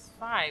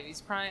 6'5".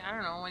 He's probably, I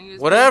don't know, when he was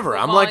Whatever.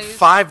 playing I'm football, like he was-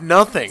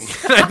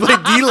 5-0. I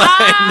play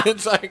D-line.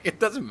 It's like, it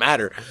doesn't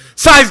matter.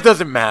 Size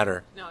doesn't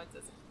matter. No, it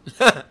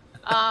doesn't.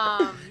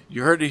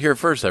 You heard it here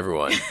first,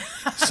 everyone.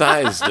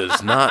 Size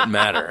does not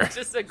matter.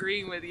 Just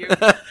agreeing with you.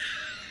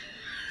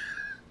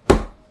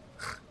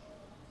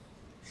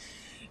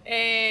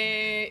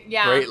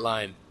 Yeah. Great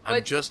line. I'm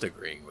But- just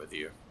agreeing with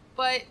you.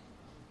 But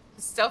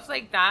stuff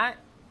like that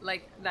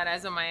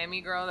as a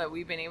Miami girl that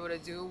we've been able to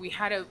do, we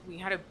had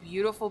a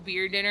beautiful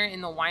beer dinner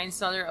in the wine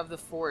cellar of the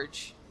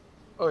Forge.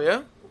 Oh,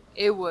 yeah?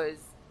 It was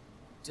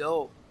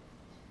dope.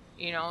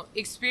 You know,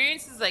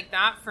 experiences like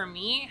that for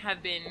me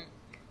have been,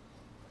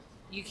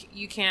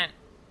 you can't,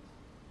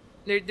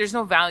 there's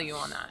no value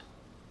on that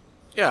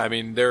Yeah, I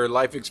mean, there are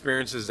life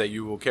experiences that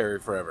you will carry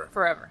forever.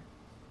 forever.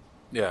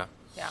 Yeah.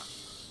 Yeah.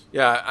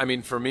 Yeah, I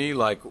mean, for me,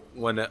 like,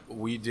 when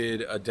we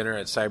did a dinner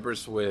at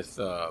Cypress with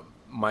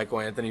Michael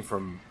Anthony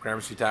from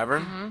Gramercy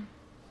Tavern,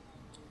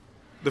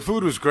 the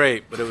food was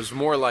great, but it was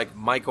more like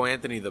Michael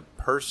Anthony, the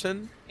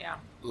person. Yeah.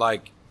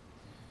 Like,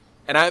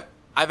 and I've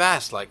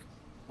asked, like,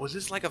 was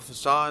this like a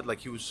facade? Like,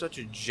 he was such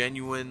a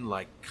genuine,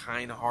 like,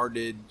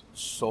 kind-hearted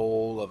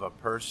soul of a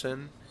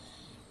person.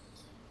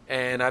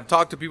 And I've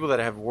talked to people that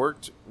have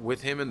worked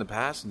with him in the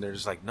past, and they're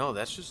just like, no,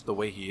 that's just the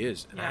way he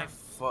is. And Yeah.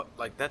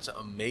 like, that's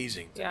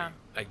amazing to Yeah. me.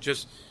 Like,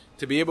 just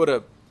to be able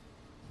to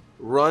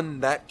run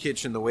that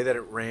kitchen the way that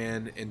it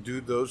ran and do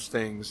those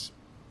things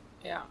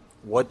Yeah.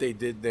 what they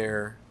did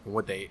there and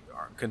what they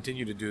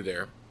continue to do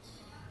there,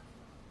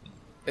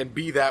 and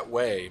be that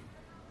way,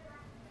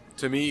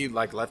 to me,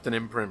 like, left an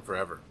imprint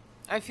forever.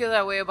 I feel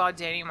that way about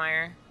Danny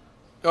Meyer.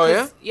 Oh,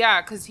 yeah?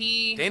 Yeah, because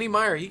he... Danny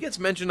Meyer, he gets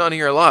mentioned on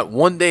here a lot.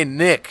 One day,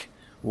 Nick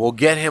will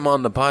get him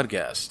on the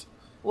podcast.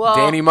 Well,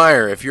 Danny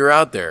Meyer, if you're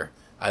out there,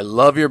 I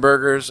love your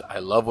burgers. I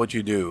love what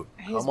you do.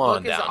 his Come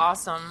on book is down.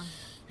 awesome.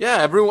 Yeah,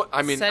 everyone.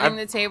 I mean, Setting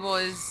the Table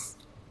is...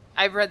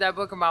 I've read that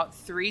book about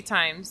 3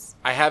 times.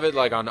 I have it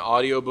like on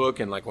audiobook,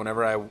 and like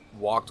whenever I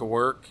walk to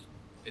work,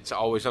 it's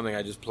always something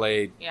I just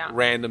play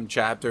random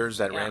chapters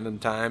at random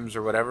times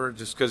or whatever,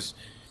 just because,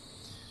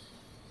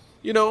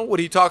 you know, what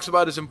he talks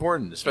about is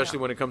important, especially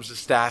when it comes to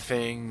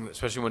staffing,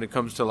 especially when it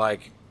comes to,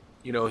 like,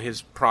 you know,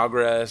 his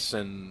progress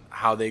and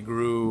how they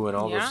grew and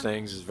all those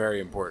things is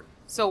very important.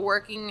 So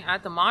working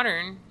at the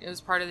Modern, it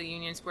was part of the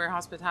Union Square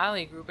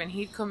Hospitality Group, and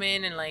he'd come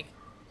in and, like,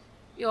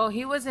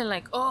 he wasn't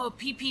like, oh,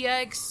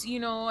 PPX, you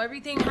know,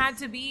 everything had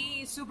to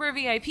be super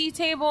VIP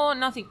table,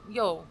 nothing.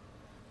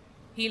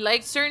 He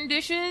liked certain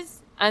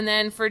dishes, and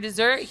then for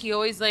dessert, he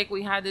always, like,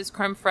 we had this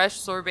creme fraiche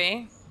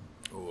sorbet.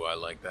 Oh, I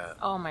like that.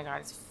 Oh my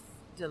God, it's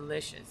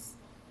delicious.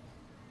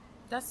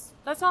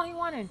 That's all he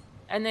wanted.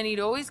 And then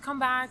he'd always come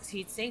back,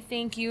 he'd say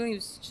thank you. He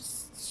was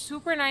just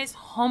super nice,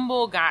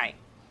 humble guy.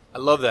 I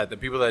love that. The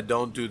people that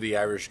don't do the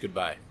Irish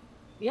goodbye.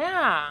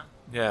 Yeah.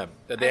 Yeah.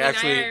 That they I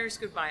actually... Irish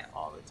goodbye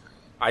all the time.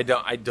 I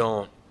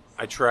don't.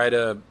 I try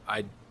to...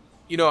 I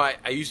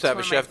used to have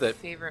a chef that...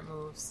 favorite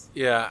moves.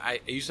 Yeah, I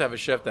used to have a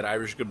chef that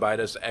Irish goodbye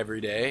us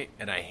every day,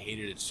 and I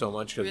hated it so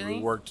much because Really?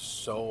 we worked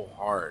so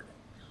hard.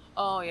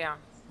 Oh, yeah.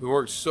 We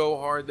worked so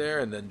hard there,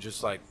 and then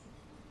just like...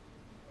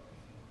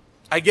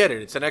 I get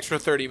it. It's an extra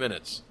 30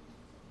 minutes.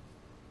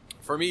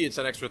 For me, it's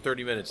an extra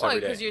 30 minutes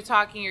every day. Because you're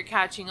talking, you're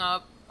catching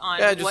up on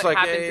just what like,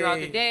 happened hey, throughout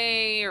the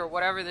day or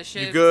whatever the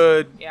shift. You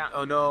good? Yeah.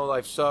 Oh, no,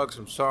 life sucks.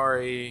 I'm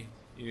sorry.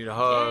 You need a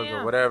hug Yeah.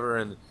 or whatever.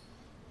 And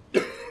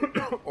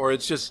or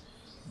it's just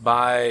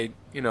by,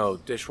 you know,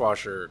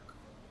 dishwasher,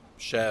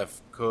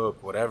 chef,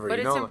 cook, whatever. But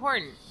you it's know?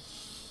 important.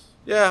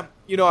 Yeah.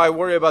 You know, I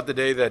worry about the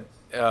day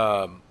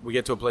that we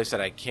get to a place that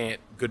I can't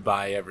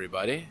goodbye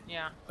everybody.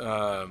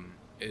 Yeah.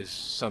 Is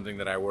something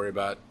that I worry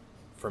about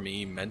for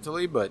me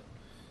mentally, but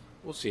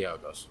we'll see how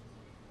it goes.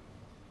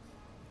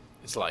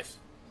 It's life.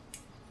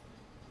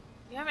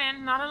 Yeah,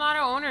 man. Not a lot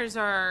of owners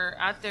are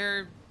at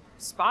their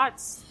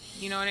spots.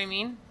 You know what I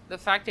mean? The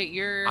fact that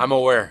you're I'm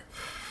aware.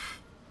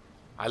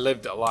 I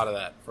lived a lot of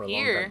that for a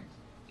long here, time.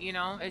 you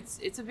know,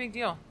 it's a big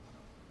deal.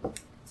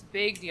 It's a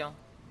big deal.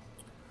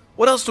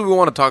 What else do we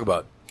want to talk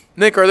about?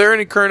 Nick, are there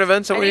any current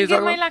events that I we need didn't to get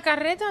talk my about?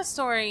 La Carreta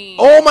story.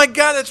 Oh my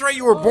God, that's right.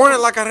 You were born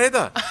at La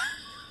Carreta.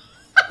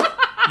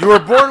 You were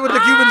born with the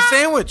Cuban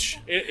sandwich.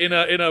 In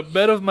a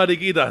bed of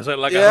mariquitas at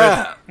La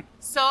Yeah. Carreta.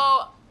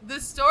 So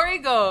the story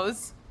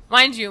goes,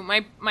 mind you,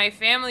 my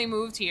family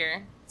moved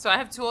here. So I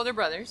have 2 older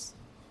brothers.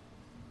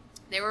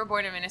 They were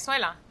born in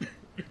Venezuela.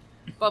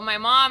 But my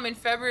mom, in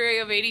February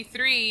of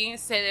 83,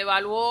 se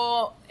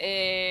devaluó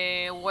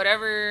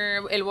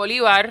whatever, el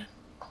Bolívar.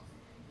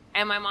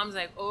 And my mom's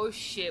like, oh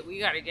shit, we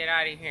gotta get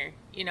out of here,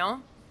 you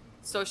know?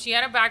 So she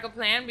had a backup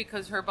plan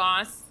because her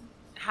boss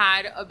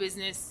had a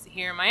business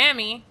here in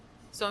Miami.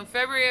 So in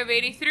February of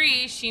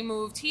 83, she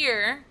moved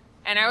here.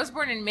 And I was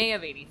born in May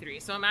of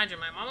 83. So imagine,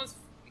 my mom was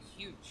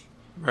huge.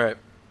 Right.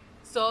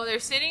 So they're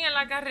sitting at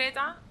La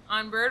Carreta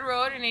on Bird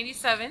Road in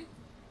 87.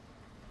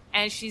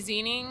 And she's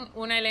eating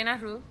una Elena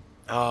Ruth.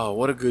 Oh,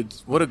 what a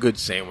good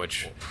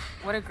sandwich.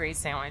 What a great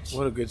sandwich.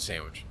 What a good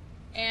sandwich.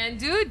 And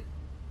dude,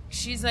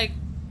 she's like,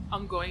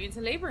 I'm going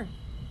into labor.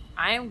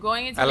 I am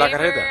going into A La labor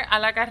Carreta. a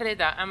La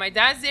Carreta. And my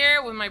dad's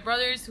there with my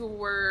brothers who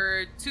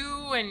were 2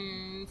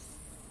 and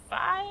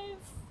 5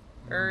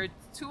 or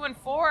 2 and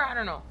 4. I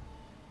don't know.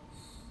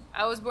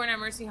 I was born at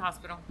Mercy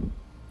Hospital.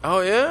 Oh,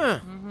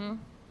 yeah. Mm-hmm.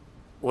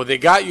 Well, they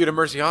got you to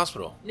Mercy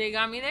Hospital. They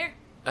got me there.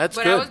 That's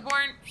but good. I was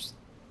born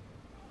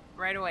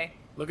right away.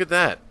 Look at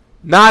that.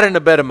 Not in a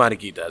bed of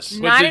mariquitas.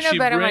 But Not did in a she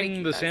bed of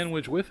bring the mariquitas.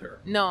 sandwich with her?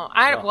 No,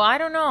 I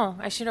don't know.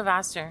 I should have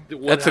asked her.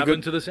 What That's a happened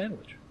good- to the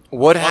sandwich?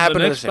 What On happened the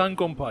to the next sandwich?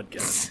 Fancom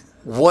podcast.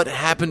 What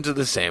happened to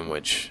the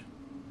sandwich?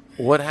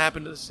 What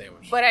happened to the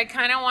sandwich? But I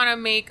kind of want to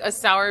make a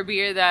sour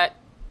beer that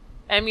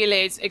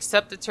emulates,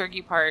 except the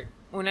turkey part,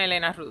 una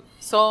Elena Ruth.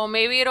 So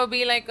maybe it'll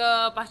be like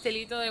a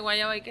pastelito de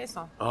guayaba y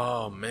queso.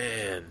 Oh,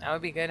 man. That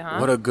would be good, huh?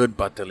 What a good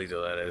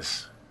pastelito that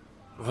is.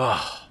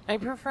 Oh. I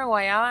prefer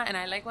guayaba, and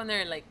I like when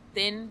they're like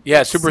thin.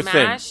 Yeah, super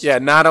smashed, thin. Yeah,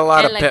 not a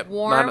lot and, of like, not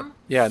warm.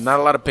 not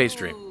a lot of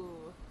pastry.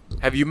 Ooh.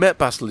 Have you met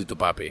Pastelito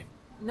Papi?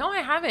 No,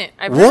 I haven't.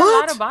 I've heard a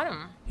What? lot about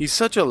him. He's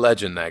such a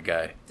legend, that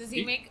guy. Does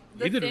he He- make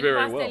the he did thin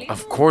very well. pastelito?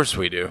 Of course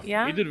we do.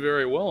 Yeah. He did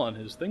very well on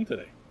his thing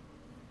today.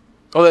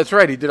 Oh, that's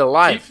right. He did a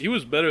live. He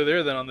was better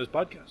there than on this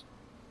podcast.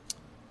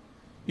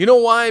 You know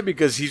why?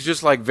 Because he's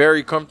just like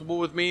very comfortable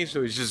with me,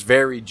 so he's just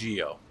very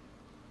Geo.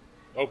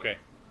 Okay.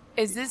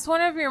 Is this one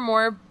of your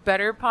more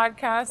better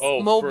podcasts?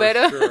 Oh, Mo for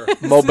Better? sure.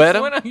 Is Mo this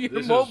Better? one of your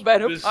This Mo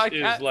Better is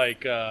podcasts?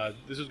 like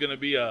this is going to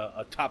be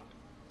a top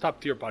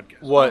tier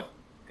podcast. What?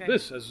 Okay.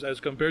 This as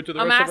compared to the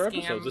I'm rest of our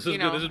asking. episodes. This You is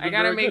know, good. This has I been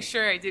gotta very make good.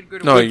 sure I did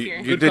good No, work you- here.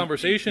 you Good did-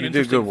 conversation. you did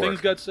Interesting good work.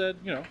 things got said.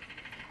 You know.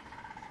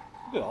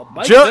 Look at all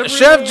bites Chef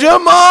everywhere.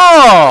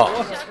 Jamal!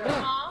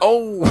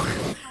 Oh.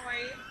 How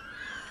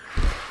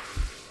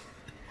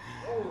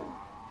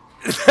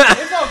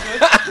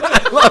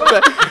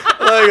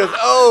are you? He goes,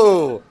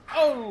 oh.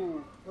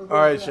 Oh. All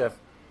right, Chef.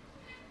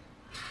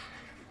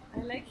 I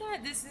like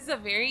that. This is a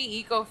very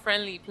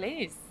eco-friendly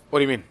place. What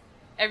do you mean?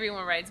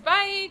 Everyone rides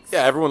bikes.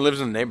 Yeah, everyone lives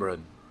in the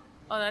neighborhood.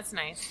 Oh, that's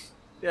nice.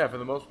 Yeah, for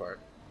the most part.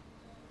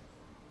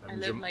 I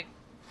live like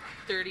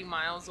 30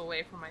 miles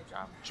away from my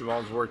job.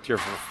 Jamal's worked here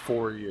for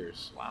 4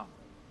 years. Wow.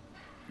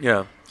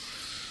 Yeah.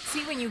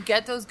 See, when you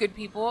get those good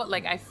people,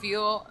 like I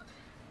feel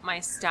my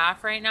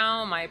staff right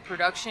now, my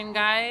production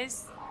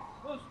guys.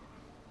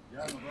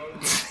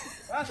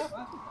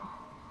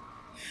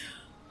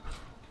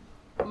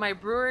 My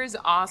brewer's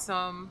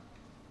awesome.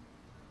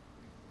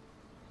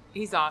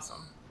 He's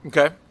awesome.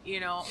 Okay. You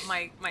know,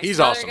 my He's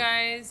other awesome.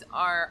 guys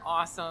are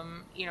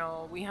awesome. You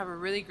know, we have a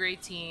really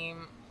great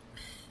team.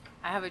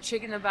 I have a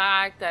chick in the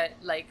back that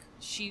like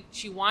she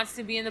wants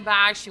to be in the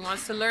back. She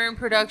wants to learn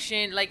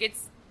production. Like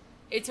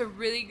it's a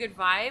really good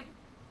vibe.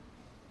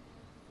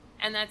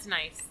 And that's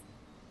nice.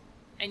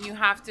 And you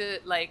have to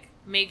like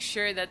make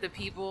sure that the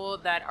people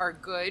that are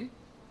good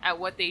at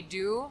what they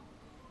do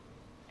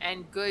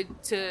and good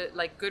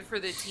for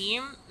the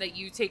team, that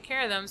you take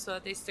care of them so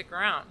that they stick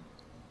around.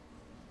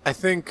 I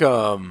think,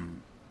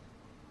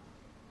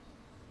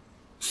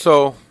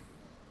 so,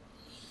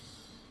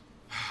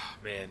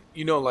 man,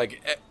 you know,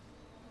 like,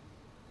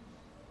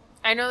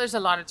 I know there's a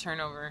lot of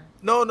turnover.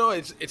 no,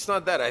 it's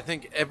not that. I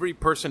think every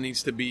person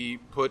needs to be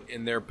put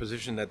in their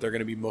position that they're going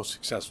to be most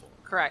successful.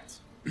 Correct.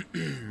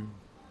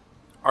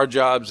 Our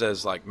jobs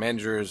as like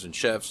managers and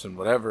chefs and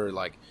whatever,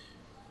 like,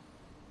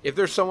 if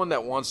there's someone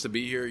that wants to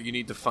be here, you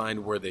need to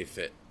find where they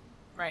fit.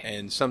 Right.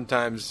 And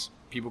sometimes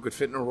people could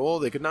fit in a role,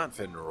 they could not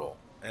fit in a role.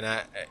 And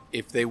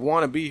if they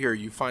want to be here,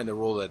 you find the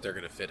role that they're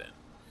going to fit in.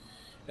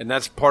 And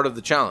that's part of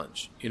the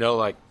challenge. You know,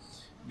 like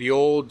the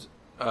old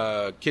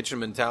kitchen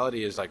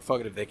mentality is like, fuck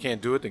it, if they can't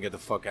do it, then get the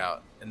fuck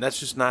out. And that's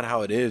just not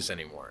how it is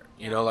anymore.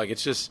 You know, like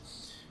it's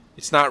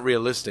not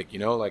realistic, you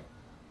know, like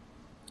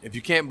if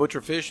you can't butcher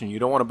fish and you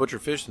don't want to butcher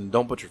fish, then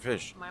don't butcher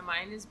fish. My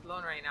mind is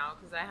blown right now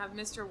because I have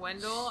Mr.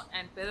 Wendell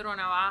and Pedro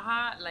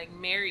Navaja like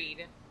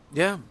married.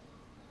 Yeah.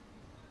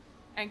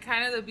 And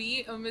kind of the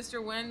beat of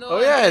Mr. Wendell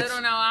Oh, yeah, and Pedro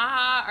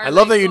Navaja are I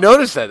love that you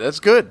noticed that. That's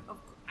good.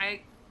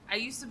 I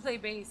used to play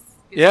bass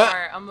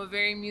guitar. Yeah. I'm a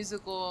very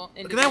musical Look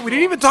individual. at that. We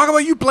didn't even talk about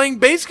you playing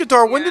bass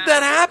guitar. When did Yeah.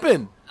 that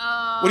happen?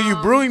 What are you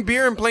brewing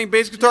beer and playing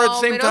bass guitar at the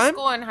same middle time?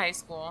 school and high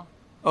school.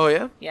 Oh,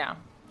 yeah? Yeah.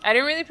 I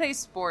didn't really play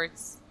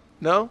sports.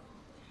 No?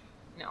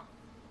 No.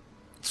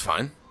 It's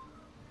fine.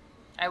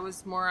 I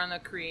was more on the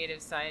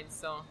creative side,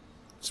 so.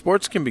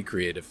 Sports can be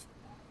creative.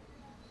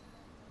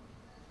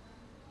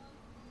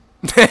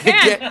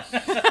 Man.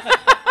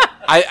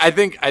 I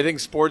think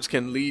sports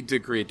can lead to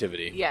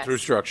creativity Yes. through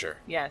structure.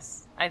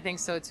 Yes, I think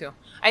so too.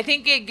 I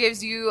think it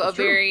gives you a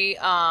very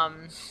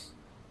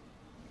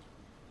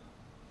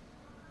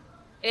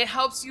it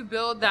helps you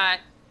build that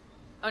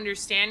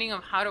understanding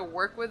of how to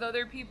work with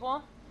other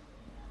people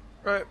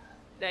Right.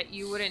 that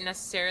you wouldn't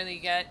necessarily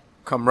get.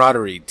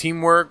 Camaraderie,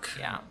 teamwork.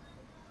 Yeah.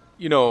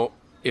 You know,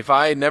 if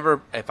I had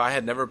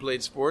never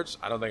played sports,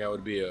 I don't think I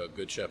would be a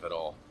good chef at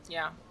all.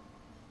 Yeah.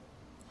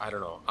 I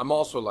don't know. I'm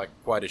also like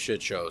quite a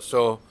shit show.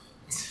 So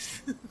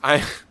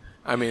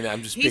I mean,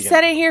 I'm just He speaking.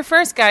 said it here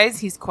first, guys.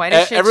 He's quite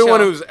a shit Everyone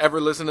show. who's ever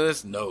listened to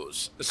this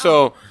knows.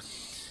 So,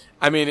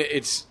 I mean,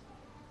 it's,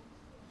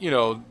 you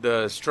know,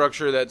 the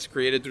structure that's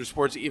created through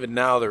sports. Even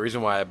now, the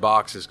reason why I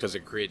box is because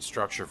it creates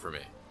structure for me.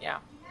 Yeah.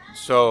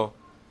 So,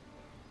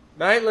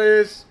 night,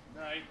 Liz.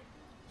 Night.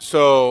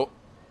 So,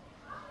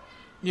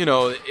 you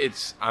know,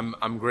 it's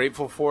I'm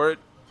grateful for it.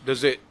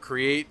 Does it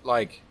create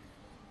like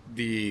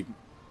the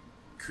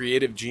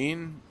creative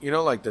gene? You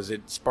know, like does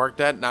it spark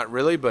that? Not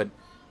really, but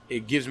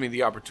it gives me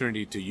the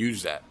opportunity to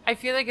use that. I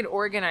feel like it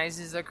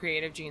organizes a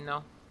creative gene,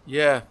 though.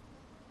 Yeah.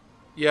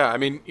 Yeah, I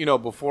mean, you know,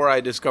 before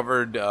I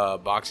discovered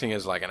boxing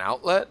as like an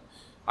outlet,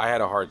 I had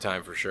a hard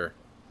time for sure.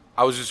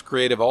 I was just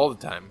creative all the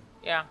time,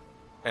 Yeah.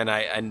 and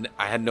I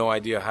had no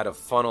idea how to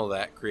funnel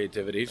that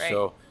creativity. Right.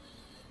 So,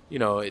 you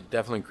know, it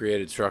definitely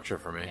created structure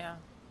for me. Yeah.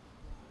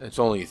 It's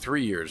only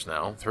 3 years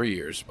now. 3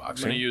 years I'm going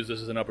boxing. to use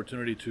this as an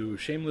opportunity to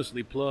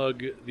shamelessly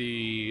plug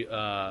the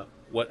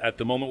what at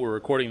the moment we're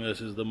recording this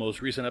is the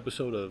most recent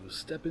episode of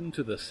Step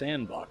Into the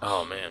Sandbox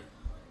Oh man,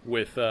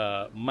 with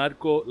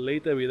Marco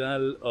Leita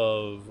Vidal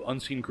of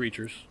Unseen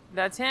Creatures,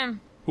 That's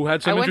him. who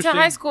had some I went to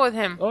interesting... high school with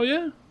him. Oh,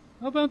 yeah?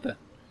 How about that?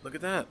 look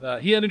at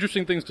that. He had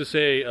interesting things to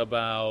say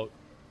about,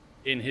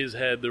 in his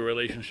head, the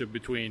relationship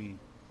between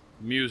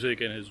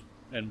music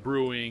and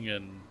brewing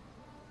and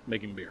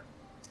making beer.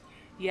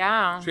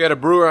 Yeah. So you had a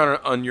brewer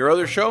on your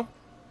other show.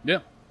 Yeah.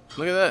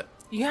 Look at that.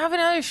 You have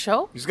another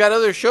show? He's got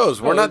other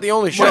shows. We're Oh, not the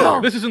only show.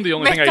 Well, this isn't the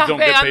only Me thing I estás don't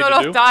get paid pegando to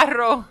los do.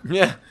 tarros.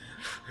 Yeah,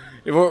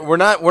 we're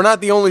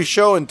not the only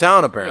show in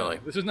town apparently.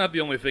 This is not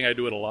the only thing I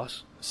do at a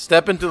loss.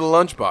 Step into the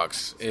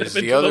lunchbox is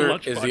into the the other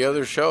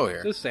lunchbox. show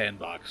here. The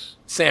sandbox.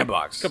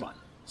 Sandbox. Come on.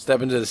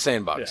 Step into the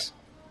sandbox.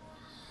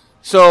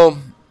 So,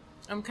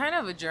 I'm kind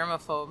of a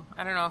germaphobe.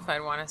 I don't know if I'd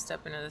want to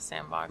step into the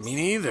sandbox. me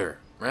neither,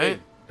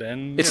 right?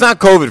 Then It's not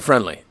COVID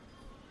friendly.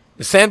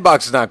 The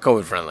sandbox is not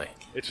COVID friendly.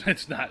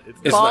 It's not.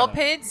 It's Ball not.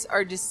 pits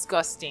are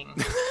disgusting.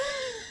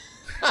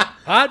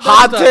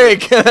 Hot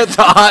take. That's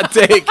a hot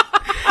take.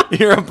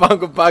 You're a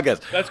Punko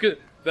podcast. That's good.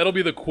 That'll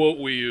be the quote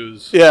we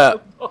use. Yeah.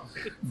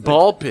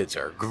 Ball pits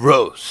are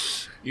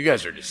gross. You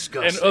guys are And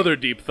disgusting. other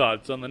deep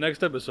thoughts on the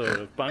next episode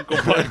of Panko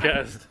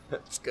Podcast.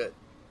 That's good.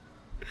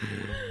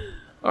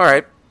 All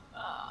right.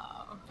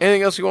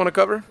 Anything else you want to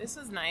cover? This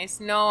was nice.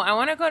 No, I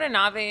want to go to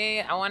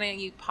Nave. I want to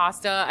eat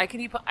pasta. I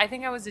could eat. I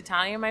think I was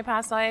Italian in my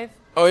past life.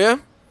 Oh yeah.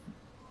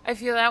 I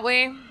feel that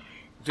way.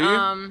 Do you?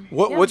 Yeah.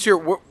 What's your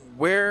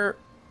where?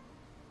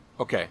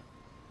 Okay.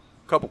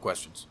 Couple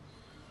questions.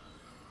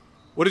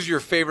 What is your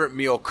favorite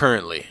meal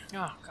currently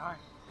Oh God.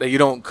 that you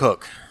don't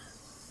cook?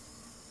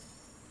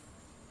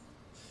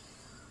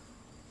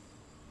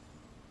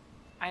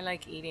 I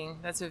like eating.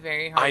 That's a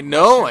very hard. I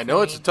know. question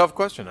for It's me. a tough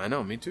question. I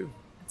know. Me too.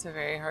 It's a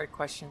very hard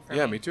question for me.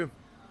 Yeah, me too.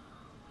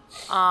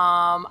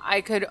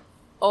 I could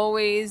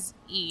always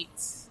eat,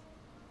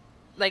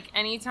 like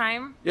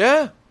anytime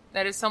Yeah.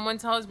 that if someone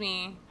tells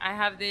me I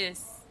have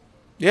this.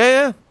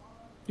 Yeah.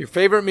 Your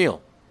favorite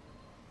meal?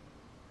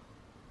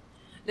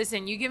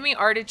 Listen, you give me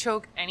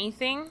artichoke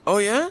anything. Oh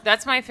yeah.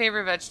 That's my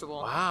favorite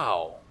vegetable.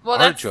 Wow. Well,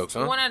 Artichokes,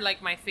 that's huh? one of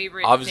like my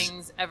favorite Obvious-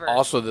 things ever.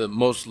 Also, the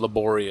most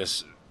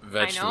laborious I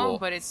vegetable. know,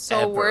 but it's so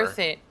ever. worth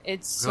it.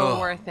 It's so Ugh,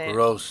 worth it.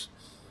 Gross.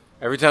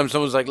 Every time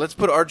someone's like, "Let's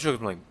put artichokes,"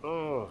 I'm like,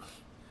 "Oh."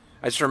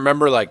 I just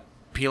remember like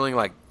peeling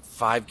like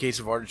 5 cases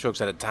of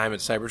artichokes at a time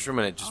at Cypress Room,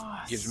 and it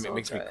just so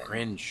makes me good.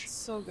 cringe.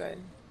 So good.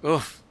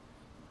 Ugh.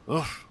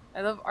 Ugh.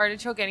 I love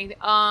artichoke anything.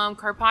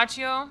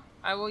 Carpaccio.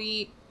 I will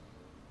eat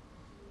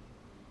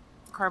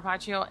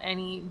carpaccio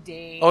any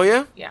day. Oh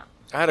yeah. Yeah.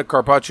 I had a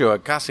carpaccio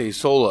at Casa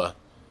Sola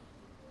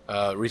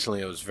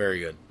recently. It was very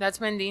good. That's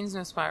Mendine's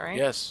new spot, right?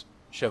 Yes,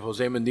 Chef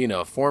Jose Medina,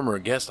 a former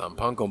guest on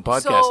Pancom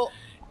Podcast, So-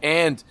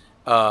 and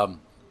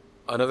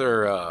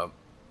another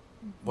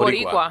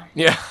Boricua.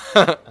 Yeah.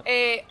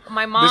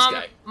 My mom.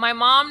 guy. My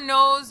mom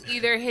knows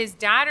either his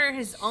dad or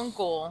his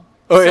uncle.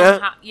 Oh, yeah?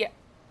 somehow- Yeah.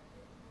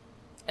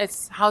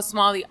 It's how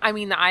small the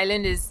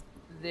island is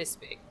this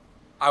big.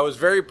 I was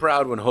very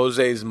proud when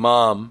Jose's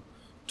mom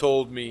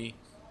told me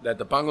that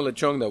the pango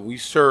lechon that we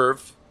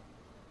serve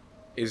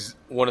is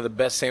one of the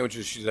best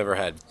sandwiches she's ever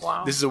had.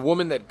 Wow. This is a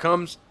woman that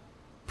comes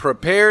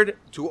prepared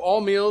to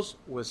all meals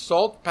with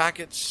salt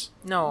packets.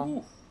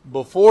 No.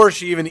 Before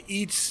she even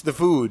eats the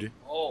food,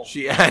 Oh.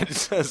 she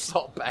adds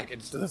salt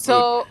packets to the food.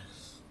 So,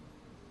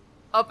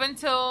 up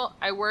until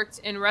I worked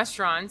in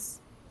restaurants,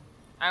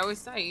 I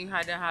always thought you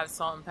had to have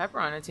salt and pepper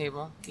on a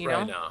table. You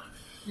right know? now.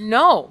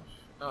 No.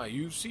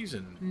 You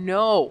season.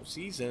 No.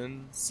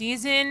 Season.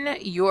 Season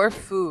your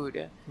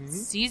food.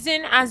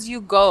 Season as you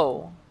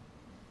go.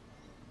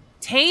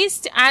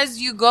 Taste as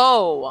you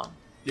go.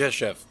 Yes,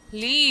 chef.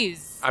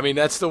 Please. I mean,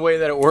 that's the way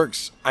that it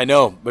works. I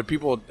know, but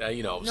people,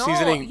 No.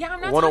 seasoning Yeah,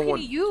 I'm not 101.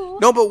 talking to you.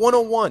 No, but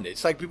 101.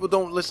 It's like people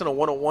don't listen to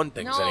 101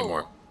 things No.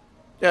 anymore.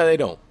 Yeah, they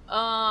don't.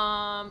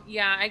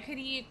 Yeah, I could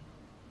eat.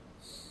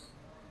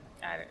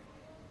 I don't,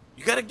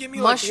 You got to give me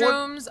like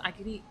mushrooms. I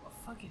could eat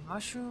fucking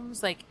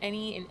mushrooms, like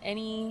in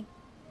any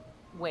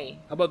way.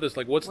 How about this?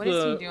 Like, what's What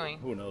the? is he doing?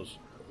 Who knows?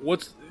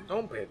 What's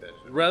Don't pay attention.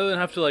 rather than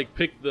have to like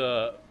pick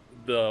the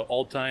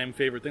all-time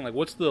favorite thing? Like,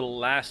 what's the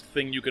last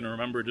thing you can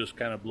remember just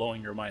kind of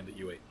blowing your mind that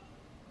you ate?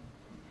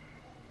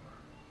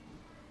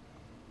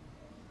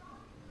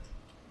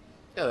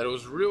 Yeah, that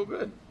was real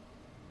good.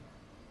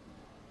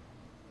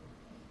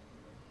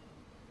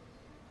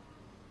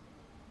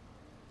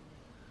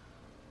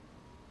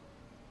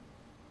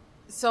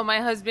 So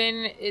my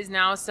husband is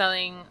now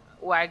selling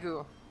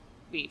Wagyu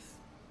beef.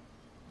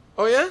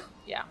 Oh, yeah?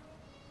 Yeah.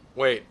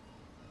 Wait.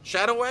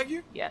 Shadow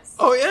Wagyu? Yes.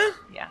 Oh, yeah?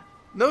 Yeah.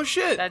 No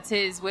shit. That's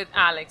his with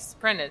Alex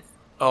Prentice.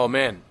 Oh,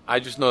 man. I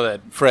just know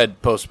that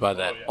Fred posts about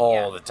that all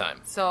Yeah. the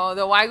time. So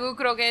the Wagyu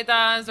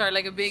croquetas are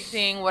like a big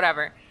thing,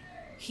 whatever.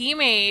 He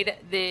made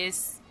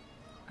this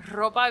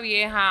ropa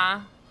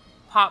vieja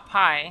pot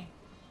pie,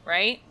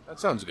 right? That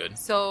sounds good.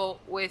 So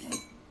with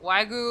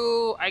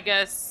Wagyu, I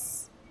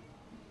guess,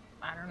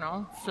 I don't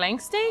know,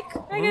 flank steak,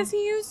 I guess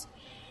he used.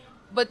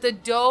 But the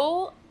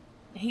dough,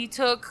 he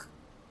took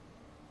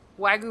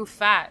Wagyu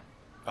fat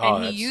Oh,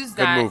 and he that's used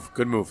good that move.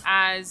 Good move.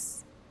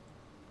 as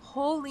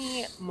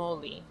holy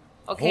moly.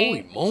 Okay.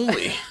 Holy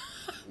moly.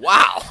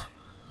 Wow.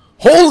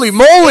 Holy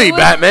moly, It was-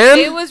 Batman.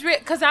 It was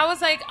because I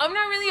was like, I'm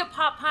not really a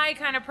pot pie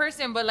kind of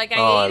person, but like I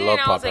Oh, I ate it love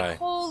and I was pot like, pie.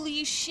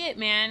 holy shit,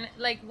 man!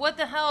 Like what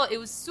the hell? It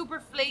was super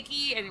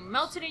flaky and it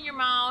melted in your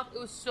mouth. It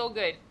was so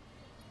good.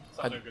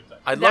 Sounds like a good time.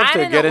 I'd love That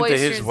to and get the into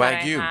his oysters that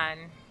I Wagyu.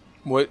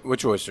 had.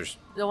 Which oysters?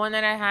 The one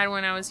that I had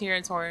when I was here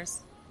at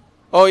Taurus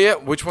Oh, yeah.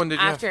 Which one did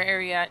you after have?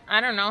 Ariat.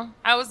 I don't know.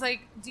 I was like,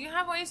 do you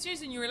have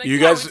oysters? And you were like, You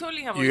yeah, guys, we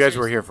totally have you oysters. guys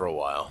were here for a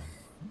while.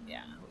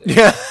 Yeah.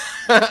 Yeah.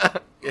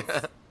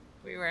 Yeah.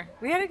 We everywhere.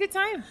 We had a good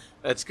time.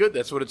 That's good.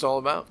 That's what it's all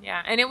about.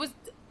 Yeah, and it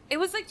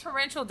was like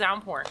torrential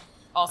downpour.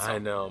 Also, I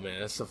know, man.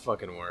 That's the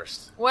fucking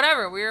worst.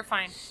 whatever. We were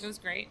fine. It was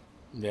great.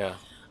 Yeah.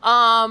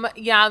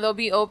 Yeah, they'll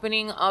be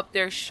opening up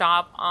their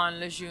shop on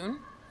Lejeune,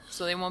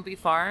 so they won't be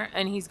far.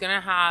 And he's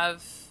gonna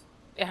have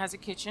it has a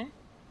kitchen,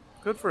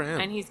 Good for him.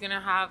 and he's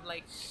gonna have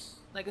like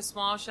a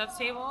small chef's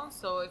table.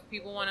 So if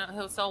people wanna,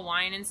 he'll sell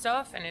wine and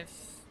stuff. And if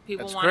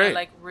people That's wanna great.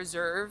 like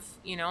reserve,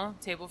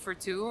 table for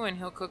two, and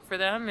he'll cook for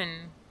them,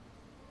 and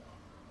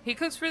he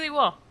cooks really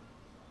well.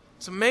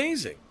 It's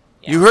amazing.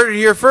 Yeah. You heard it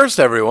here first,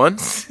 everyone.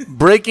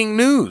 Breaking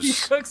He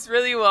news. cooks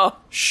really well.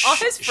 All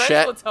his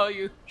friends will tell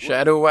you.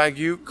 Shadow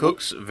Wagyu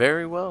cooks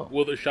very well.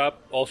 Will the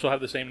shop also have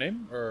the same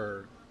name?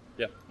 Or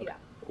yeah. Okay. Yeah.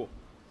 Cool.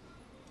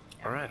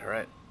 All right, all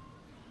right.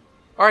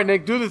 All right,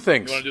 Nick, do the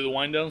things. You want to do the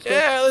wind down stuff?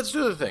 Yeah, let's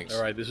do the things.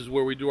 All right, this is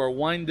where we do our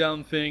wind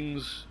down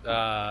things.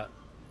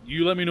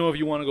 You let me know if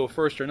you want to go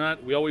first or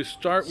not. We always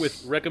start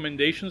with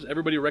recommendations.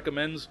 Everybody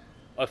recommends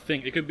a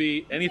thing. It could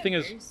be anything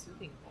as. Very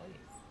soothing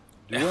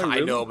voice. Do I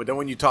really? know, but then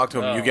when you talk to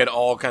him, Oh. you get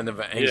all kind of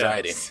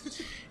anxiety.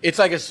 It's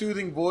like a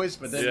soothing voice,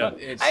 but then Yeah.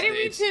 it's, I didn't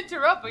mean it's to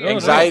interrupt, but No, you're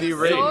anxiety so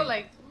rating.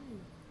 like,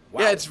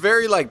 yeah, it's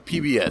very like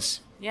PBS.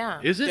 yeah.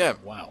 Is it? Yeah.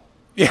 Wow.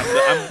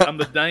 Yeah, I'm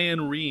the Diane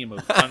Rehm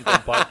of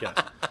Content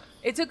Podcast.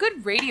 It's a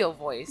good radio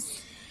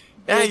voice.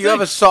 yeah, you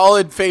have a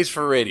solid face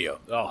for radio.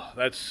 Oh,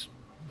 that's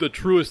the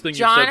truest thing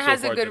John you've said so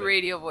has far a good today.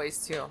 radio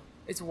voice too.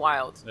 It's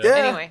wild. Yeah.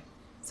 Anyway,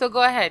 so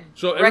go ahead.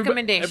 So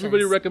Recommendations.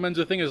 everybody recommends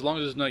a thing as long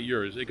as it's not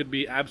yours. It could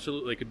be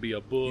absolutely. It could be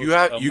a book.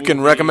 You can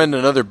movie, recommend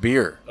another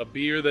beer. a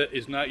beer that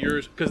is not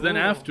yours. Because then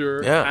Yeah.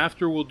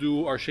 after we'll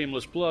do our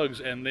shameless plugs,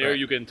 and there Right.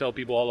 you can tell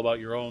people all about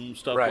your own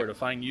stuff, Right. where to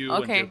find you.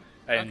 Okay.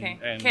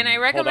 And Can I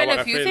recommend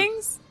a few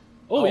things?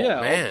 Oh, yeah,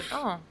 man.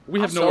 Oh, We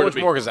have So nowhere much to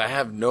be. more because I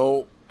have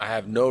no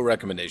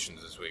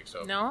recommendations this week.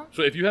 So no.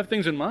 So if you have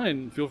things in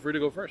mind, feel free to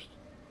go first.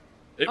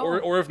 Oh.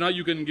 Or if not,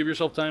 you can give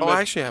yourself time. Oh, by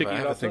I actually have- picking I it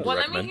have a up thing first. to Well,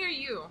 let me recommend. hear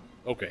you.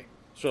 Okay,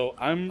 so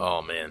I'm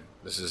Oh man,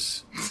 this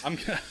is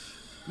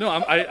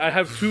I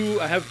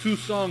have two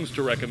songs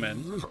to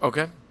recommend.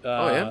 okay.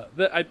 Oh yeah.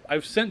 That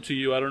I've sent to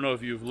you. I don't know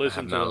if you've I have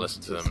listened to not them.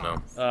 listened to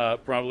them. No.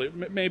 Probably,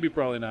 maybe,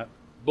 probably not.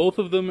 Both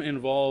of them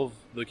involve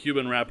the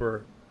Cuban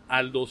rapper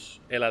Aldos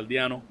El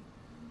Aldeano,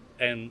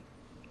 and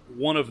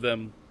one of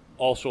them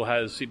also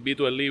has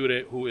Silvito El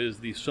Libre, who is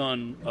the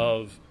son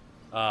of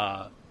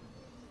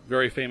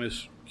very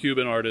famous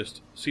Cuban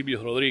artist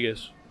Silvio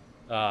Rodriguez,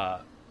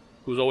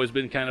 who's always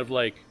been kind of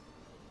like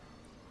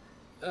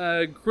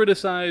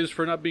criticized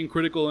for not being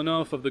critical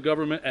enough of the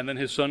government, and then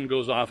his son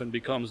goes off and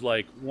becomes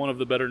like one of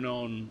the better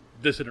known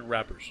dissident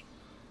rappers.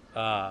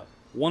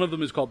 One of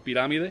them is called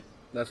Pirámide.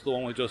 That's the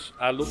one with just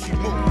Aldo.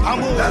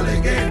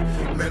 Dale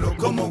que me lo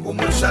como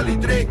como el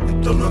salitre.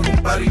 Esto no es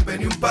un party,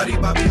 vení un party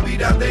pa'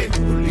 vivir a te.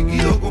 Lo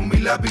liquido con mi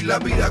lápiz, la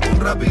vida con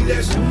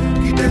rapidez.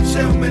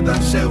 Quítense o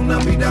métanse una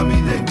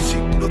pirámide. Si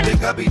lo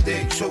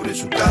decapité, sobre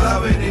sus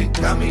cadáveres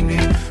caminé.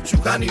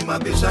 Sus ánimas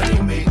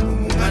desanimé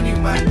como un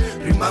animal.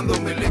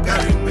 Rimándome le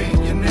carrimé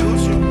y el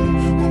negocio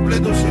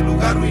completo se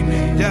lo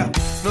arruiné. Ya,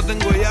 no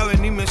tengo llave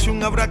ni me sé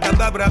un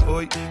abracadabra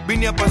hoy.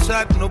 Vine a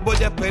pasar, no voy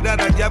a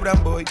esperar allá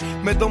voy.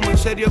 Me tomo en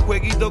serio el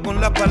jueguito con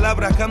las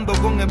palabras. Ando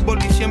con el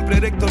boli siempre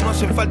erecto, no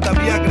hacen falta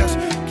viagras.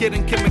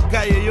 Quieren que me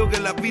calle, yo que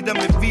la vida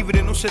me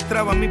vibre. No se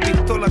traba mi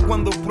pistola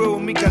cuando pruebo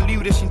mi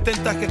calibre. Si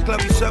intentas que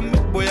esclavizarme,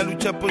 voy a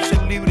luchar por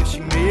ser libre.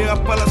 Si me llegas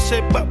pa' la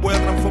cepa, voy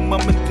a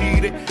transformarme en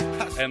tigre.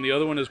 And the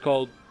other one is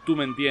called Tú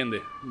me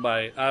entiendes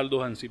by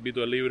Aldo and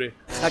Silvito El Libre.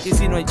 Aquí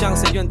si no hay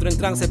chance, yo entro en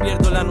trance,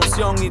 pierdo la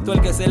noción. Y todo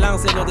el que se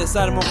lance lo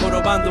desarmo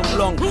jorobando un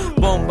blon.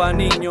 Bomba,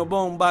 niño,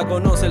 bomba,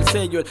 conoce el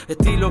sello. El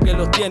estilo que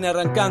los tiene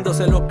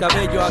arrancándose los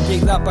cabellos. Aquí hay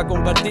rap para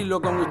compartirlo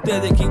con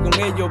ustedes y con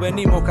ellos.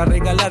 Venimos a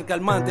regalar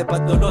calmantes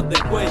para el dolor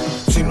del cuello.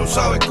 Si no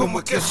sabes cómo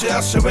es que se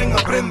hace, ven,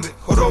 aprende.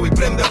 Joroba y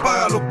prende,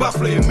 apaga los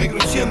baffles y el micro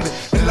enciende.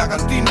 En la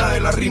cantina de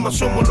la rima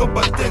somos los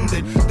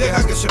bartenders.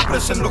 Deja que se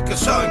expresen los que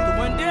saben.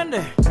 ¿Tú me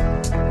entiendes?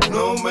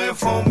 No me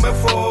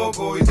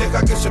foco y deja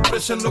que se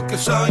expresen los que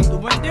saben. ¿Tú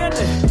me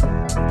entiendes?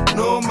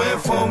 No me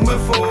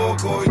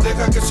foco y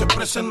deja que se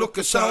expresen los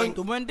que saben.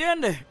 ¿Tú me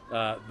entiendes?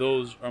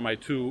 Those are my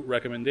two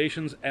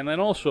recommendations. And then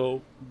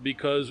also,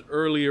 because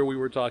earlier we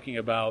were talking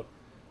about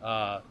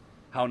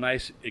how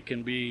nice it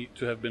can be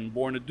to have been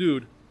born a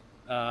dude,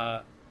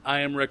 I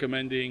am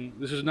recommending,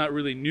 this is not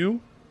really new,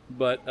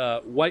 but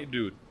White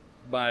Dude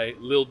by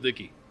Lil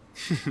Dicky.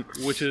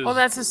 Which is... Oh,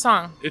 that's a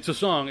song. It's a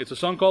song. It's a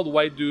song called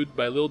White Dude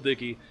by Lil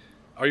Dicky.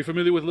 Are you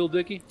familiar with Lil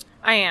Dicky?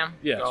 I am.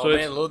 Yeah. Oh so man,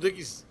 it's, Lil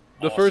Dicky's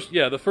the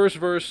awesome. first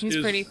verse He's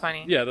is pretty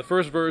funny. Yeah, the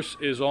first verse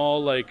is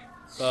all like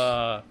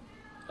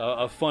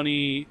a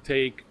funny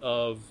take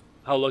of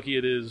how lucky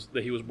it is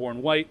that he was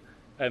born white,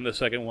 and the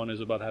second one is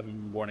about having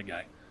been born a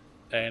guy,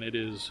 and it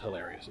is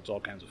hilarious. It's all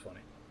kinds of funny.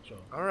 So,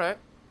 All right.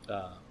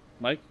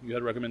 Mike, you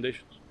had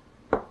recommendations?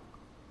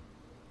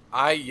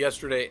 I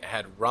yesterday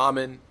had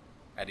ramen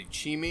at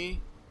Ichimi.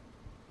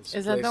 This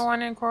Is that the place-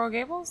 one in Coral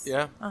Gables?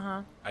 Yeah,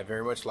 Uh-huh. I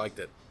very much liked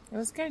it. It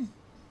was good.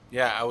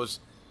 Yeah,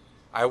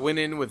 I went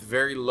in with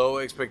very low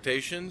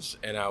expectations,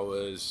 and I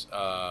was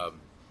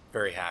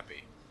very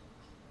happy.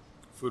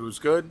 Food was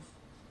good.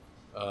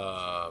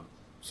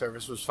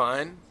 Service was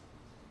fine.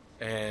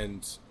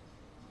 And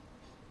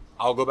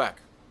I'll go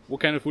back. What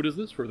kind of food is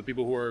this for the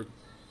people who are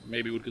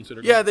maybe would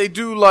consider? Yeah, they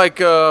do like,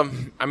 they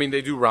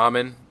do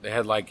ramen. They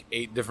had like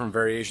 8 different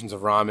variations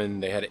of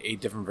ramen. They had 8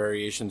 different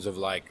variations of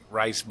like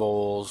rice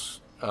bowls.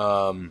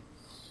 And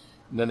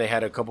then they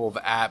had a couple of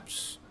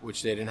apps,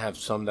 which they didn't have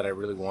some that I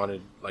really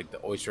wanted, like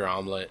the oyster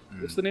omelet.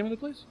 What's the name of the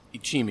place?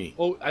 Ichimi.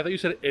 Oh, I thought you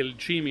said El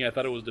Chimi. I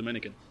thought it was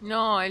Dominican.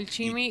 No, el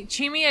Chimi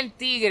El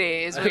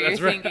Tigre is what you're That's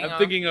right. thinking I'm of.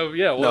 thinking of,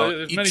 well, No,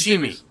 there's many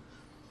Ichimi. Chimis.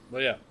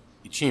 But yeah,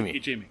 Ichimi.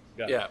 Ichimi.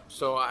 Got it. Yeah,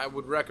 so I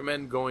would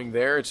recommend going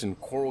there. It's in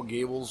Coral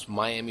Gables,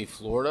 Miami,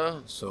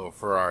 Florida. So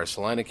for our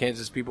Salina,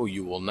 Kansas people,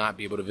 you will not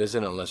be able to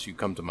visit unless you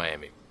come to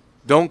Miami.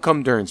 Don't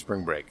come during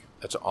spring break.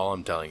 That's all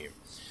I'm telling you.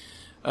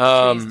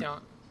 Please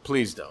don't.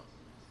 Please don't.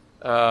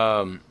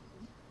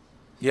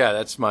 Yeah,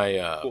 that's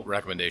my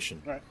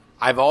recommendation. All right.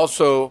 I've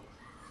also,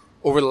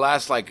 over the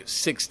last like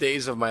 6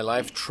 days of my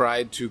life,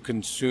 tried to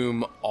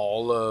consume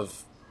all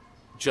of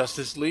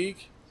Justice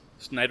League.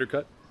 Snyder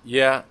Cut.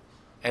 Yeah,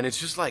 and it's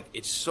just like,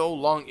 it's so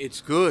long.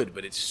 It's good,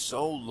 but it's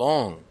so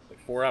long.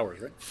 Like 4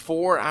 hours, right?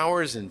 4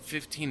 hours and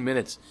 15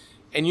 minutes.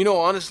 And you know,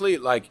 honestly,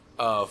 like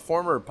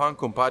former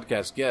Pancom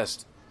podcast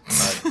guest,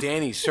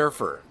 Danny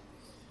Surfer,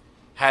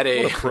 had What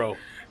a pro.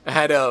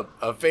 had a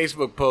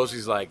Facebook post.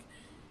 He's like,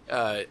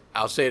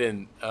 I'll say it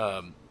in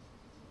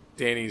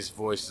Danny's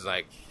voice, is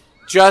like,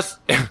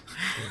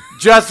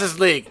 Justice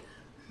League,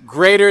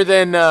 greater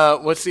than,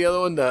 what's the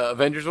other one, the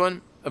Avengers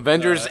one?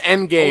 Avengers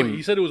Endgame. Oh,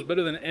 he said it was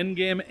better than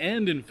Endgame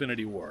and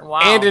Infinity War.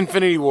 Wow. And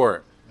Infinity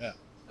War.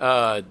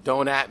 Yeah.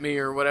 Don't at me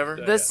or whatever.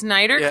 The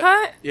Snyder Yeah.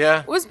 Cut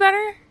Yeah. was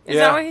better? Is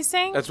Yeah. that what he's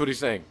saying? That's what he's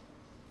saying.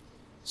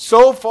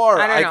 So far,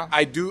 I don't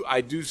know.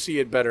 I do see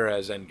it better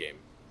as Endgame.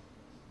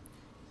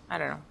 I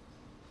don't know.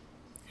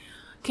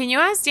 Can you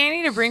ask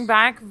Danny to bring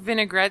back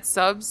vinaigrette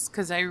subs?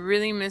 Because I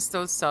really miss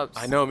those subs.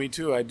 I know, me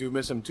too. I do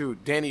miss them too.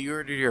 Danny, you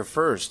heard it here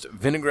first.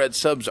 Vinaigrette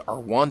subs are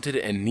wanted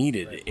and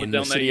needed Put in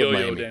down the that city of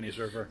yo-yo, Miami. Danny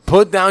Surfer.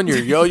 Put down your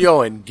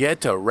yo-yo and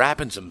get to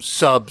wrapping some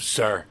subs,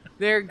 sir.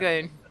 They're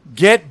good.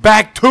 Get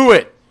back to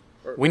it.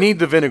 We need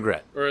the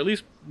vinaigrette. Or at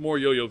least more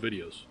yo-yo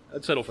videos.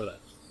 I'd settle for that.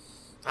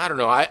 I don't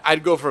know.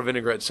 I'd go for a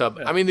vinaigrette sub.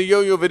 Yeah. I mean, the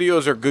yo-yo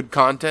videos are good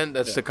content.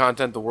 That's Yeah. the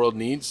content the world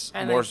needs.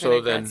 I more like so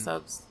vinaigrette than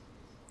subs.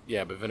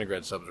 yeah, but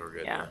vinaigrette subs were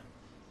good. Yeah.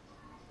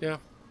 Yeah.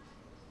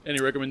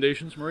 Any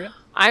recommendations, Maria?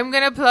 I'm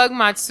going to plug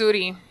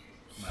Matsuri.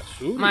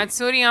 Matsuri.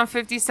 Matsuri on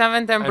 57th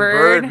and And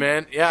Bird. Bird,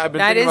 man. Yeah, I've been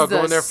That thinking is about the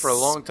going there for a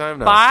long time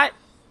now. spot.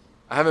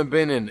 I haven't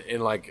been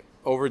in like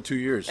over 2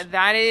 years.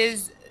 That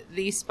is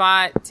the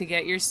spot to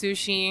get your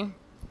sushi.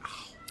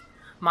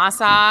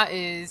 Masa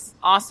is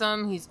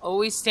awesome. He's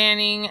always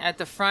standing at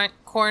the front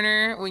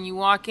corner when you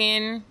walk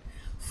in.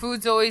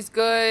 Food's always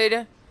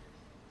good.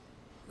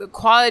 The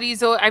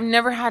quality's I've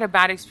never had a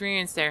bad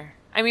experience there.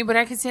 I mean, but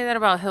I could say that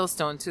about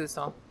Hillstone too,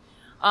 so.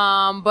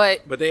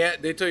 But But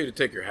they tell you to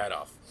take your hat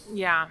off.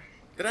 yeah.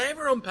 Did I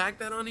ever unpack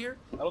that on here?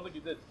 I don't think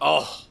you did.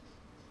 Oh.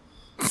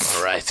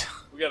 All right.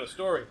 We got a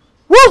story.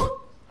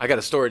 Woo! I got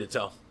a story to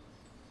tell.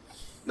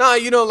 Nah,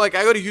 you know, like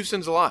I go to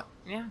Houston's a lot.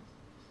 Yeah.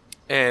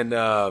 And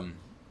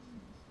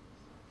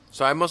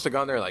so I must have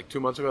gone there like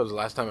 2 months ago. It was the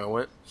last time I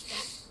went.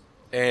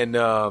 And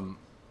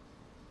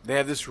they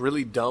have this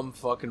really dumb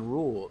fucking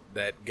rule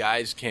that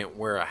guys can't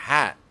wear a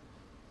hat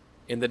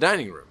in the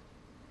dining room.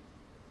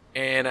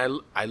 And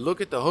I look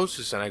at the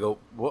hostess and I go,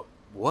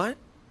 what?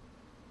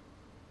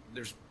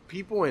 There's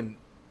people in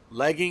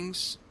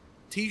leggings,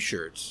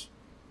 T-shirts.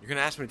 You're going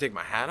to ask me to take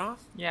my hat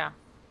off? Yeah.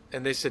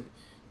 And they said,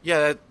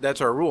 yeah,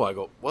 that's our rule. I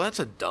go, well, that's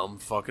a dumb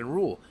fucking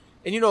rule.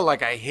 And you know,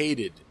 like I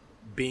hated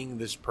being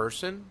this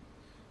person.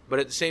 But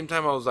at the same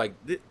time, I was like,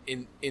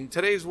 in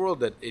today's world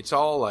that it's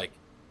all like,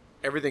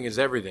 everything is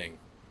everything.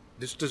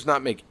 This does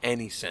not make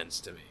any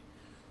sense to me.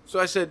 So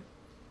I said,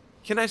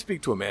 can I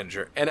speak to a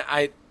manager? And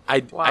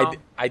Wow.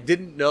 I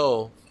didn't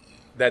know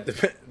that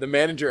the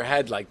manager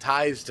had like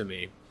ties to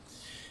me.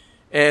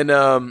 And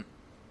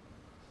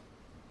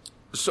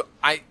so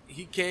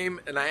he came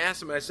and I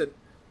asked him, I said,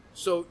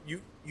 so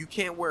you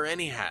can't wear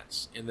any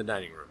hats in the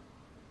dining room?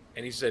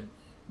 And he said,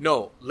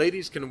 no,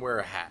 ladies can wear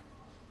a hat.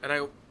 And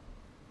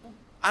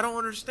I don't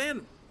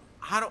understand.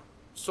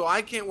 So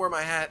I can't wear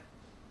my hat,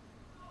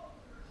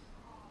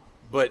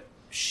 but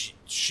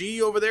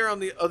she over there on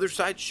the other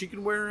side, she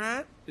can wear her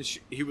hat? And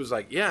he was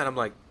like, yeah. And I'm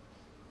like,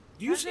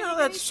 do you see how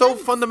that's so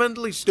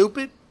fundamentally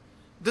stupid?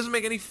 It doesn't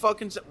make any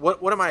fucking sense.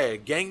 What am I, a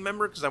gang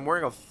member because I'm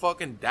wearing a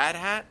fucking dad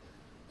hat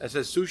that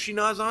says Sushi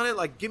Naz on it?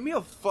 Like, give me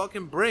a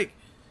fucking break.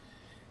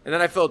 And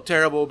then I felt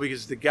terrible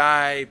because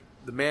the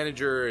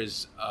manager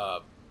is a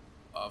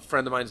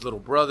friend of mine's little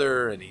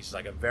brother, and he's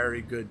like a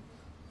very good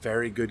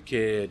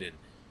kid and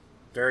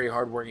very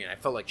hardworking. And I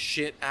felt like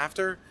shit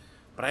after,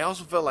 but I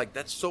also felt like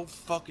that's so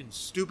fucking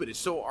stupid. It's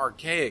so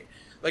archaic.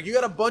 Like, you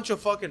got a bunch of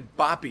fucking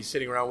boppies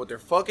sitting around with their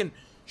fucking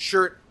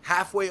shirt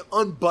halfway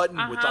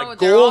unbuttoned with like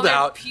they're all gold their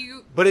out,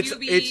 but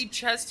it's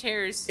chest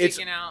hairs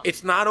sticking out.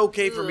 It's not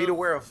okay for me to Ugh.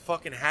 wear a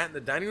fucking hat in the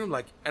dining room.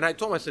 Like, and I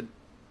told him, I said,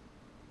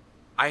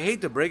 I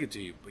hate to break it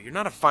to you, but you're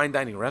not a fine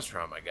dining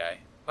restaurant, my guy.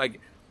 Like,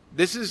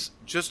 this is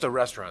just a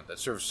restaurant that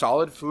serves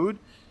solid food,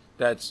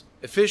 that's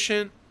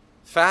efficient,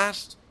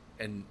 fast,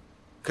 and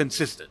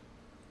consistent.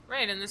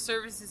 Right, and the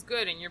service is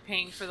good, and you're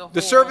paying for the whole...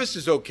 The service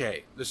is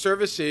okay. The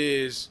service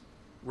is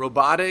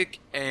robotic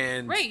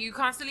and... Right, you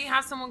constantly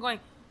have someone going,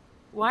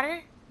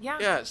 water? Yeah.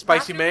 Yeah,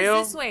 spicy Bathrooms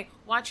mayo. This way.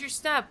 Watch your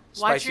step.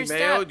 Watch Spicy your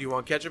mayo. step. Do you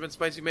want ketchup and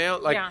spicy mayo?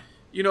 Like, Yeah.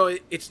 you know,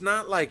 it's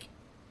not like...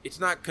 It's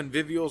not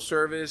convivial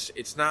service.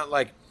 It's not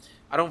like...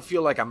 I don't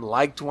feel like I'm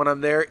liked when I'm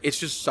there. It's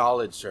just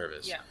solid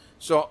service. Yeah.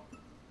 So,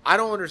 I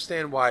don't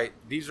understand why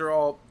these are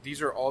all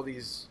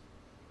these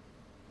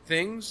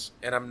things,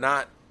 and I'm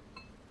not...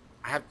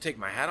 I have to take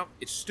my hat off.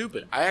 It's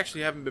stupid. I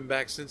actually haven't been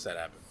back since that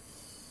happened.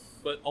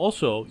 But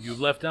also, you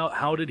left out,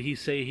 how did he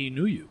say he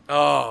knew you?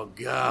 Oh,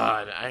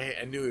 God.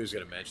 I knew he was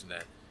going to mention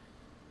that.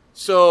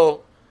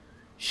 So,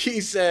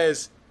 he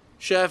says,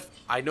 Chef,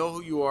 I know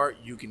who you are.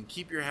 You can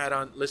keep your hat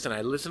on. Listen,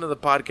 I listen to the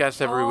podcast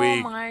every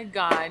week. Oh, my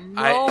God.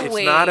 No It's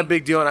way. not a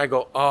big deal. And I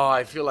go, oh,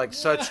 I feel like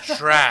such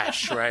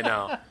trash right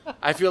now.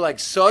 I feel like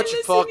such listen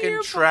to fucking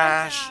your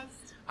trash. podcast.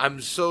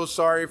 I'm so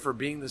sorry for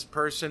being this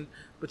person.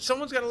 But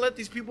someone's got to let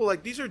these people,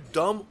 like, these are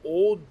dumb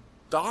old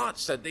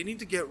dots that they need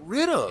to get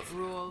rid of.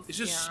 Rules, It's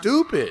just yeah.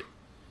 stupid.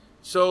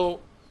 So,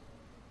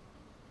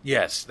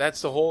 yes,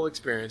 that's the whole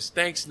experience.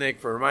 Thanks, Nick,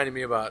 for reminding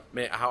me about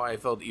how I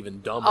felt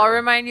even dumber. I'll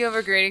remind you of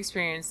a great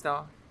experience,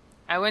 though.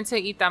 I went to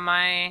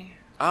Itamay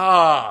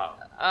Nandong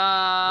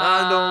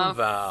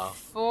Val.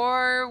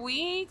 3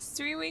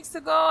 weeks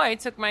ago. I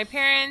took my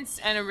parents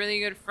and a really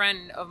good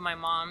friend of my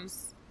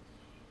mom's.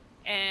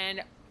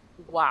 And,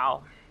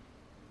 wow.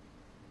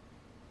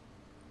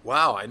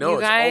 Wow, I know. You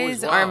it's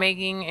always guys wow. are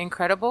making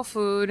incredible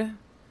food.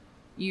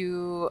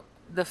 The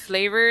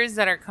flavors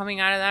that are coming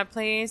out of that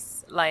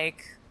place,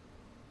 like,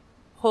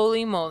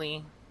 holy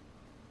moly.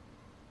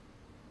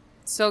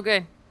 So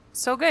good.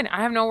 So good.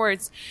 I have no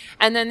words.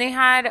 And then they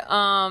had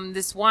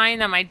this wine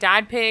that my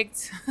dad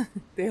picked.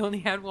 They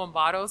only had one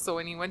bottle, so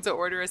when he went to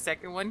order a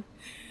second one,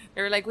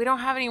 they were like, we don't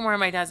have any more. And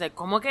my dad's like,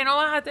 ¿Cómo que no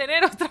vas a tener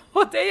otra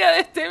botella de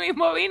este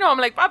mismo vino? I'm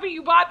like, Papi,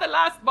 you bought the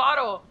last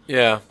bottle.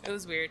 Yeah. It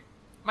was weird.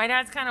 My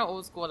dad's kind of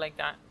old school like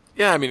that.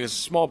 Yeah, I mean, it's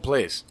a small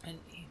place. And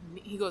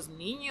he goes,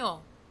 Niño.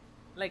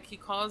 Like, he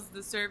calls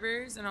the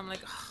servers, and I'm like,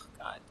 oh,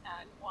 God,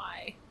 Dad,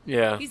 why?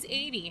 Yeah. He's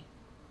 80.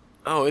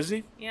 Oh, is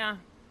he? Yeah.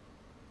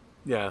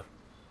 Yeah.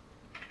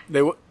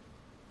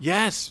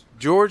 Yes,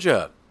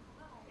 Georgia.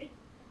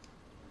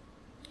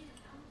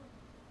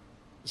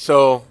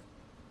 So,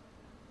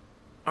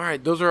 all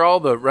right, those are all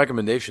the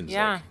recommendations.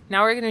 Yeah. Nick.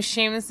 Now we're going to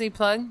shamelessly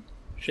plug.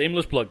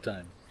 Shameless plug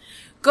time.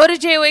 Go to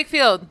Jay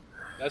Wakefield.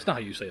 That's not how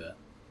you say that.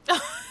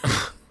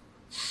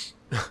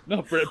 No,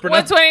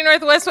 120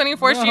 Northwest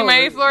 24th Street,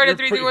 Miami, Florida, you're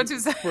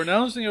 33127.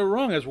 pronouncing it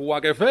wrong. It's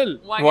Wakefel.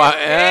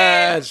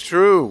 Yeah, it's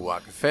true.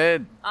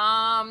 Wakafed.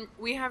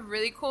 We have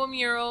really cool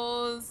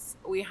murals.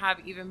 We have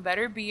even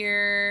better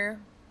beer.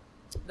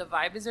 The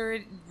vibe is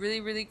really,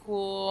 really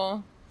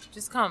cool.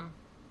 Just come.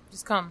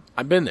 Just come.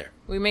 I've been there.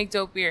 We make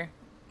dope beer.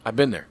 I've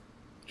been there.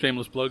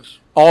 Shameless plugs.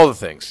 All the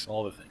things.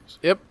 All the things.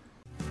 Yep.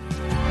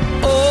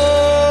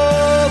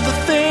 All the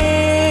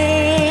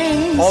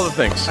things. All the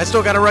things. I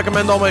still got to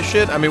recommend all my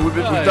shit. I mean, we've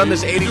done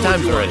this 80 do what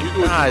times you want. already. You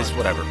do what you It's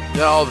whatever.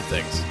 Yeah, all the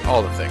things.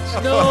 All the things.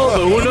 No,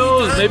 but who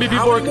knows? Maybe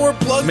How people many more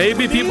plugs are.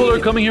 Maybe do we people need?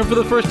 are coming here for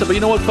the first time. But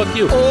you know what? Fuck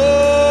you.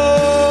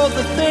 All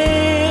the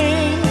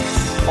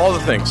things. All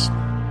the things.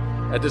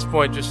 At this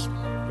point, just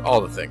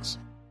all the things.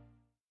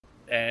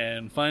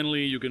 And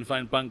finally, you can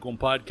find Pancon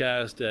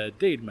Podcast at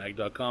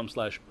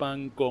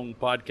datedmag.com/Pancon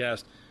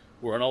Podcast.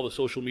 We're on all the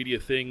social media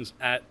things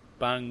at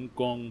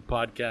Pancon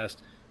Podcast.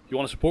 If you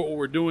want to support what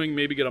we're doing,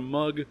 maybe get a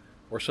mug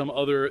or some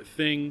other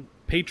thing,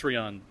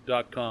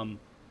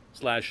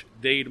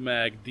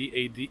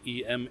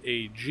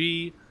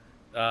 patreon.com/Dademag,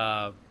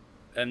 DADEMAG.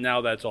 And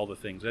now that's all the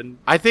things. And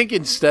I think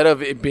instead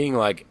of it being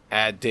like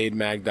at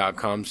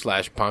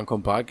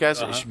dademag.com/Pancon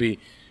Podcast, it should be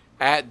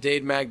at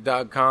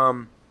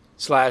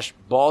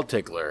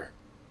dademag.com/balltickler.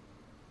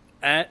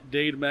 at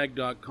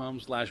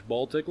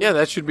dademag.com/balltickler. Yeah,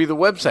 that should be the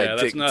website Yeah,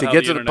 that's not to how get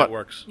the to the internet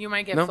works. You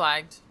might get No?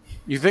 flagged.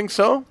 You think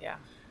so? Yeah.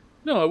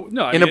 No. I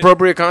mean,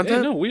 Inappropriate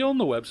content? No, we own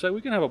the website. We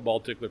can have a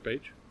Balltickler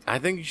page. I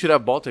think you should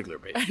have Balltickler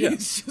page.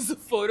 It's just a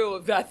photo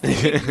of that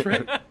thing.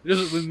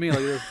 Just with me like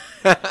this.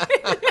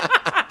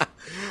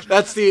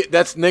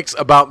 That's Nick's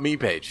About Me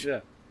page. Yeah.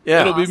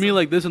 Yeah. It'll be me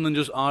like this and then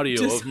just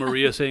audio of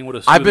Maria saying what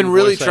a I've been soothing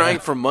really voice I trying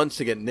have. for months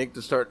to get Nick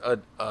to start a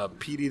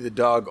Petey the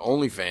Dog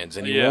OnlyFans,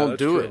 and he Yeah, won't that's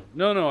do true. it.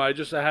 No, I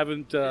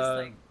haven't.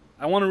 like-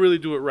 I want to really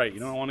do it right. You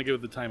know, I want to give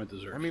it the time it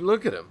deserves. I mean,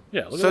 look at him.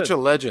 Yeah, look at Such that a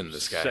legend,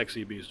 this guy.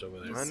 sexy beast over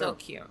there. I So know.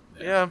 cute.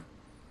 Yeah.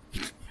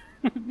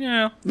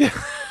 Yeah.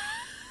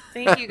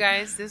 Thank you,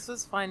 guys. This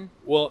was fun.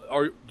 Well,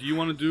 do you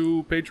want to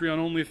do Patreon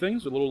only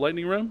things? A little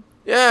lightning round.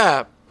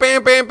 Yeah.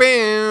 Bam, bam,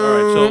 bam.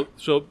 All right.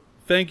 So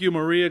thank you,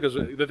 Maria. Because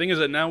the thing is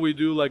that now we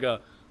do like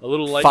a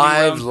little lightning round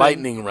Five thing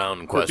lightning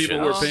round for people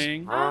who questions. are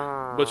paying.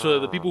 But so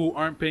the people who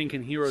aren't paying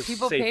can hear us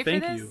People say pay for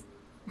thank this? you.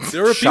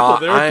 There are Shock-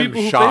 people. There are I'm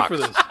people who shocked. pay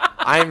for this.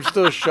 I'm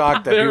still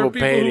shocked that There are people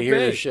people pay to who hear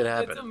pay. this shit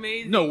That's happen.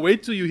 amazing. No,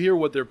 wait till you hear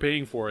what they're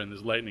paying for in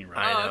this lightning round.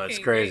 I know, Oh, it's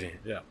okay, crazy. great.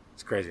 Yeah.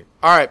 It's crazy.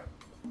 All right.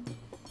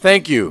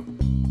 Thank you.